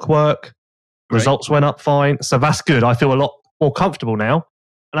like clockwork. Results went up fine. So that's good. I feel a lot more comfortable now.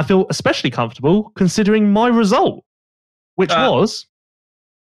 And I feel especially comfortable considering my result, which was...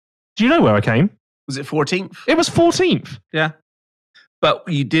 Do you know where I came? Was it 14th? It was 14th. Yeah. But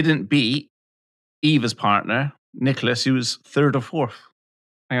you didn't beat Eva's partner, Nicholas, who was 3rd or 4th.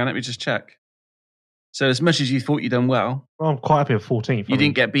 Hang on, let me just check. So as much as you thought you'd done well, I'm quite happy with 14th. you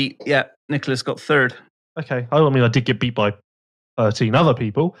didn't get beat. Yeah, Nicholas got third. Okay. I mean, I did get beat by 13 other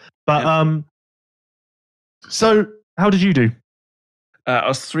people. But, so how did you do? I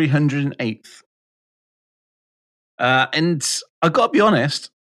was 308th. And I got to be honest,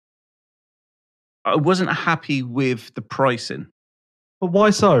 I wasn't happy with the pricing. But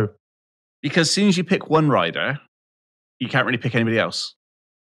why so? Because as soon as you pick one rider, you can't really pick anybody else.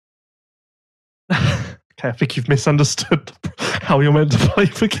 Okay, I think you've misunderstood how you're meant to play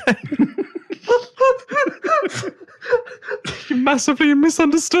the game. You massively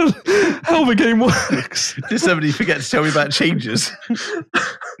misunderstood how the game works. Did somebody forget to tell me about changes?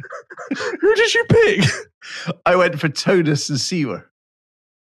 Who did you pick? I went for Tonus and Seawer.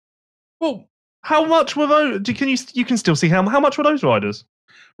 Well, how much were those? You can still see how much were those riders?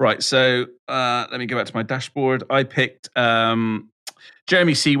 Right, so let me go back to my dashboard. I picked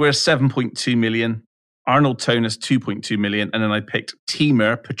Jeremy Seawer, 7.2 million. Arnold Tonus, 2.2 million. And then I picked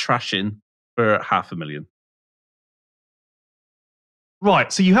Timur Petrashin for 500,000.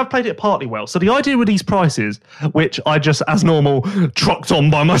 Right, so you have played it partly well. So the idea with these prices, which I just, as normal, trucked on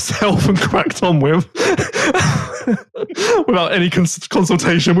by myself and cracked on with, without any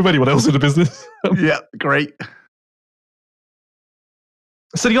consultation with anyone else in the business. Yeah, great.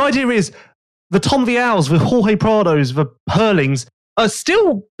 So the idea is the Tom Vials, the Jorge Prados, the Hurlings are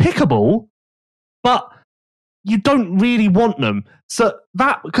still pickable, but you don't really want them. So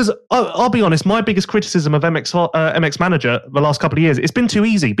that, because I'll be honest, my biggest criticism of MX Manager the last couple of years, it's been too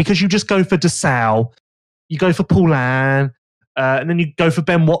easy because you just go for Dessau, you go for Poulin, and then you go for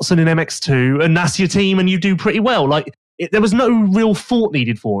Ben Watson in MX2, and that's your team, and you do pretty well. Like there was no real thought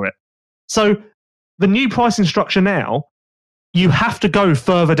needed for it. So the new pricing structure now, you have to go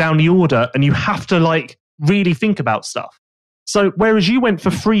further down the order, and you have to really think about stuff. So whereas you went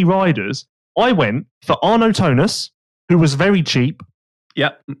for 3 riders, I went for Arno Tonus, who was very cheap.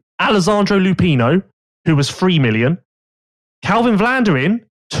 Yep. Alessandro Lupino, who was 3 million. Calvin Vlanderen,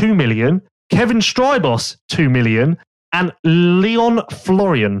 2 million. Kevin Strybos, 2 million. And Leon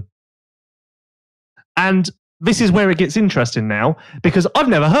Florian. And this is where it gets interesting now, because I've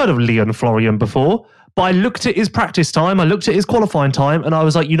never heard of Leon Florian before, but I looked at his practice time, I looked at his qualifying time, and I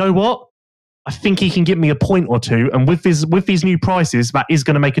was like, you know what? I think he can get me a point or two, and with these new prices, that is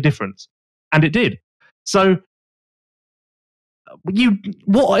going to make a difference. And it did. So,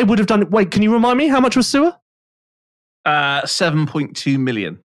 what I would have done... Wait, can you remind me? How much was Sewer? 7.2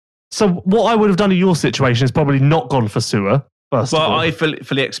 million. So what I would have done in your situation is probably not gone for Sewer, first of all. I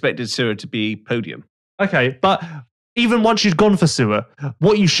fully expected Sewer to be podium. Okay, but even once you'd gone for Sewer,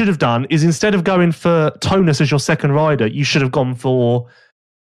 what you should have done is instead of going for Tonus as your second rider, you should have gone for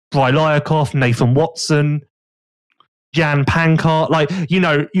Brylyakov, Nathan Watson, Jan Pankart.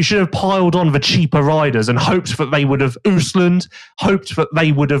 You should have piled on the cheaper riders and hoped that they would have Usland, hoped that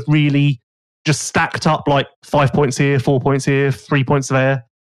they would have really just stacked up 5 points here, 4 points here, 3 points there.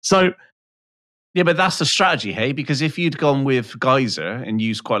 So, yeah, but that's the strategy, hey? Because if you'd gone with Geyser and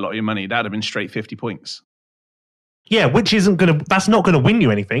used quite a lot of your money, that'd have been straight 50 points. Yeah, that's not gonna win you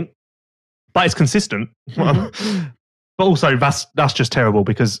anything, but it's consistent. Mm-hmm. But also, that's just terrible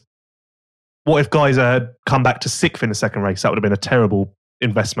because what if Geyser had come back to 6th in the second race? That would have been a terrible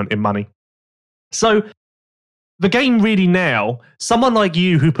investment in money. So, the game really now, someone like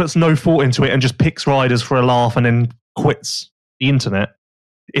you who puts no thought into it and just picks riders for a laugh and then quits the internet,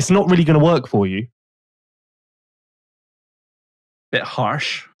 it's not really going to work for you. Bit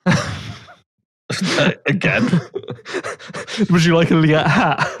harsh. Again. Would you like a Liat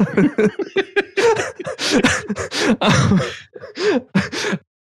hat?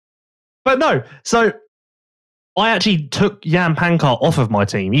 But no, so I actually took Jan Pankart off of my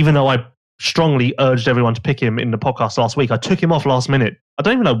team, even though I strongly urged everyone to pick him in the podcast last week. I took him off last minute. I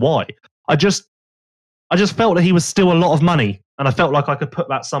don't even know why. I just felt that he was still a lot of money, and I felt like I could put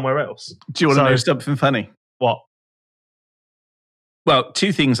that somewhere else. Do you want to know something funny? What? Well,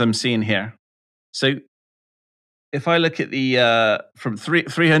 2 things I'm seeing here. So if I look at the from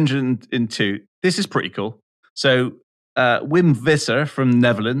 302, this is pretty cool. So Wim Visser from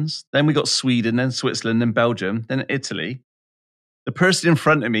Netherlands, then we got Sweden, then Switzerland, then Belgium, then Italy. The person in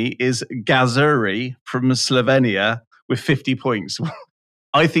front of me is Gazuri from Slovenia with 50 points.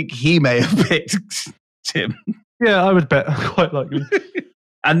 I think he may have picked Tim. Yeah, I would bet quite likely.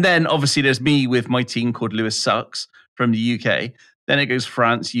 And then obviously there's me with my team called Lewis Sucks from the UK. Then it goes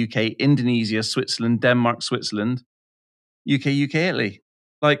France, UK, Indonesia, Switzerland, Denmark, Switzerland, UK, Italy.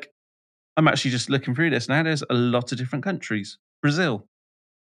 I'm actually just looking through this now. There's a lot of different countries. Brazil.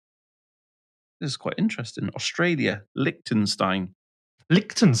 This is quite interesting. Australia, Liechtenstein.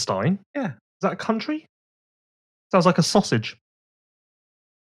 Liechtenstein? Yeah. that a country? Sounds like a sausage.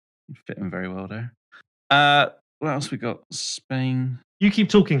 Fit in very well there. What else we got? Spain, You keep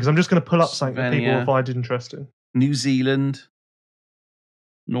talking because I'm just going to pull up something that people Slovenia. will find interesting. New Zealand,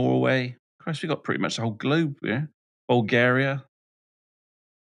 Norway. Christ, we got pretty much the whole globe here. Bulgaria.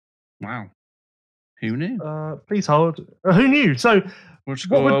 Wow. Who knew? Please hold. Who knew? So We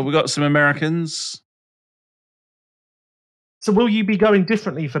got some Americans. So will you be going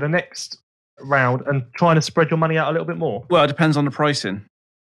differently for the next round and trying to spread your money out a little bit more? Well, it depends on the pricing.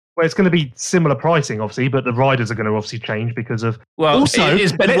 Well, it's going to be similar pricing, obviously, but the riders are going to obviously change because of. Well, also,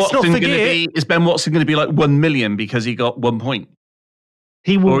 is Ben let's not Watson going to forget be? Is Ben Watson going to be like 1 million because he got 1 point,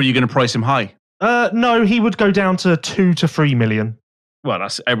 he will. or are you going to price him high? No, he would go down to 2 to 3 million. Well,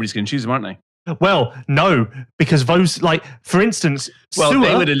 that's everybody's going to choose him, aren't they? Well, no, because those, like, for instance, Well, Sewer,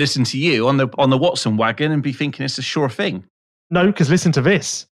 they would have listened to you on the Watson wagon and be thinking it's a sure thing. No, because listen to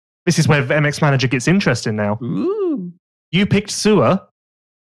this. This is where MX Manager gets interesting now. Ooh. You picked Sewer,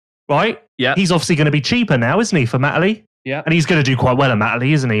 right? Yeah. He's obviously going to be cheaper now, isn't he, for Matterley? Yeah. And he's going to do quite well at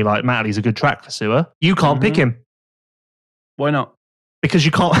Matterley, isn't he? Like, Matterley's a good track for Sewer. You can't pick him Why not? because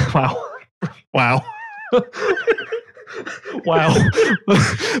you can't. Wow. Wow.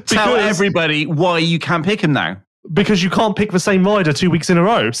 Tell everybody why you can't pick him now. Because you can't pick the same rider 2 weeks in a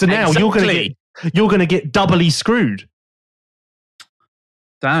row. So now you're going to get doubly screwed.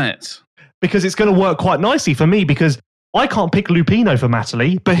 Damn it. Because it's going to work quite nicely for me because I can't pick Lupino for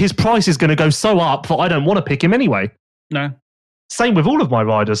Matterley, but his price is going to go so up that I don't want to pick him anyway. No. Same with all of my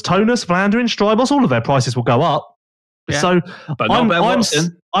riders. Tonus, Vlanderen, Strybos, all of their prices will go up. Yeah. So But not Ben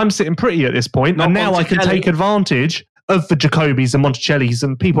Watson. I'm sitting pretty at this point, Not and now I can Monticelli. take advantage of the Jacobis and Monticellis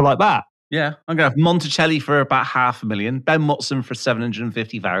and people like that. Yeah. I'm going to have Monticelli for about 500,000, Ben Watson for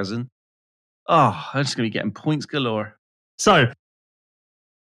 750,000. Oh, I'm just going to be getting points galore. So,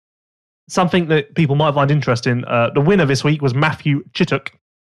 something that people might find interesting, the winner this week was Matthew Chittock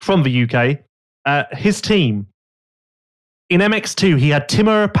from the UK. His team, in MX2, he had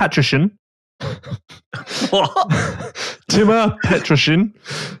Timur Petrosyan. What? Timur Petrosyan.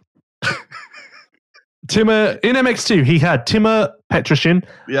 In MX2, he had Timur Petrosyan,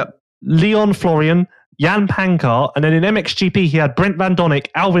 Yep. Leon Florian, Jan Pankar, and then in MXGP, he had Brent Van Donnick,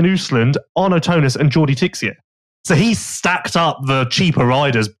 Alvin Oostland, Arno Tonus, and Jordi Tixier. So he stacked up the cheaper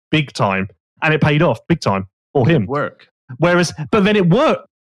riders big time, and it paid off big time for him. Work. But then it worked.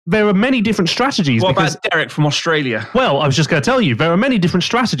 There are many different strategies. What about Derek from Australia? Well, I was just going to tell you, there are many different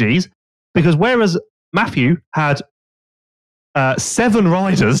strategies because whereas Matthew had 7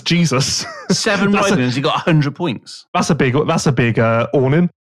 riders, Jesus, 7 riders, he got 100 points. that's a big awning.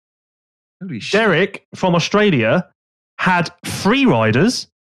 Holy shit. Derek from Australia had 3 riders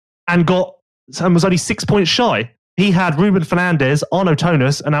and was only 6 points shy. He had Ruben Fernandez, Arno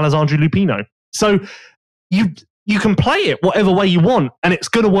Tonus, and Alessandro Lupino. So you can play it whatever way you want, and it's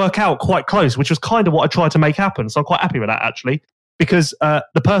going to work out quite close, which was kind of what I tried to make happen. So I'm quite happy with that, actually, because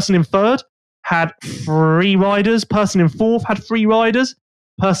the person in third had 3 riders, person in fourth had 3 riders,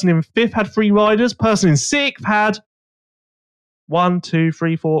 person in fifth had 3 riders, person in sixth had 1, 2,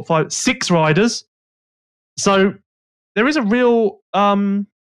 3, 4, 5, 6 riders. So there is a real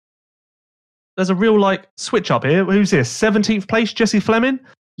there's a real like switch up here. Who's this? 17th place, Jesse Fleming,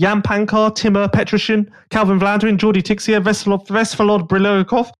 Jan Pankar, Timur Petrosyan, Calvin Vlanderen, Jordi Tixier, Vesvelod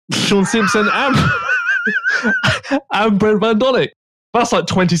Brilokov, Sean Simpson, and Brent Van Donnick. That's like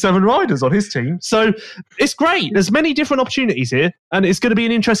 27 riders on his team. So it's great. There's many different opportunities here, and it's going to be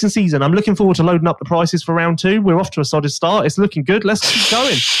an interesting season. I'm looking forward to loading up the prices for round 2. We're off to a solid start. It's looking good. Let's keep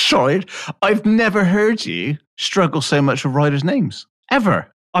going. Sorry, I've never heard you struggle so much with riders' names. Ever.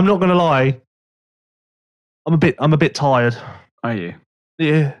 I'm not going to lie. I'm a bit tired. Are you?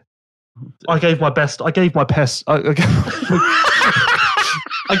 Yeah. I gave my best. I gave my best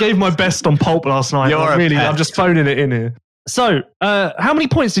on Pulp last night. I'm just phoning it in here. So, how many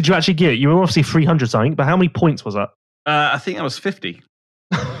points did you actually get? You were obviously 300 something, but how many points was that? I think that was 50.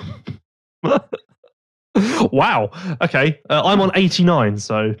 Wow. Okay. I'm on 89,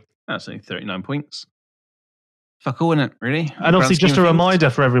 so. That's only 39 points. Fuck all, isn't it? Really? And obviously, just a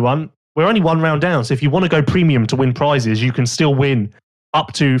reminder for everyone, we're only 1 round down, so if you want to go premium to win prizes, you can still win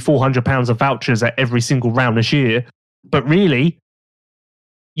up to £400 of vouchers at every single round this year. But really,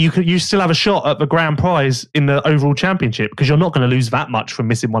 you still have a shot at the grand prize in the overall championship because you're not going to lose that much from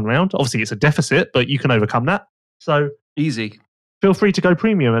missing 1 round. Obviously, it's a deficit, but you can overcome that. So easy. Feel free to go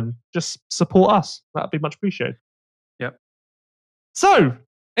premium and just support us. That'd be much appreciated. Yep. So,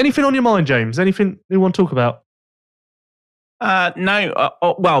 anything on your mind, James? Anything you want to talk about? No.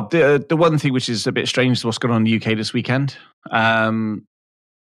 Well, the one thing which is a bit strange is what's going on in the UK this weekend.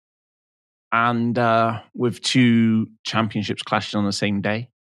 and with two championships clashing on the same day.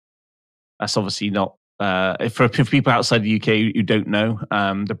 That's obviously not for people outside the UK who don't know.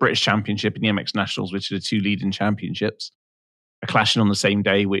 The British Championship and the MX Nationals, which are the two leading championships, are clashing on the same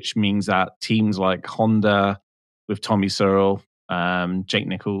day, which means that teams like Honda with Tommy Searle, Jake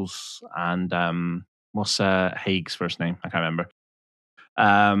Nichols, and what's Haig's first name? I can't remember.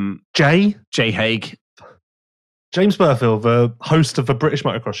 Jay Haig. James Burfield, the host of the British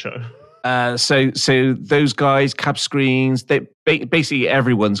Motocross Show. So those guys, Cab Screens, they basically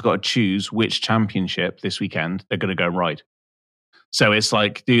everyone's got to choose which championship this weekend they're going to go and ride. So it's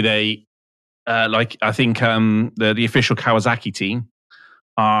like, do they? Like I think the official Kawasaki team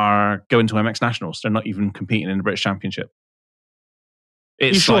are going to MX Nationals. They're not even competing in the British Championship. Are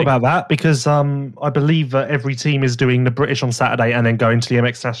you sure about that? Because I believe that every team is doing the British on Saturday and then going to the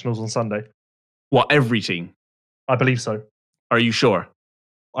MX Nationals on Sunday. What, every team? I believe so. Are you sure?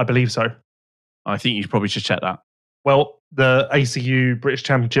 I believe so. I think you probably should check that. Well, the ACU British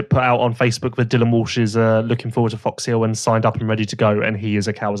Championship put out on Facebook that Dylan Walsh is looking forward to Fox Hill and signed up and ready to go, and he is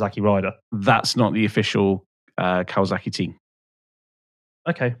a Kawasaki rider. That's not the official Kawasaki team.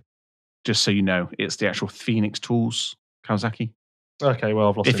 Okay. Just so you know, it's the actual Phoenix Tools Kawasaki. Okay, well,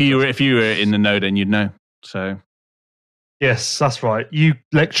 I've lost if you were in the know, then you'd know. So, yes, that's right. You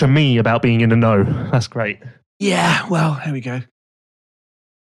lecture me about being in the know. That's great. Yeah, well, there we go.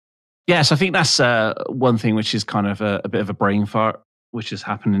 Yes, I think that's one thing which is kind of a bit of a brain fart, which is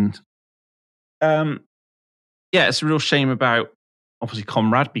happening. Yeah, it's a real shame about, obviously,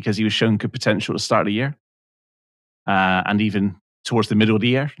 Conrad, because he was showing good potential at the start of the year. And even towards the middle of the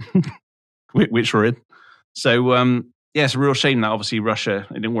year, which we're in. So, yeah, it's a real shame that, obviously, Russia,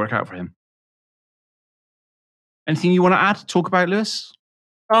 it didn't work out for him. Anything you want to add, talk about, Lewis?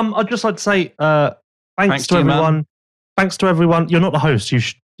 I'd just like to say thanks to everyone. Man. Thanks to everyone. You're not the host.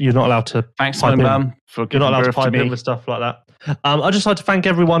 You're not allowed to. Thanks to my mum for giving birth to me. You're not allowed to pipe in with stuff like that. I'd just like to thank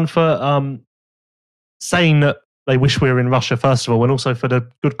everyone for saying that they wish we were in Russia, first of all, and also for the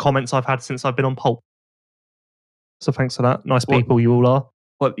good comments I've had since I've been on Pulp. So thanks for that. Nice people you all are.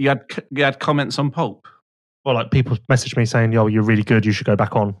 What, you had comments on Pulp? Well, like people messaged me saying, "Yo, you're really good. You should go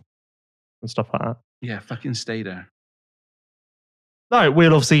back on," and stuff like that. Yeah, fucking stay there. No,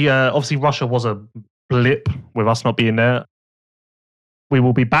 we'll obviously Russia was a blip with us not being there. We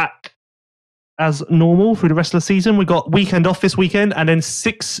will be back as normal through the rest of the season. We got weekend off this weekend and then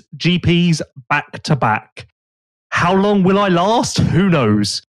 6 GPs back to back. How long will I last? Who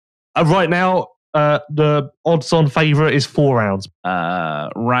knows? Right now, the odds-on favourite is 4 rounds.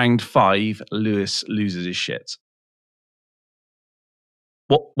 Round 5, Lewis loses his shit.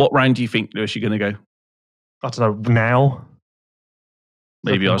 What round do you think, Lewis, you're going to go? I don't know, now.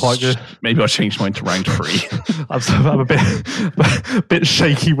 Maybe I'll change mine to round 3. I'm a bit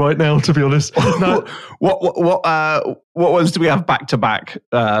shaky right now, to be honest. No. What ones do we have back to back?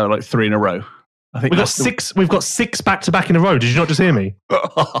 Like 3 in a row. I think we've got 6. We've got 6 back to back in a row. Did you not just hear me?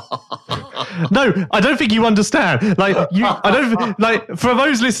 No, I don't think you understand. For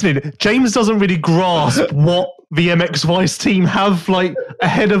those listening, James doesn't really grasp what the MX Vice team have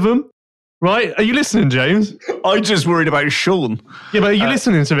ahead of them. Right? Are you listening, James? I'm just worried about Sean. Yeah, but are you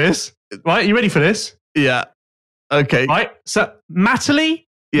listening to this? Right? Are you ready for this? Yeah. Okay. Right. So Matterley,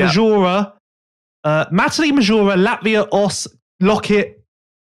 Majora, Latvia, Os, Lockett,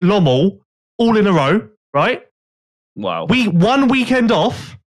 Lommel, all in a row, right? Wow. One weekend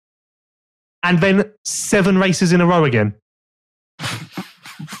off, and then 7 races in a row again.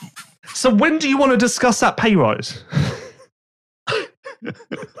 So when do you want to discuss that pay rise?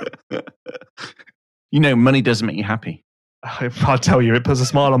 You know, money doesn't make you happy. I tell you, it puts a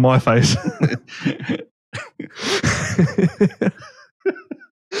smile on my face.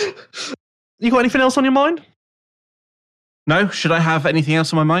 You got anything else on your mind? No? Should I have anything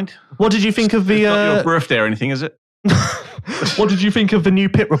else on my mind? What did you think of the... It's not your birthday or anything, is it? What did you think of the new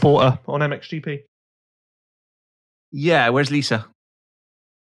pit reporter on MXGP? Yeah, where's Lisa?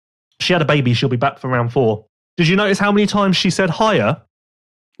 She had a baby. She'll be back for round 4. Did you notice how many times she said higher?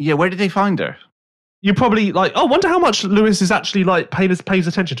 Yeah, where did they find her? You probably wonder how much Lewis is actually pays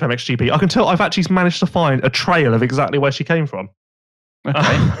attention to MXGP. I can tell I've actually managed to find a trail of exactly where she came from.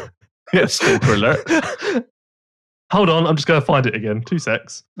 Okay. Yeah, stalker alert. Hold on, I'm just going to find it again. 2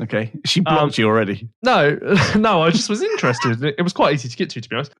 secs. Okay. She blocked you already. No, I just was interested. It was quite easy to get to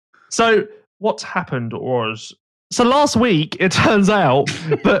be honest. So what happened was... So last week, it turns out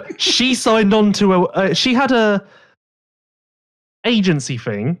that she signed on to she had a agency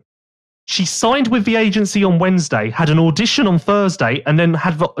thing. She signed with the agency on Wednesday, had an audition on Thursday, and then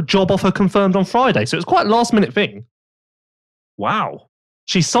had a job offer confirmed on Friday. So it was quite a last minute thing. Wow.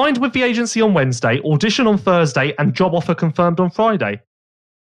 She signed with the agency on Wednesday, audition on Thursday, and job offer confirmed on Friday.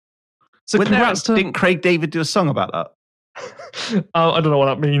 So congrats to... Didn't Craig David do a song about that? Oh, I don't know what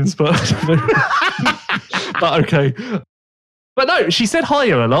that means, but but okay. But no, she said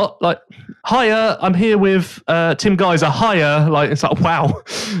hiya a lot. Like, hiya, I'm here with Tim Geyser. Hiya. Like, it's like, wow.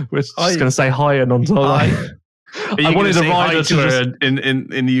 We're just going to say hiya non-stop. Like, I wanted a rider to her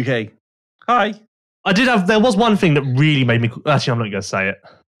in the UK. Hi. I did have, there was one thing that really made me, actually, I'm not going to say it.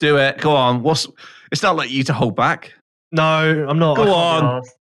 Do it. Go on. It's not like you to hold back. No, I'm not. Go on.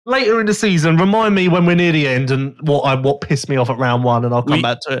 Later in the season, remind me when we're near the end and what pissed me off at round one, and I'll come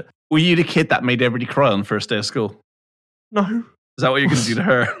back to it. Were you the kid that made everybody cry on first day of school? No. Is that what you're going to do to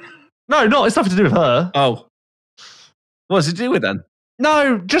her? No, not. It's nothing to do with her. Oh. What's it to do with then?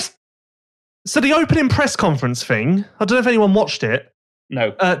 No, just... So the opening press conference thing, I don't know if anyone watched it.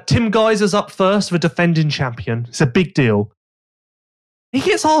 No. Tim Geyser's up first, the defending champion. It's a big deal. He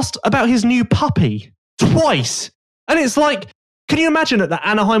gets asked about his new puppy twice. And it's like, can you imagine at the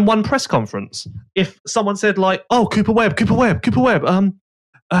Anaheim 1 press conference, if someone said like, oh, Cooper Webb,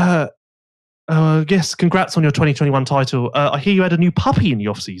 yes, congrats on your 2021 title. I hear you had a new puppy in the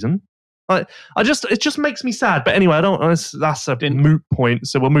off-season. It just makes me sad. But anyway, that's a moot point,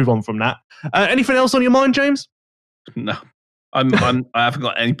 so we'll move on from that. Anything else on your mind, James? No. I haven't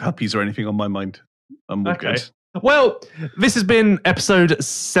got any puppies or anything on my mind. I'm all good. Well, this has been episode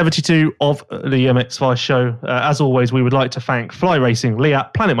 72 of the MX Vice show. As always, we would like to thank Fly Racing,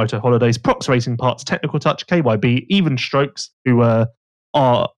 Liat, Planet Moto Holidays, Prox Racing Parts, Technical Touch, KYB, Even Strokes, who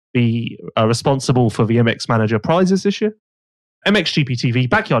are responsible for the MX Manager prizes this year. MXGP TV,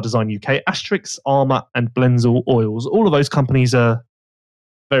 Backyard Design UK, Asterix, Armour, and Blendzall Oils. All of those companies are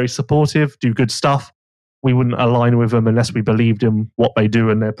very supportive, do good stuff. We wouldn't align with them unless we believed in what they do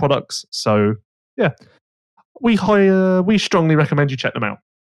and their products. So, yeah, we strongly recommend you check them out.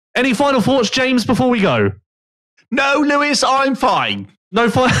 Any final thoughts, James, before we go? No, Lewis, I'm fine. No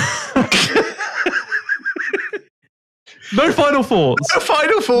final thoughts. No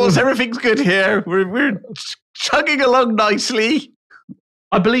final thoughts. Everything's good here. We're chugging along nicely.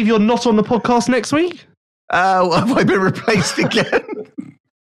 I believe you're not on the podcast next week. Have I been replaced again?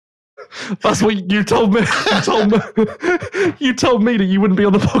 That's what you told me. You told me that you wouldn't be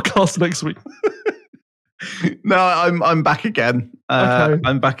on the podcast next week. No, I'm back again. Okay.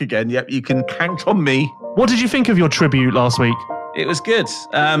 I'm back again. Yep, you can count on me. What did you think of your tribute last week? It was good.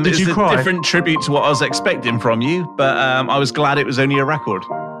 Did you cry? A different tribute to what I was expecting from you, but I was glad it was only a record.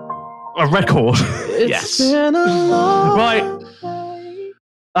 A record? Yes. Right.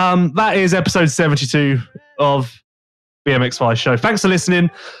 That is episode 72 of BMX Vice show. Thanks for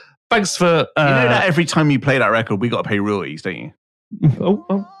listening. Thanks for... you know that every time you play that record, we got to pay royalties, don't you?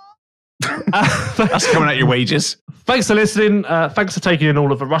 Oh. That's coming out your wages. Thanks for listening. Thanks for taking in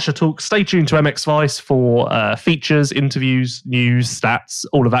all of the Russia talk. Stay tuned to MX Vice for features, interviews, news, stats,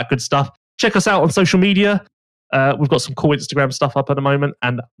 all of that good stuff. Check us out on social media. We've got some cool Instagram stuff up at the moment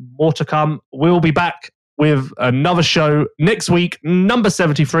and more to come. We'll be back with another show next week, number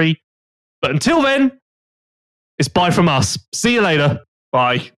 73. But until then, it's bye from us. See you later.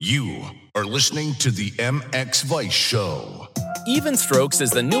 Bye. You are listening to the MX Vice show. Even Strokes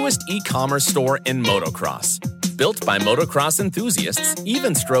is the newest e-commerce store in motocross. Built by motocross enthusiasts,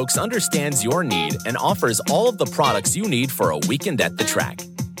 Even Strokes understands your need and offers all of the products you need for a weekend at the track.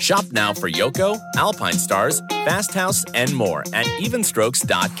 Shop now for Yoko, Alpine Stars, Fast House, and more at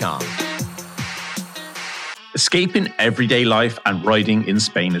evenstrokes.com. Escaping everyday life and riding in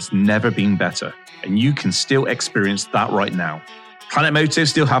Spain has never been better, and you can still experience that right now. Planet Moto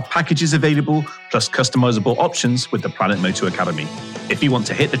still have packages available, plus customizable options with the Planet Moto Academy. If you want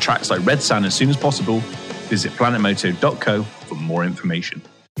to hit the tracks like Red Sand as soon as possible, visit planetmoto.co for more information.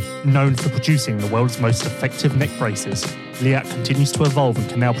 Known for producing the world's most effective neck braces, Liat continues to evolve and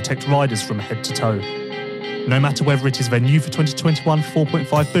can now protect riders from head to toe. No matter whether it is their new for 2021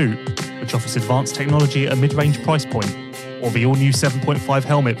 4.5 boot, which offers advanced technology at a mid-range price point, or the all-new 7.5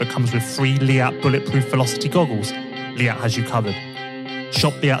 helmet that comes with 3 Liat bulletproof Velocity goggles, Liat has you covered.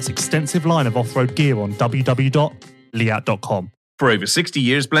 Shop Liat's extensive line of off-road gear on www.liat.com. For over 60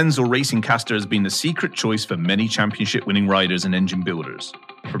 years, Blendzall Racing Caster has been the secret choice for many championship-winning riders and engine builders.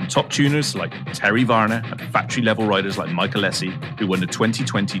 From top tuners like Terry Varner and factory level riders like Michael Lessie, who won the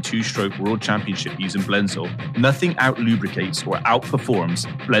 2020 two-stroke World Championship using Blendzall, nothing out-lubricates or outperforms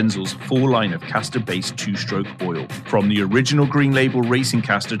Blendzall's full line of caster-based two-stroke oil. From the original Green Label racing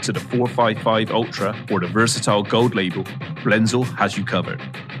caster to the 455 Ultra or the versatile Gold Label, Blendzall has you covered.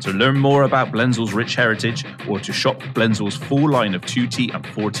 To learn more about Blendzall's rich heritage or to shop Blendzall's full line of 2T and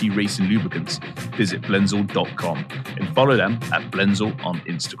 4T racing lubricants, visit Blendzall.com and follow them at Blendzall on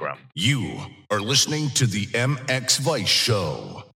Instagram. You are listening to the MX Vice Show.